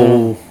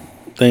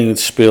thing with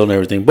spill and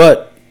everything.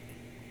 But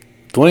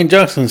Dwayne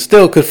Johnson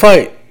still could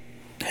fight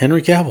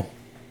Henry Cavill.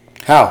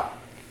 How?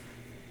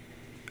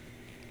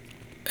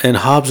 And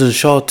Hobbs and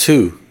Shaw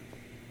too.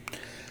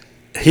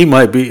 He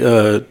might be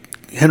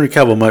Henry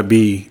Cavill might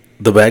be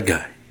the bad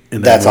guy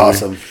in that That's movie.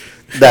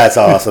 awesome. That's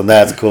awesome.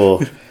 That's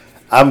cool.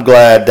 I'm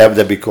glad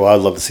that'd be cool.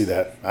 I'd love to see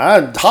that.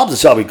 Hobbs and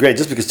Shaw would be great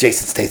just because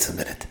Jason Statham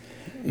in it.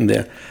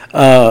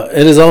 Yeah.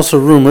 It is also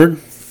rumored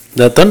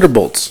that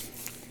Thunderbolts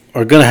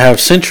are going to have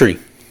Sentry.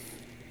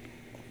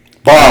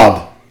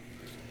 Bob.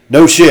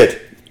 No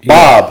shit.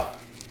 Bob.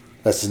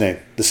 That's his name.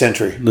 The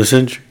Sentry. The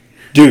Sentry.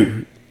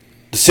 Dude.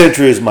 The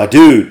Sentry is my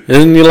dude.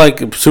 Isn't he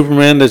like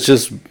Superman that's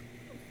just...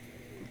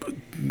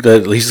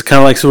 that he's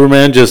kind of like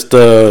Superman, just...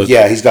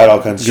 Yeah, he's got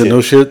all kinds of got shit.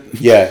 no shit?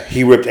 Yeah,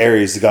 he ripped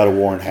Ares, the God of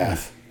War, in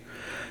half.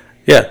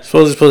 Yeah,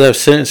 supposed to have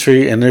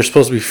Sentry, and they're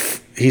supposed to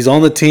be... he's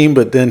on the team,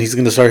 but then he's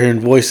going to start hearing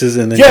voices,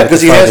 and then... Yeah,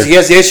 because he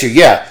has the issue.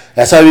 Yeah,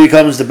 that's how he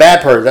becomes the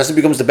bad person. That's how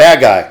he becomes the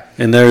bad guy.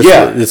 And there's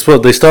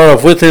they start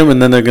off with him,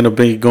 and then they're going to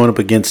be going up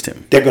against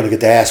him. They're going to get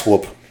the ass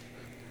whoop.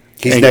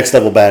 He's next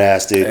level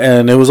badass, dude.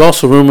 And it was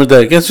also rumored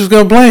that guess who's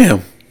going to play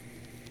him?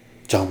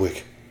 John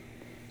Wick.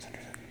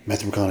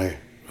 Matthew McConaughey.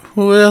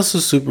 Who else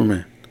is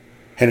Superman?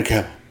 Henry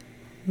Cavill.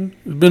 It's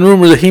been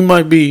rumored that he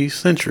might be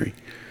Sentry.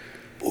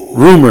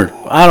 Rumored.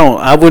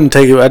 I wouldn't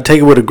take it. I'd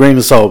take it with a grain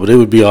of salt, but it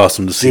would be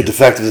awesome to see. Dude, the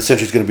fact that the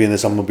Sentry's going to be in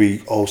this, I'm going to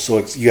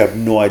be you have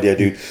no idea,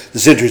 dude. The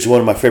Sentry's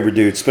one of my favorite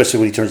dudes, especially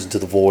when he turns into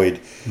the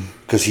Void,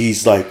 because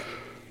he's like,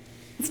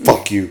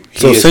 fuck you.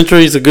 So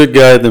Sentry's a good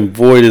guy, then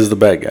Void is the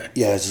bad guy.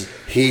 Yes,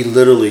 he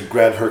literally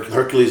grabbed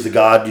Hercules, the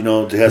god,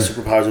 that has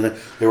superpowers in it.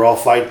 They were all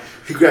fighting.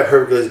 He grabbed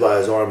Hercules by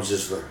his arms,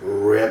 just like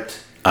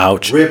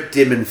ripped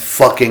him in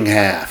fucking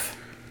half.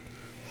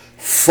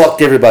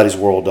 Fucked everybody's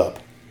world up.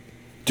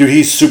 Dude,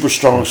 he's super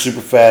strong, super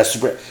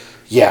fast,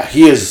 yeah,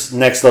 he is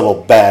next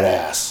level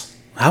badass.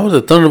 How would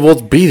the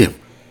Thunderbolts beat him?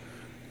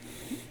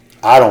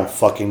 I don't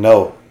fucking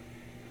know.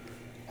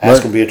 That's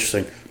going to be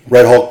interesting.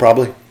 Red Hulk,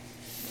 probably.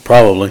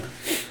 Probably.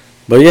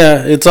 But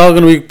yeah, it's all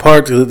going to be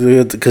part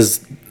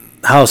because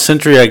how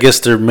Sentry, I guess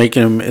they're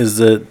making him is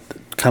the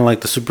kind of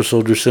like the super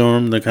soldier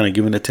serum. They're kind of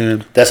giving it to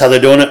him. That's how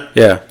they're doing it?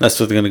 Yeah, that's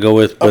what they're going to go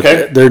with. But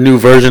Okay. their new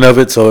version of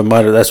it, so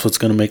that's what's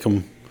going to make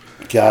him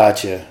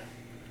Gotcha.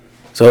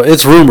 So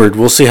it's rumored.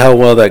 We'll see how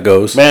well that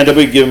goes. Man, they'll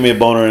be giving me a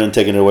boner and then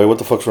taking it away. What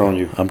the fuck's wrong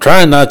with you? I'm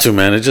trying not to,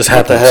 man. It just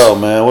What the happens. hell,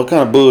 man? What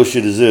kind of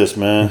bullshit is this,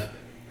 man?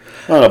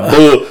 What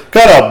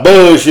kind of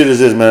bullshit is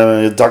this,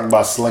 man? You're talking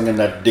about slinging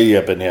that D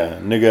up in here.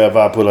 Nigga, if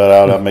I pull that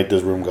out, I'll make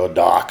this room go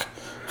dark.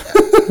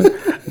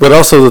 But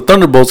also the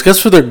Thunderbolts.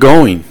 Guess where they're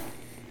going?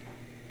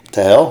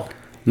 To hell?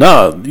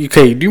 No,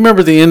 okay. Do you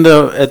remember at the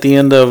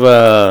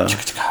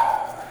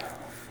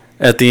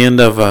end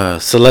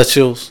of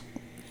Celestials?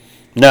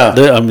 No.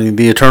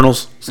 The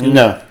Eternals.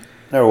 No.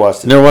 Never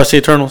watched it. Never watched the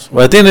Eternals?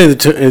 Well, at the end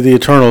of the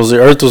Eternals, the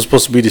Earth was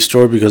supposed to be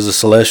destroyed because the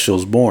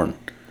Celestials born.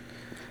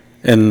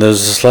 And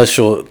there's a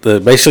Celestial.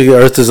 Basically, the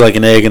Earth is like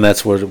an egg, and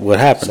that's what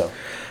happened. So,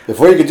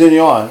 before you continue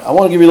on, I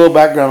want to give you a little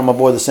background on my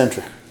boy, the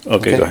Sentry.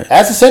 Okay, go ahead.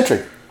 As the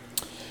Sentry,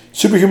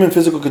 superhuman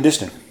physical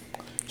conditioning,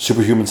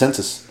 superhuman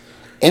senses,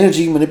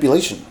 energy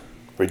manipulation,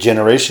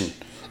 regeneration,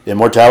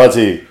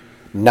 immortality,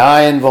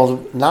 nigh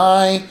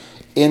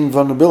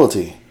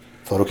invulnerability,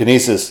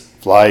 photokinesis,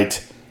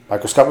 flight,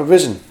 microscopic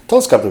vision,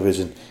 telescopic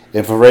vision,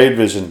 infrared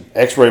vision,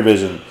 X-ray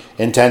vision,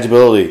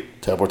 intangibility,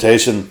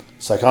 teleportation,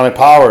 psychonic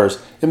powers,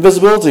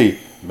 invisibility,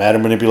 matter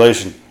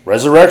manipulation,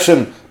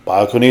 resurrection,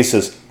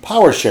 biokinesis,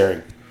 power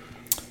sharing.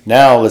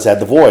 Now let's add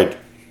the void,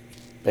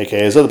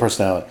 aka his other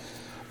personality.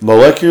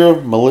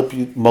 Molecular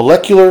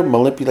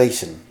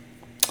manipulation,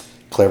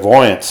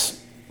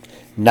 clairvoyance,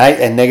 night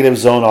and negative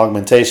zone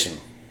augmentation,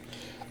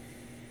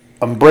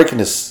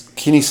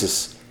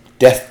 kinesis,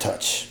 death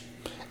touch,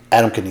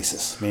 atom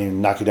kinesis,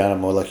 meaning knock you down a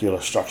molecular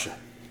structure.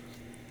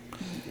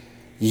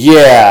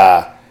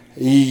 Yeah,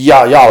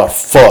 y'all are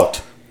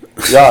fucked.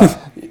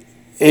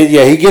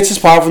 He gets his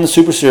power from the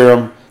super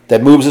serum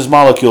that moves his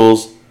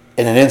molecules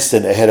in an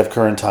instant ahead of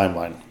current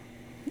timeline.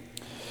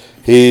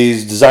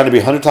 He's designed to be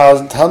 100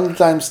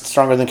 times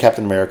stronger than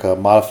Captain America,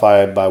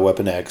 modified by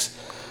Weapon X.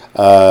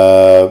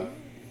 But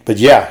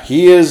yeah,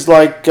 he is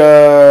like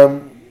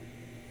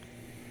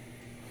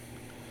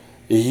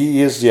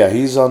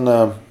he's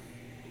on.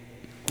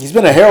 He's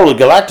been a Herald of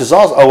Galactus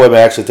also. Oh wait, I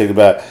actually think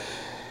about it.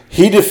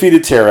 He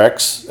defeated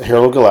Terex,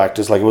 Herald of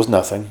Galactus, like it was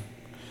nothing.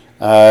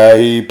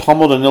 He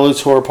pummeled and nearly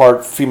tore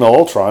apart female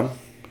Ultron.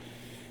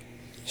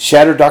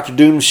 Shattered Doctor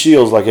Doom's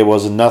shields like it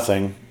was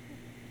nothing.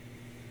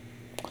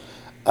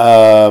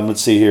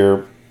 Let's see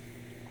here.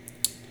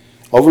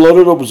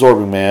 Overloaded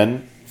Absorbing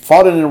Man.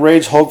 Fought an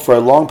enraged Hulk for a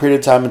long period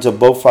of time until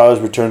both fighters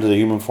returned to the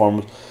human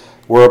form.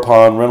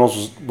 Whereupon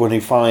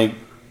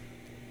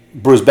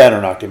Bruce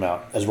Banner knocked him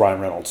out as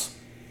Ryan Reynolds.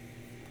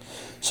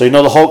 So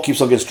the Hulk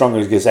keeps on getting stronger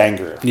as he gets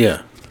angrier.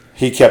 Yeah.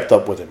 He kept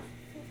up with him.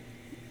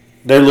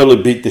 They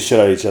literally beat the shit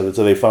out of each other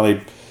until they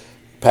finally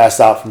passed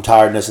out from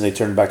tiredness and they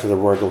turned back to their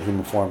regular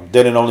human form.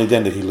 Then and only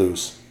then did he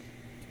lose.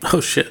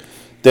 Oh, shit.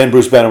 Then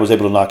Bruce Banner was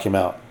able to knock him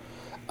out.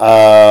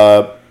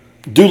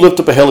 Do lift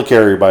up a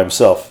helicarrier by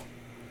himself.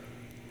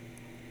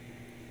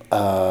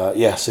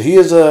 So he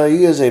is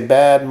a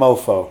bad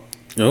mofo.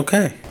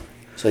 Okay.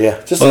 So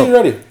yeah, just so you're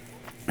ready.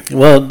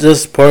 Well,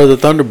 just part of the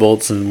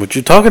Thunderbolts and what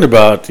you're talking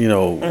about,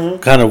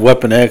 kind of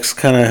Weapon X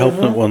kind of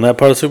helping on that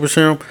part of Super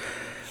Serum.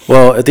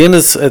 Well, at the end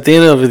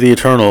of the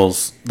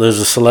Eternals, there's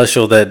a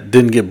Celestial that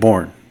didn't get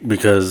born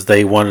because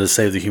they wanted to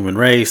save the human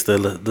race,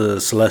 the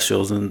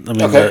Celestials,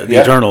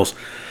 the Eternals.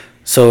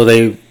 So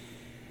they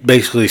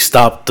basically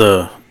stopped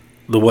the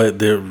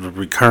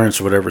recurrence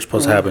or whatever is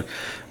supposed to happen.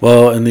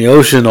 Well, in the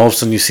ocean, all of a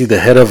sudden you see the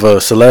head of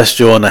a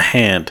Celestial and a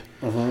hand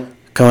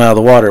coming out of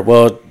the water.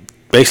 Well, it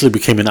basically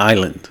became an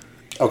island.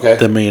 Okay.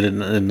 That made it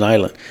an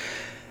island.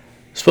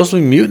 Supposed to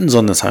be mutants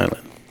on this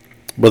island.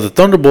 But the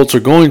Thunderbolts are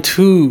going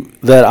to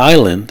that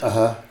island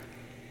to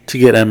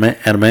get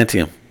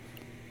adamantium.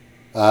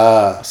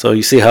 So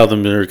you see how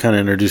they're kind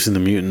of introducing the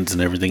mutants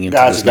and everything into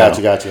this now.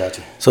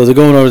 Gotcha. So they're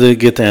going over to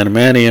get the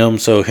adamantium,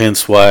 so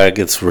hence why I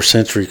guess where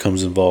Sentry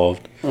comes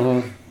involved.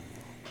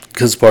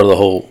 Because it's part of the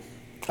whole.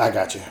 I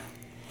got you.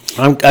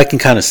 I can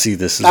kind of see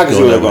this. I can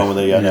see where they're going with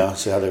it. Yeah, now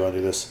see how they're going to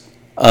do this.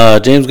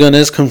 James Gunn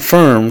has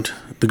confirmed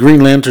the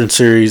Green Lantern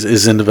series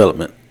is in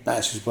development.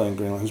 Nice. Who's playing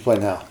Green Lantern? Who's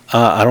playing Hal?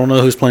 I don't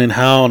know who's playing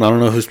Hal, and I don't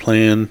know who's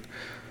playing.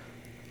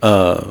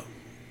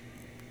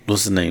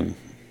 What's the name?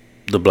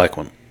 The black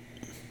one.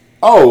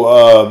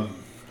 Oh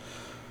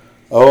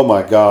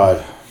my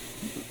God.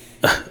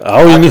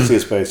 I can see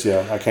his face. Yeah,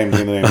 I can't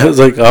think of the name. I was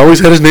like, I always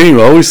had his name.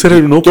 I always said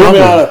it. No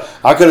problem.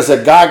 I could have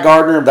said Guy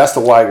Gardner. That's the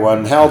white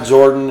one. Hal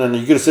Jordan, and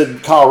you could have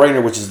said Kyle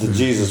Rayner, which is the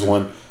Jesus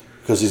one,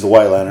 because he's the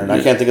White Lantern.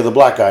 I can't think of the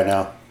black guy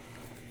now.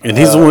 And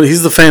he's the one.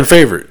 He's the fan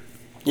favorite.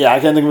 Yeah,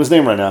 I can't think of his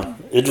name right now.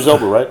 Idris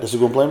Elba, right? That's who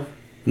going to play him?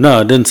 No,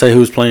 it didn't say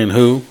who's playing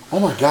who. Oh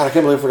my God, I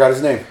can't believe I forgot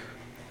his name.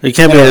 It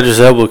can't be Idris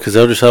Elba because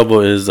Idris Elba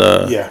is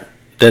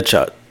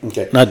Deadshot.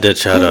 Okay. Not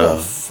Deadshot. Who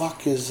the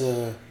fuck is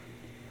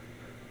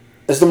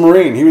it's the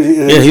Marine.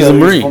 He's a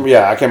Marine.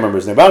 I can't remember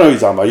his name. But I know who you're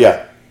talking about.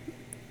 Yeah.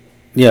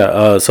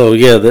 Yeah. So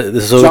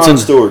John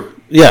Stewart.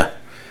 Yeah.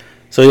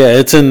 So yeah,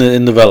 it's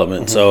in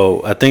development.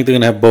 So I think they're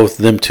gonna have both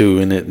them two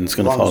in it, and it's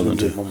gonna follow them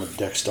too. Moment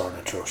Dexter and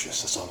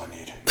atrocious. That's all I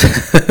need.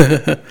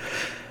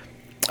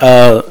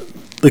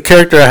 the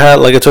character I had,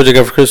 like I told you, I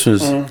got for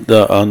Christmas,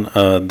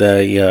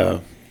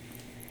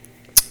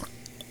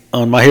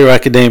 on My Hero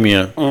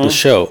Academia, the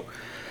show.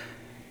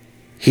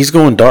 He's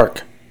going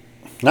dark.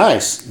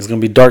 Nice. It's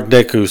going to be Dark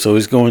Deku, so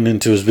he's going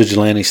into his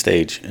vigilante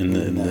stage in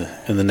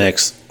the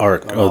next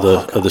arc of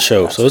the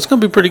show. So it's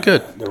going to be pretty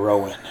good. The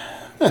Rowan.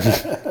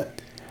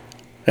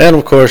 And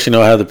of course,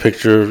 I have the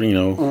picture,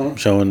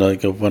 showing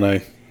like of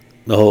when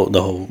the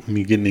whole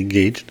me getting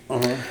engaged.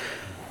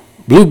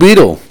 Blue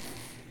Beetle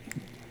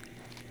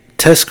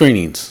test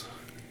screenings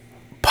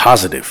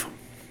positive.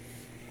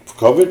 For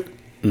COVID?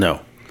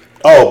 No,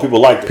 Oh, people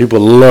liked it. people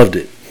loved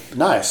it.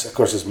 Nice. Of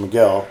course, it's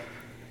Miguel.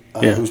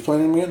 Yeah. Who's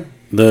playing him again?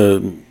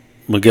 The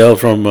Miguel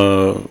from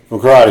From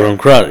Karate. From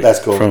Karate. That's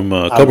cool. From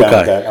I'm Cobra down Kai.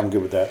 with that. I'm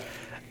good with that.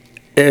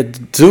 It's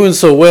doing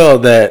so well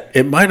that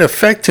it might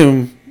affect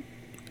him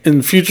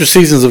in future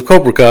seasons of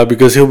Cobra Kai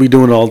because he'll be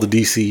doing all the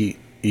DCU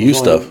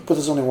stuff. But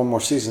there's only one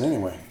more season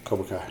anyway,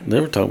 Cobra Kai.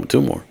 They were talking about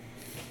 2 more.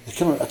 I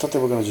thought they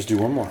were going to just do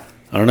one more.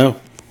 I don't know.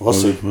 We'll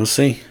see. We'll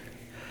see.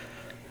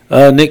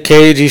 Nick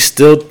Cage, he's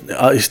still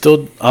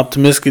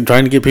optimistic,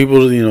 trying to get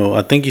people to,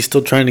 I think he's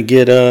still trying to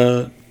get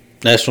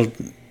National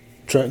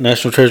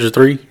Treasure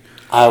 3.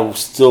 I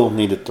still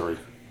needed 3.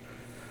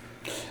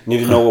 Need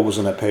to know what was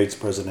on that page the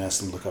president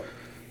asked him to look up.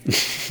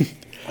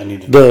 I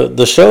need to know.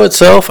 The show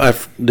itself, I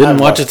didn't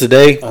watch it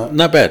today. Uh-huh.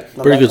 Not bad.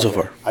 Pretty good so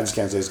far. I just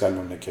can't say it's got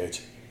no Nick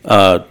Cage.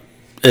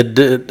 It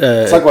did.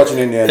 It's like watching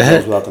Indiana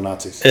Jones without the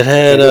Nazis. It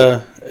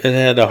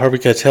had Harvey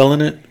Keitel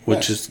in it,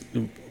 which is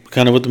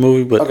kind of with the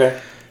movie. But Okay.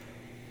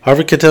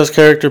 Harvey Keitel's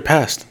character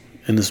passed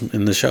in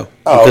the show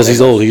Oh, because okay.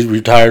 he's old. He's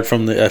retired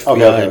from the FBI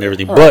Okay. and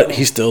everything, All but right.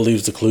 he still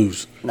leaves the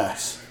clues.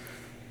 Nice.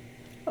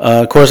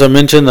 Of course, I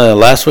mentioned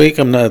last week.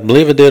 I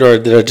believe I did, or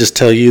did I just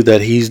tell you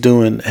that he's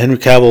doing? Henry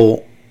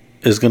Cavill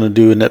is going to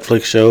do a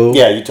Netflix show.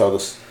 Yeah, you told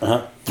us.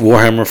 Uh-huh.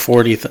 Warhammer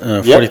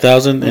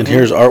 40,000, and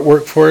here's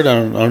artwork for it. I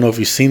don't know if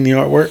you've seen the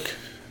artwork.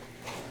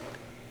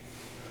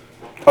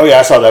 Oh, yeah,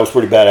 I saw that. It was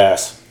pretty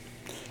badass.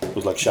 It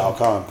was like Shao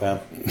Kahn, fam.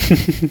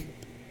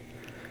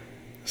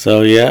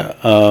 So yeah,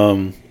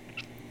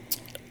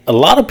 a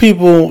lot of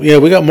people. Yeah,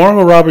 we got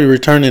Margot Robbie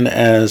returning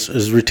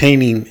is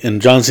retaining,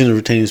 and John Cena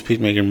retaining as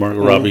Peacemaker, and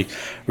Margot Robbie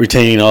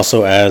retaining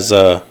also as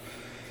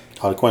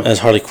Harley Quinn.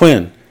 Harley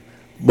Quinn.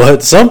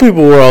 But some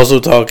people were also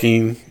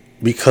talking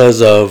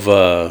because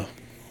of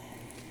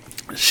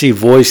she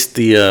voiced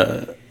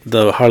the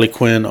Harley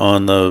Quinn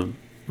on the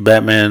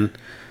Batman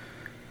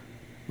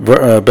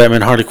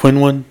Harley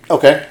Quinn one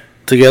Okay.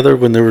 together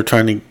when they were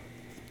trying to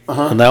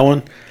on that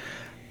one.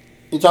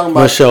 You talking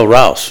about... Michelle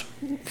Rouse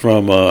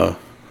from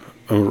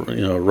from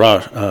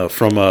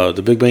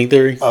The Big Bang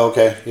Theory. Oh,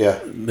 okay, yeah.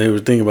 They were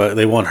thinking about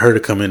they want her to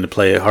come in to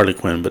play Harley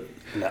Quinn, but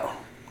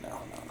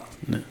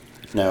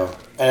No.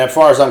 And as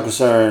far as I'm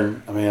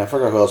concerned, I mean, I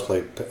forgot who else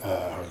played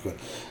Harley Quinn.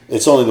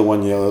 It's only the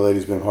one yellow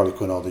lady's been Harley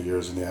Quinn all the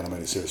years in the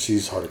animated series.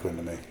 She's Harley Quinn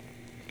to me.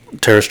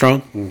 Tara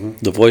Strong,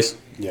 the voice.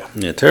 Yeah.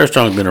 Yeah, Tara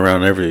Strong's been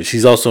around everything.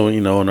 She's also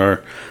in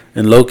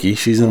Loki.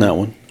 She's in that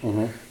one.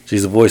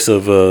 She's the voice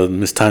of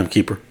Miss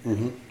Timekeeper.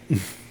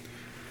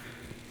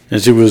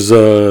 And she was.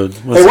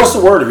 What's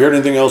the word? Have you heard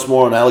anything else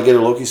more on Alligator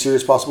Loki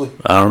series, possibly?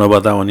 I don't know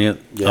about that one yet.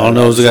 Yeah, All I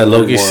know is we got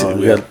Loki. more on,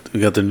 We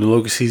got the new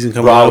Loki season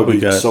coming Rob out. would We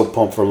be got so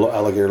pumped for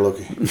Alligator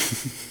Loki.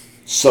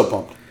 So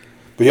pumped.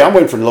 But yeah, I'm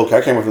waiting for the Loki.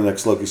 I can't wait for the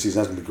next Loki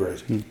season. That's going to be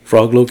great.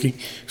 Frog Loki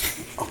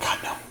Oh, God,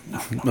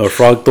 no. or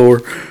Frog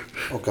Thor.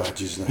 Oh, God,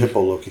 Jesus. The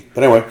Hippo Loki.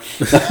 But anyway.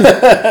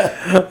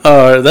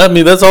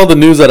 That's all the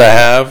news that I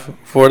have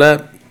for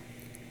that.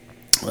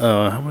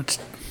 How much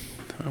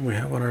time we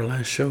have on our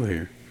last show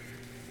here?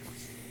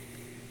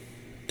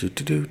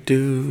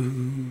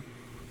 Do.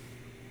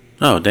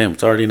 Oh, damn!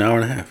 It's already an hour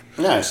and a half.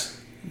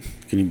 Nice.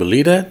 Can you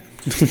believe that?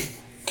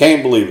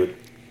 Can't believe it.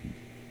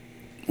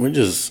 We're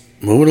just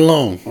moving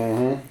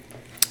along.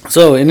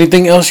 So,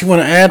 anything else you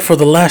want to add for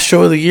the last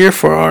show of the year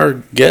for our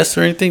guests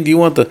or anything? Do you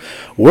want the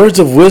words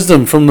of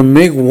wisdom from the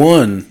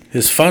MiG-1,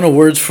 his final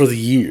words for the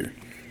year?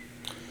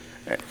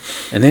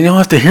 And then you don't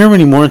have to hear him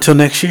anymore until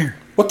next year.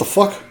 What the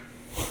fuck?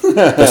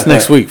 That's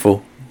next week,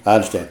 fool. I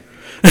understand.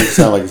 It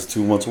sounds like it's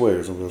 2 months away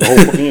or something. The whole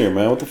fucking year,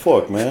 man. What the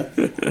fuck, man?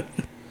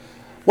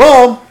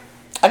 Well,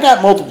 I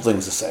got multiple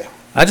things to say.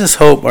 I just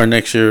hope our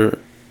next year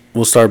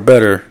will start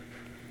better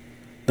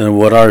than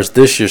what ours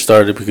this year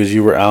started because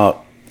you were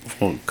out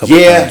for a couple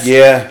times.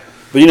 Yeah.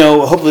 But,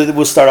 hopefully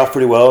we'll start off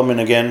pretty well. I mean,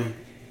 again,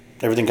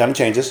 everything kind of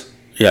changes.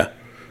 Yeah.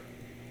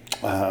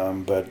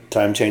 But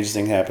time changes,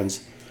 thing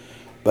happens.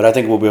 But I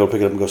think we'll be able to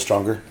pick it up and go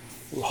stronger.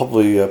 We'll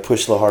hopefully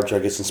push a little hard, try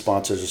to get some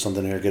sponsors or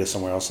something here, get us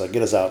somewhere else,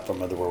 get us out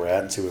from where we're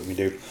at and see what we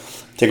can do.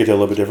 Take it to a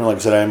little bit different. Like I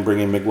said, I am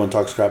bringing MiG-1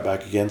 Talk Scrap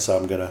back again, so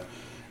I'm going to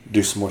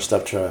do some more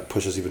stuff to try to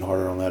push us even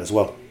harder on that as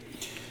well.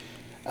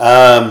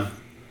 I'm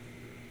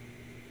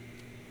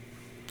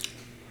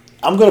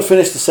going to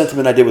finish the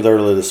sentiment I did with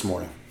earlier this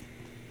morning.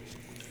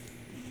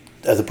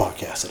 As a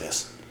podcast, it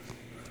is.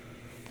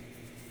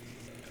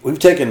 We've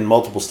taken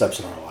multiple steps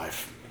in our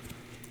life.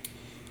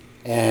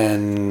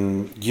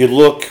 And you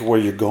look where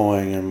you're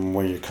going and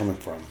where you're coming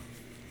from.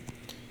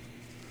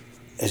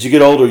 as you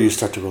get older, you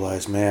start to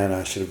realize, man,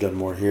 I should have done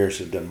more here, I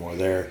should have done more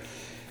there.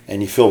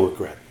 And you feel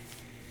regret.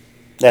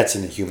 That's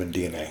in the human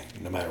DNA,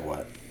 no matter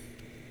what.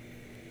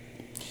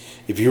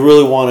 If you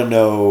really want to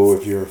know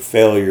if you're a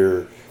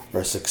failure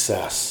or a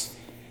success,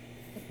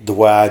 the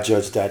way I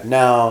judge that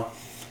now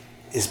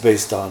is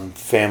based on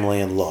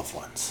family and loved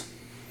ones.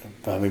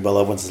 I mean, by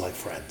loved ones is like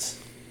friends.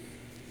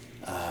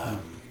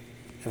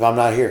 If I'm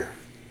not here,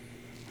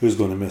 who's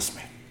going to miss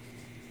me?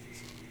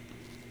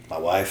 My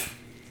wife,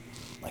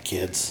 my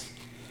kids,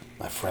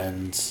 my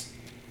friends,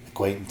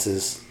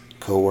 acquaintances,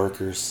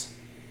 co-workers,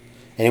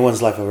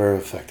 anyone's life I've ever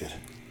affected.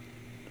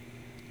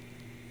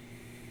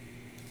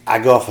 I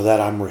go off of that,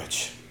 I'm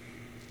rich.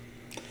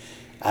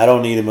 I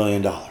don't need $1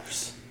 million.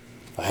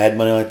 If I had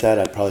money like that,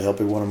 I'd probably help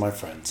every one of my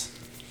friends.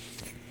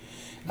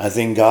 I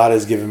think God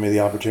has given me the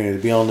opportunity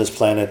to be on this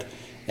planet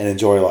and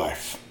enjoy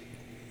life.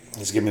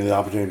 He's given me the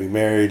opportunity to be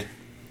married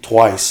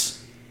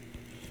twice.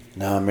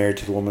 Now I'm married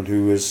to the woman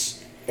who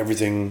is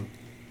everything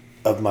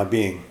of my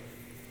being.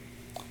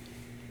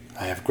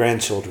 I have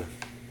grandchildren.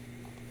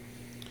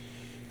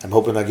 I'm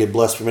hoping I get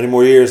blessed for many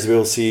more years to be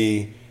able to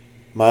see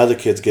my other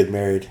kids get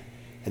married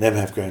and them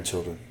have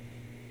grandchildren.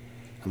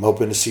 I'm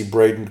hoping to see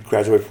Braden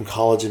graduate from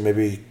college and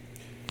maybe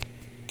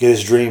get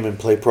his dream and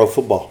play pro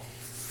football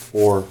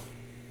or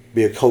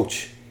be a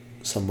coach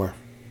somewhere.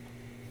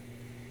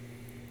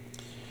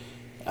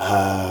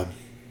 I'm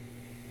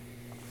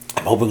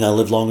hoping I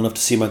live long enough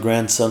to see my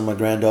grandson, my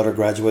granddaughter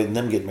graduate and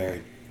them get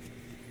married.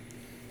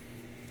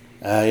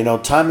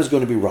 Time is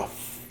going to be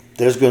rough.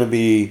 There's going to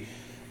be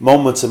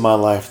moments in my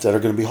life that are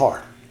going to be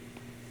hard.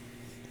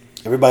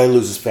 Everybody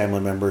loses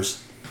family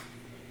members.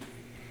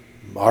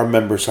 Our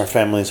members, our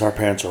families, our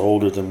parents are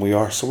older than we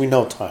are, so we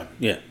know time.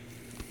 Yeah.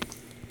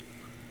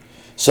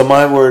 So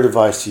my word of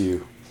advice to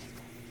you,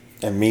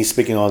 and me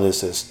speaking all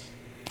this, is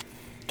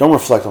don't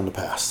reflect on the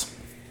past.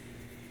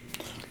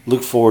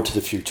 Look forward to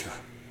the future.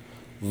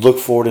 Look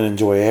forward and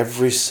enjoy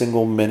every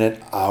single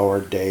minute, hour,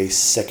 day,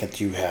 second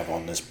you have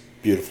on this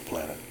beautiful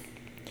planet.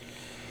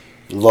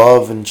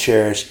 Love and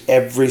cherish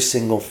every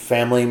single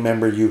family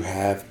member you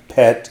have,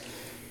 pet,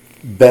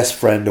 best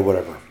friend, or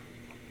whatever.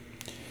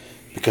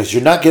 Because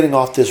you're not getting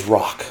off this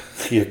rock.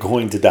 You're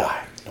going to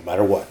die, no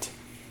matter what.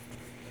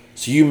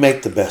 So you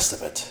make the best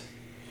of it.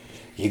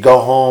 You go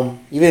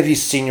home, even if you've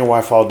seen your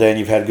wife all day and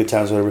you've had good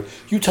times, whatever,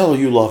 you tell her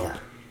you love her.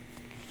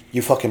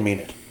 You fucking mean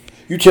it.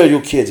 You tell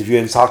your kids, if you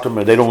haven't talked to them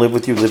or they don't live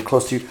with you, live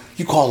close to you,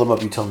 you call them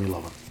up, you tell them you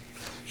love them.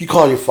 You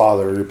call your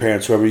father or your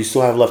parents, whoever you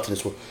still have left in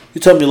this world. You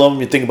tell them you love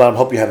them, you think about them,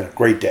 hope you're having a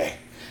great day.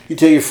 You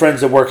tell your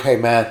friends at work, hey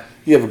man,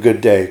 you have a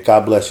good day.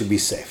 God bless you, be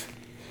safe.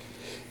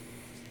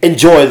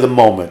 Enjoy the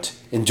moment.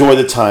 Enjoy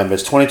the time.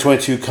 As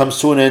 2022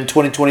 comes to an end,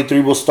 2023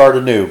 will start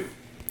anew.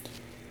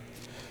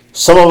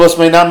 Some of us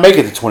may not make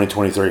it to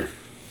 2023.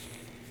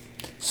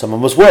 Some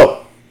of us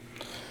will.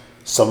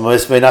 Some of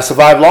us may not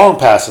survive long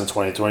past in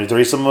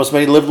 2023. Some of us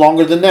may live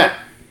longer than that.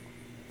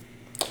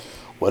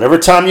 Whatever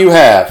time you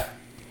have,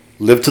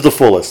 live to the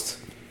fullest,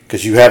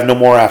 because you have no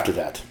more after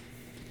that.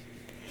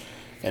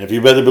 And if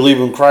you rather believe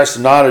in Christ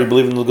or not, or you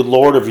believe in the good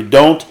Lord, or if you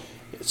don't,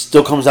 it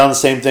still comes down to the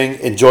same thing.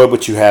 Enjoy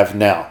what you have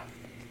now.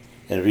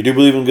 And if you do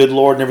believe in good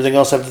Lord and everything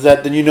else after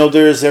that, then you know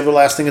there is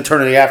everlasting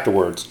eternity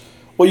afterwards.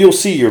 Well, you'll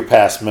see your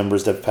past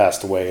members that have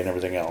passed away and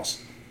everything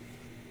else.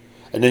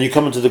 And then you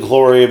come into the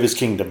glory of His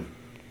kingdom.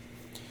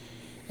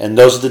 And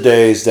those are the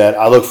days that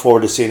I look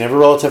forward to seeing every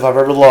relative I've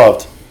ever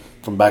loved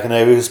from back in the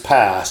days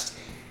past.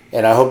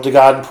 And I hope to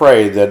God and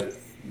pray that,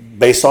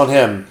 based on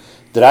Him,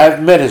 that I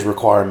have met His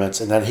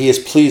requirements and that He is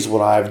pleased with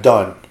what I have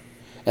done.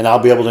 And I'll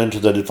be able to enter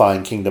the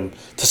divine kingdom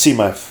to see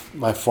my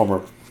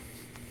former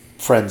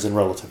friends and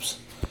relatives.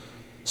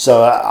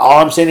 So all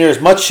I'm saying here is,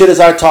 much shit as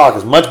I talk,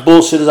 as much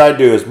bullshit as I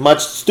do, as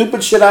much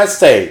stupid shit I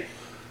say,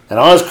 and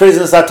all this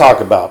craziness I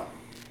talk about,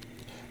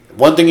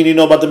 one thing you need to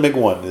know about the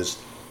Mi'kmaq is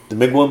the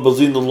Mi'kmaq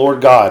believes in the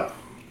Lord God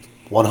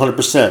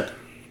 100%.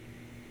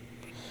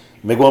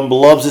 Mi'kmaq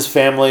loves his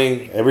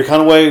family every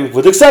kind of way,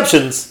 with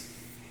exceptions.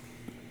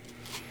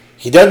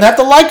 He doesn't have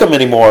to like them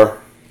anymore.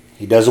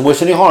 He doesn't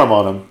wish any harm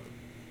on them.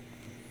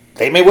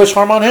 They may wish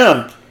harm on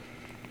him.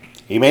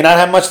 He may not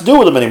have much to do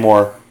with them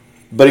anymore,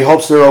 but he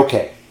hopes they're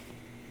okay.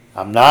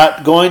 I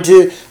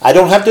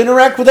don't have to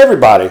interact with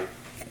everybody,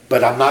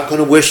 but I'm not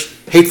going to wish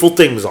hateful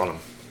things on them.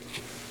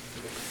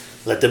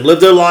 Let them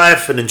live their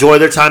life and enjoy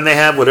their time they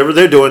have. Whatever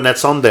they're doing,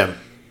 that's on them.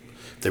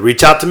 If they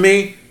reach out to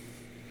me,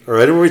 or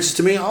anyone reaches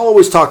to me, I'll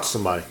always talk to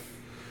somebody.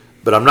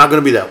 But I'm not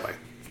going to be that way.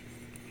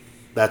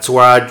 That's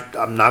where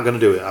I'm not going to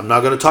do it. I'm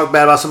not going to talk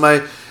bad about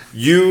somebody.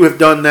 You have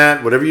done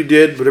that. Whatever you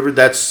did,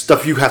 that's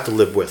stuff you have to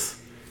live with.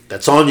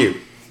 That's on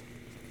you.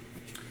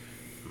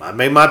 I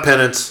made my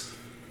penance,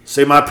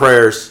 say my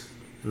prayers,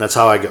 and that's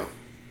how I go.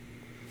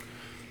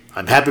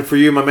 I'm happy for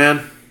you, my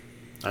man.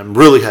 I'm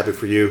really happy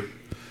for you.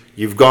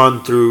 You've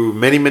gone through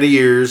many, many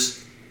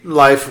years in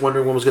life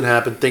wondering what was going to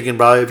happen, thinking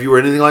about if you were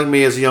anything like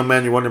me as a young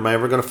man, you're wondering, am I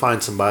ever going to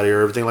find somebody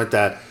or everything like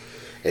that?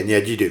 And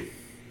yet you do.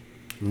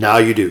 Now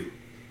you do.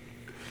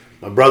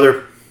 My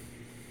brother,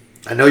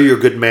 I know you're a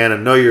good man. I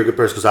know you're a good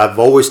person because I've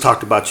always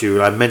talked about you.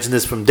 And I've mentioned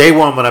this from day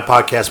one when I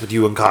podcast with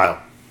you and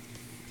Kyle.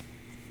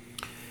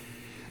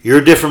 You're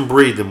a different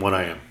breed than what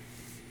I am.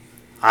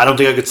 I don't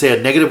think I could say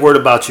a negative word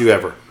about you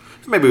ever.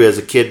 Maybe as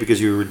a kid because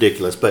you were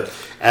ridiculous. But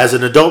as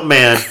an adult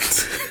man,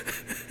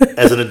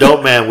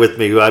 with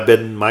me, who I've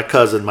been my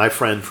cousin, my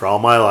friend for all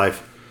my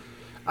life,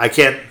 I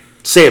can't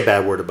say a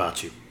bad word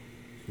about you.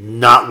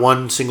 Not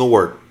one single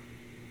word.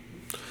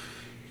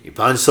 You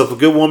find yourself a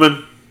good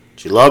woman.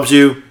 She loves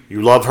you.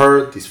 You love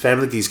her.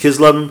 These kids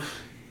love him.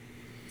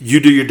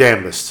 You do your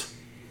damnedest.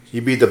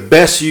 You be the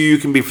best you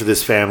can be for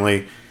this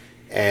family,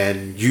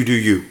 and you do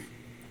you.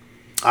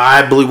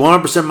 I believe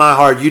 100% in my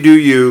heart, you do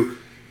you.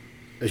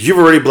 You've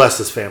already blessed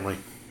this family.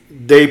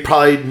 They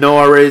probably know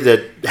already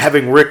that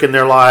having Rick in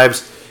their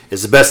lives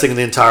is the best thing in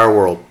the entire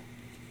world.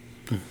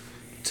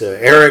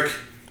 To Eric,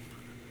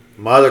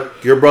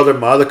 your brother,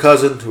 my other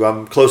cousin, who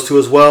I'm close to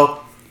as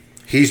well,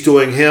 he's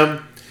doing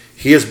him.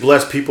 He has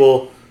blessed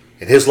people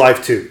in his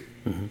life too.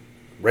 Mm-hmm.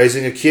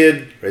 Raising a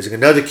kid, raising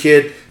another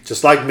kid,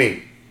 just like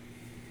me.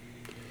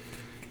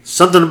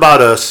 Something about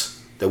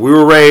us that we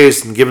were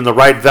raised and given the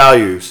right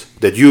values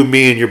that you,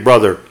 me, and your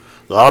brother,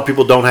 a lot of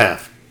people don't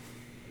have.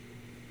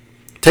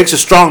 It takes a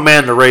strong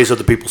man to raise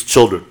other people's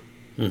children.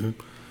 Mm-hmm.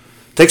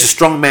 It takes a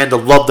strong man to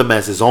love them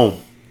as his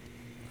own.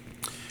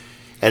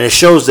 And it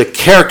shows the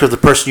character of the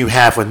person you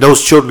have when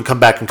those children come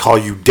back and call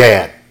you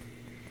dad.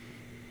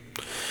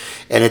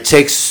 And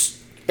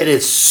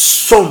it's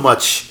so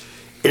much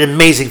an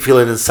amazing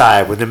feeling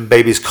inside when them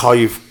babies call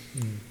you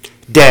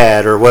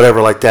dad or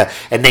whatever like that,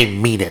 and they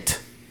mean it.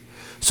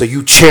 So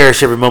you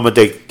cherish every moment.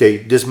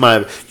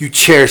 You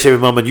cherish every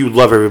moment. You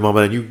love every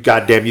moment, and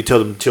you tell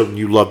them children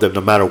you love them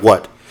no matter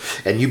what,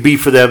 and you be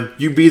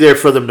there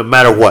for them no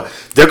matter what.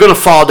 They're gonna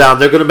fall down.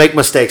 They're gonna make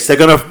mistakes. They're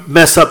gonna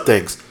mess up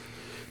things.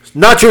 It's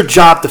not your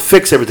job to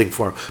fix everything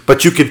for them,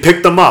 but you can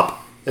pick them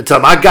up and tell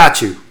them, "I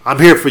got you. I'm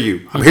here for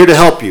you. I'm here to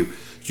help you.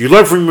 You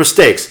learn from your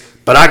mistakes,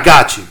 but I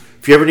got you.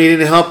 If you ever need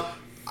any help,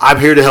 I'm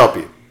here to help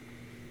you.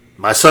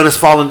 My son has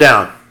fallen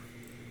down.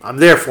 I'm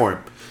there for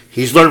him.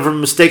 He's learning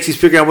from mistakes. He's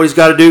figuring out what he's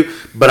got to do,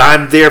 but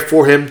I'm there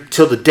for him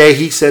till the day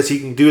he says he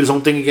can do his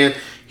own thing again.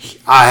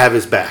 I have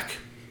his back.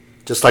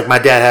 Just like my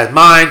dad had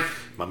mine,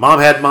 my mom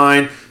had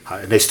mine,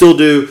 and they still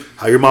do,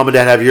 how your mom and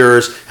dad have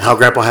yours, and how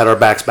Grandpa had our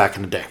backs back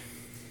in the day.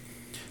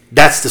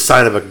 That's the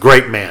sign of a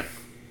great man.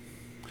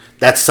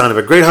 That's the sign of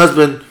a great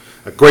husband,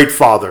 a great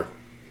father.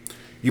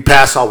 You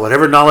pass on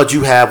whatever knowledge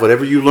you have,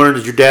 whatever you learned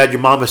that your dad,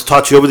 your mom has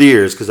taught you over the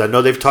years, because I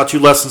know they've taught you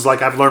lessons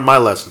like I've learned my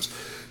lessons.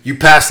 You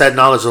pass that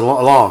knowledge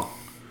along.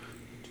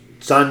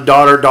 Son,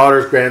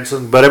 daughters,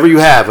 grandson, whatever you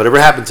have, whatever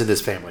happens in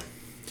this family,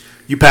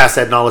 you pass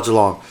that knowledge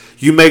along.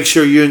 You make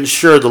sure you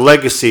ensure the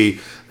legacy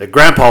that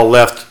Grandpa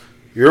left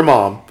your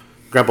mom,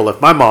 Grandpa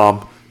left my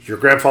mom, your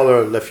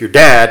grandfather left your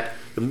dad,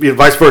 and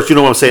vice versa. You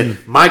know what I'm saying?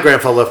 Mm-hmm. My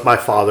grandfather left my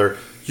father.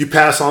 You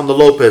pass on the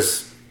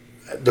Lopez,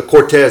 the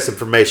Cortez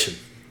information.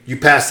 You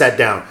pass that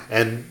down,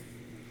 and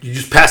you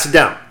just pass it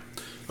down.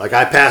 Like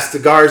I passed the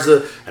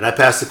Garza, and I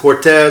passed the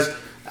Cortez.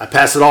 I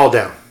pass it all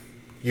down.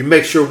 You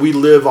make sure we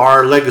live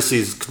our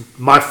legacies.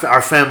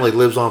 Our family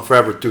lives on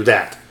forever through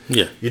that.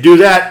 Yeah. You do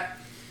that,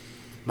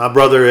 my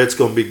brother, it's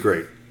going to be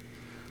great.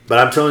 But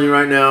I'm telling you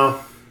right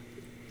now,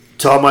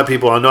 to all my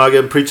people, I know I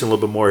get preaching a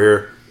little bit more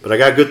here, but I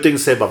got good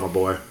things to say about my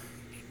boy.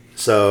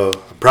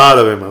 So I'm proud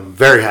of him. I'm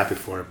very happy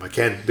for him. I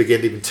can't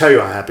begin to even tell you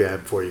how happy I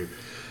am for you.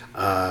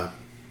 And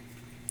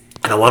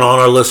I want all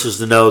our listeners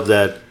to know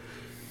that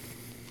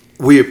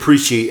we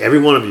appreciate every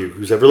one of you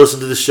who's ever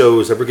listened to the show,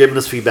 who's ever given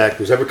us feedback,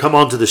 who's ever come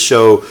onto the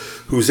show,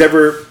 who's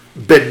ever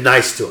been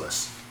nice to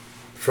us.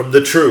 From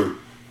the True,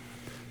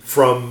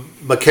 from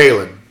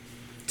McKalen,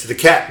 to the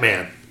Cat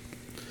Man,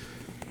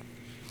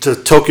 to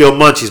Tokyo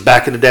Munchies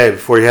back in the day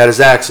before he had his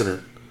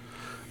accident,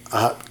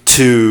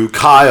 to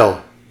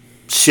Kyle,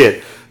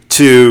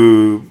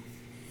 to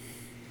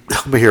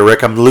help me here,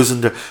 Rick. I'm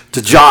losing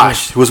to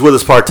Josh, who was with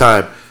us part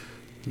time,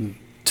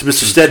 to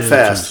Mr.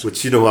 Steadfast,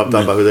 which you know who I'm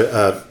talking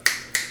about.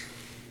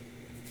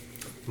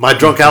 My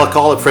drunk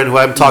alcoholic friend who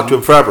I haven't talked to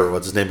in forever.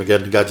 What's his name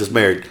again? He got just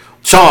married.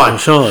 Sean.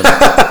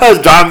 I was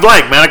drawing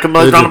blank, man. I couldn't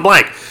believe drawing a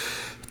blank.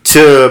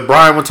 To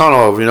Brian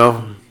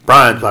Watano,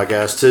 Brian's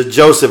podcast. To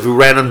Joseph, who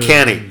ran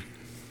Uncanny.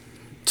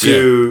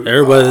 To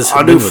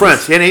our new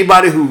friends. And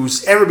anybody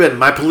who's ever been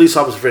my police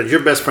officer friends,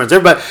 your best friends,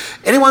 everybody,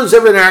 anyone who's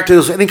ever interacted with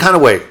us any kind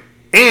of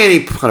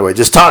way,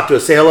 just talk to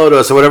us, say hello to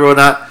us, or whatever or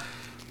not.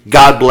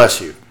 God bless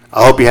you.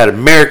 I hope you had a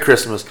Merry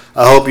Christmas.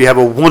 I hope you have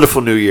a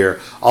wonderful New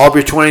Year. I hope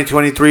your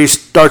 2023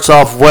 starts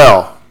off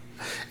well.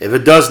 If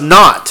it does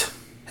not,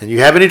 and you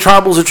have any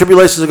troubles or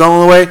tribulations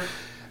going the way,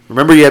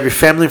 remember you have your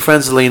family and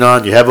friends to lean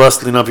on. You have us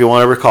to lean on if you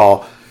want to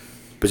recall.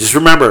 But just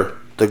remember,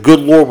 the good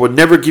Lord will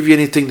never give you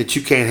anything that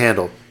you can't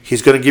handle.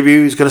 He's going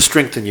to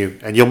strengthen you,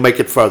 and you'll make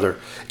it further.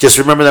 Just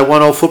remember that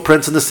one old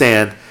footprints in the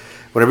sand.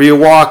 Whenever you're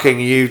walking,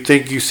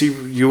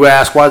 you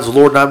ask, why is the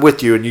Lord not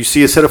with you? And you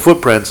see a set of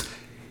footprints.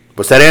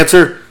 What's that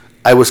answer?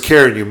 I was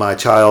carrying you, my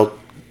child.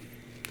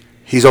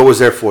 He's always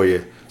there for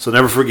you. So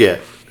never forget.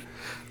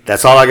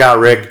 That's all I got,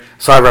 Rick.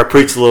 Sorry if I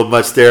preached a little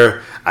much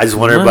there. I just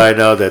want everybody to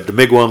know that the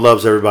Big One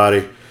loves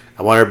everybody.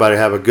 I want everybody to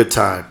have a good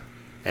time.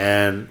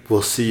 And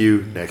we'll see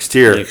you next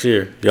year.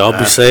 Y'all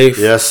be safe.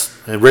 Yes.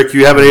 And Rick,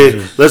 you have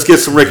any? Let's get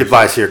some Rick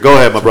advice here. Go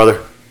ahead, my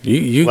brother.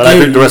 You I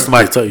drink the rest of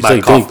my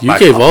coffee. You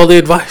gave all the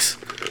advice.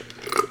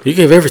 You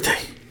gave everything.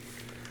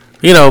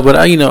 But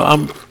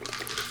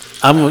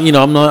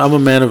I'm a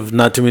man of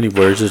not too many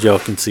words, as y'all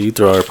can see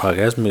through our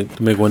podcast.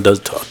 Big One does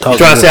talk. You're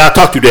trying to say I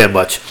talk too damn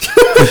much.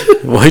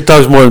 Well, he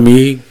talks more than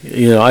me.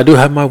 I do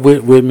have my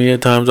wit with me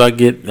at times. I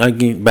get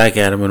back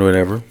at him and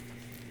whatever.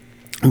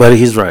 But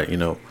he's right.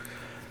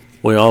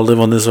 We all live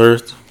on this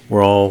earth.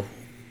 We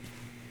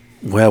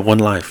have one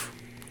life.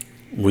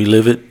 We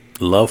live it.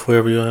 Love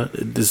whoever you are.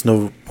 There's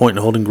no point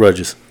in holding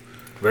grudges.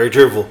 Very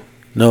truthful.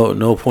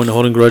 No point in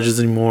holding grudges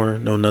anymore.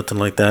 No, nothing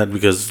like that,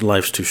 because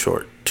life's too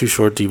short. Too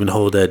short to even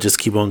hold that. Just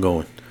keep on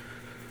going.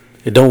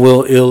 It don't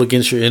will ill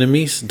against your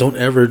enemies. Don't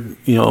ever,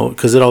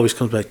 because it always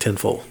comes back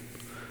tenfold.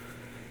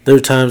 There are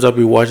times I'll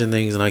be watching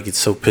things and I get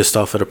so pissed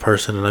off at a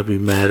person and I'll be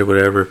mad at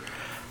whatever.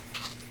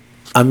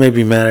 I may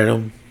be mad at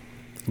them,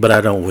 but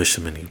I don't wish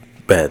them any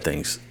bad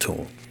things to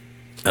them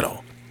at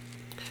all.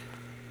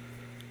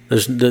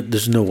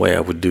 There's no way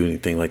I would do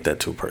anything like that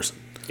to a person.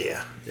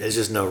 Yeah, there's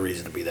just no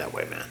reason to be that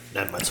way, man.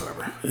 None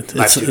whatsoever.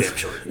 Life's too damn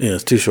short. Yeah,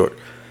 it's too short.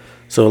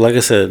 So, like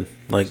I said,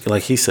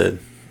 like he said,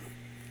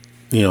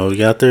 you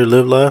out there,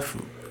 live life,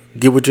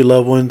 get with your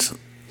loved ones,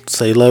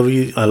 say love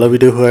you, I love you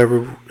to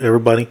whoever,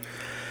 everybody.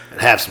 And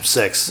have some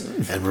sex,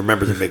 and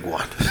remember the Big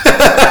One.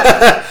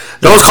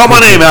 Don't call my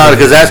name out,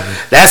 because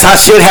that's how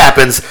shit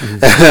happens.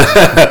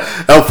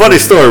 A funny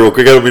story, real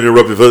quick. I don't mean to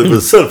interrupt you, but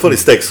it's a funny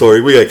steak story.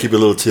 We got to keep it a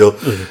little chill.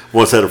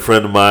 Once had a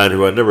friend of mine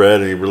who I never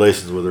had any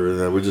relations with her,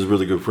 and we're just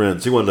really good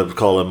friends. He wound up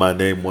calling my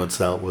name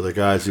once out with a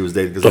guy she was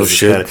dating. Oh,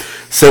 shit.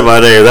 Said my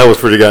name. That was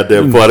pretty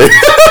goddamn funny.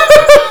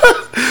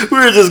 We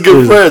were just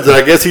good friends, and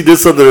I guess he did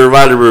something that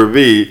reminded her of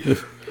me.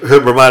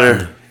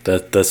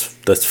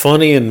 That's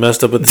funny and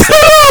messed up at the same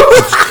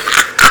time.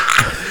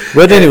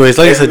 But anyways,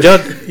 like I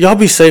said, y'all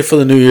be safe for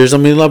the New Year's. I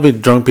mean, there'll be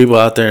drunk people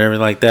out there and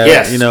everything like that.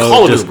 Yes,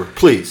 call an Uber,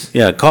 please.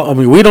 Yeah,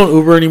 we don't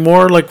Uber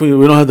anymore. Like we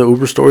don't have the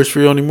Uber stories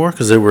for you anymore,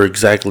 because they were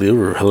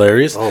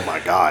hilarious. Oh my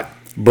God!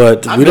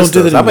 But we don't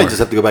do that anymore. I might just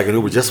have to go back and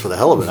Uber just for the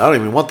hell of it. I don't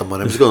even want the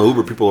money. I'm just going to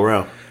Uber people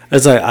around.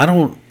 It's like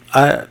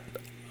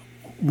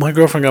my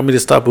girlfriend got me to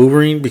stop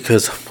Ubering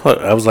because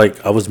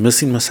I was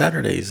missing my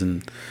Saturdays.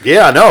 And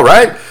yeah, I know,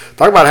 right?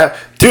 Talk about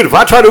dude. If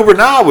I tried Uber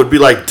now, I would be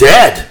like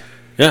dead.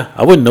 Yeah,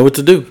 I wouldn't know what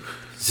to do.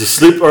 Just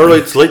sleep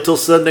early, sleep till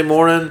Sunday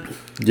morning.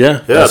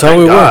 Yeah, that's how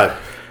we were.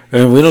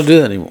 And we don't do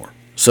that anymore.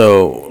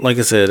 So, like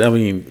I said, I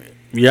mean,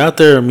 you're out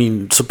there. I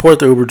mean, support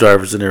the Uber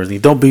drivers and everything.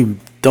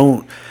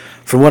 Don't.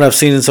 From what I've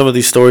seen in some of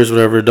these stories,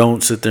 whatever,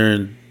 don't sit there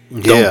and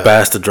don't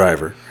bash the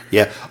driver.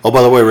 Yeah. Oh,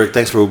 by the way, Rick,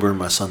 thanks for Ubering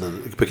my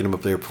son, picking him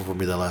up there for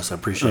me that last time.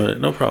 Appreciate it.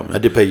 No problem. I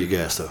did pay you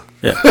gas though.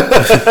 Yeah.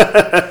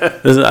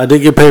 I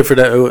did get paid for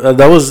that.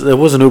 That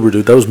wasn't Uber,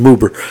 dude. That was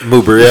Moober.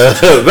 Moober,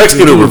 yeah.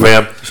 Mexican Uber,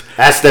 fam.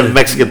 Ask them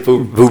Mexican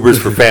Ubers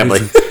for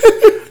family.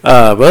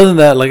 But other than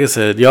that, like I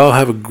said, y'all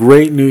have a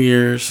great New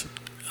Year's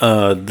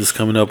this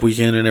coming up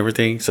weekend and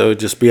everything. So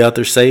just be out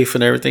there safe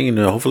and everything, and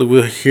hopefully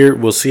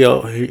we'll see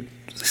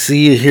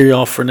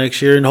y'all for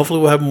next year, and hopefully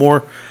we'll have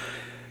more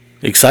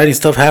exciting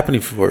stuff happening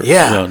for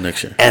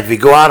next year. And if you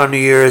go out on New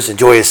Year's,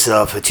 enjoy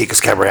yourself at Chico's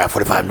Cabaret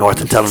 45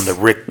 North, and tell them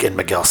that Rick and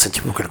Miguel sent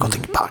you from Critical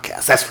Thinking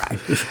Podcast. That's right.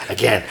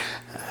 Again,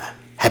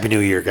 Happy New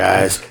Year,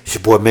 guys. It's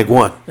your boy Mig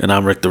One. And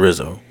I'm Rick the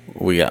Rizzo.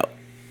 We out.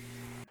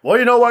 Well,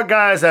 you know what,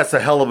 guys? That's a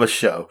hell of a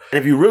show. And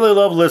if you really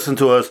love listening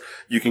to us,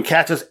 you can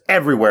catch us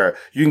everywhere.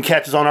 You can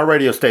catch us on our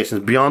radio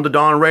stations, Beyond the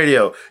Dawn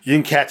Radio. You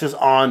can catch us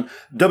on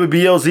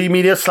WBLZ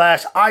Media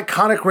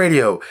 /Iconic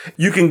Radio.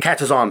 You can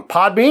catch us on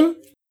Podbean,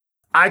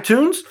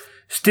 iTunes,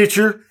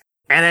 Stitcher,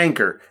 and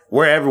Anchor.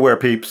 We're everywhere,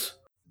 peeps.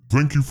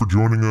 Thank you for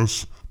joining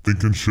us,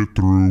 thinking shit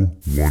through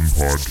one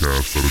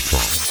podcast at a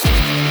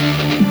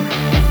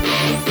time.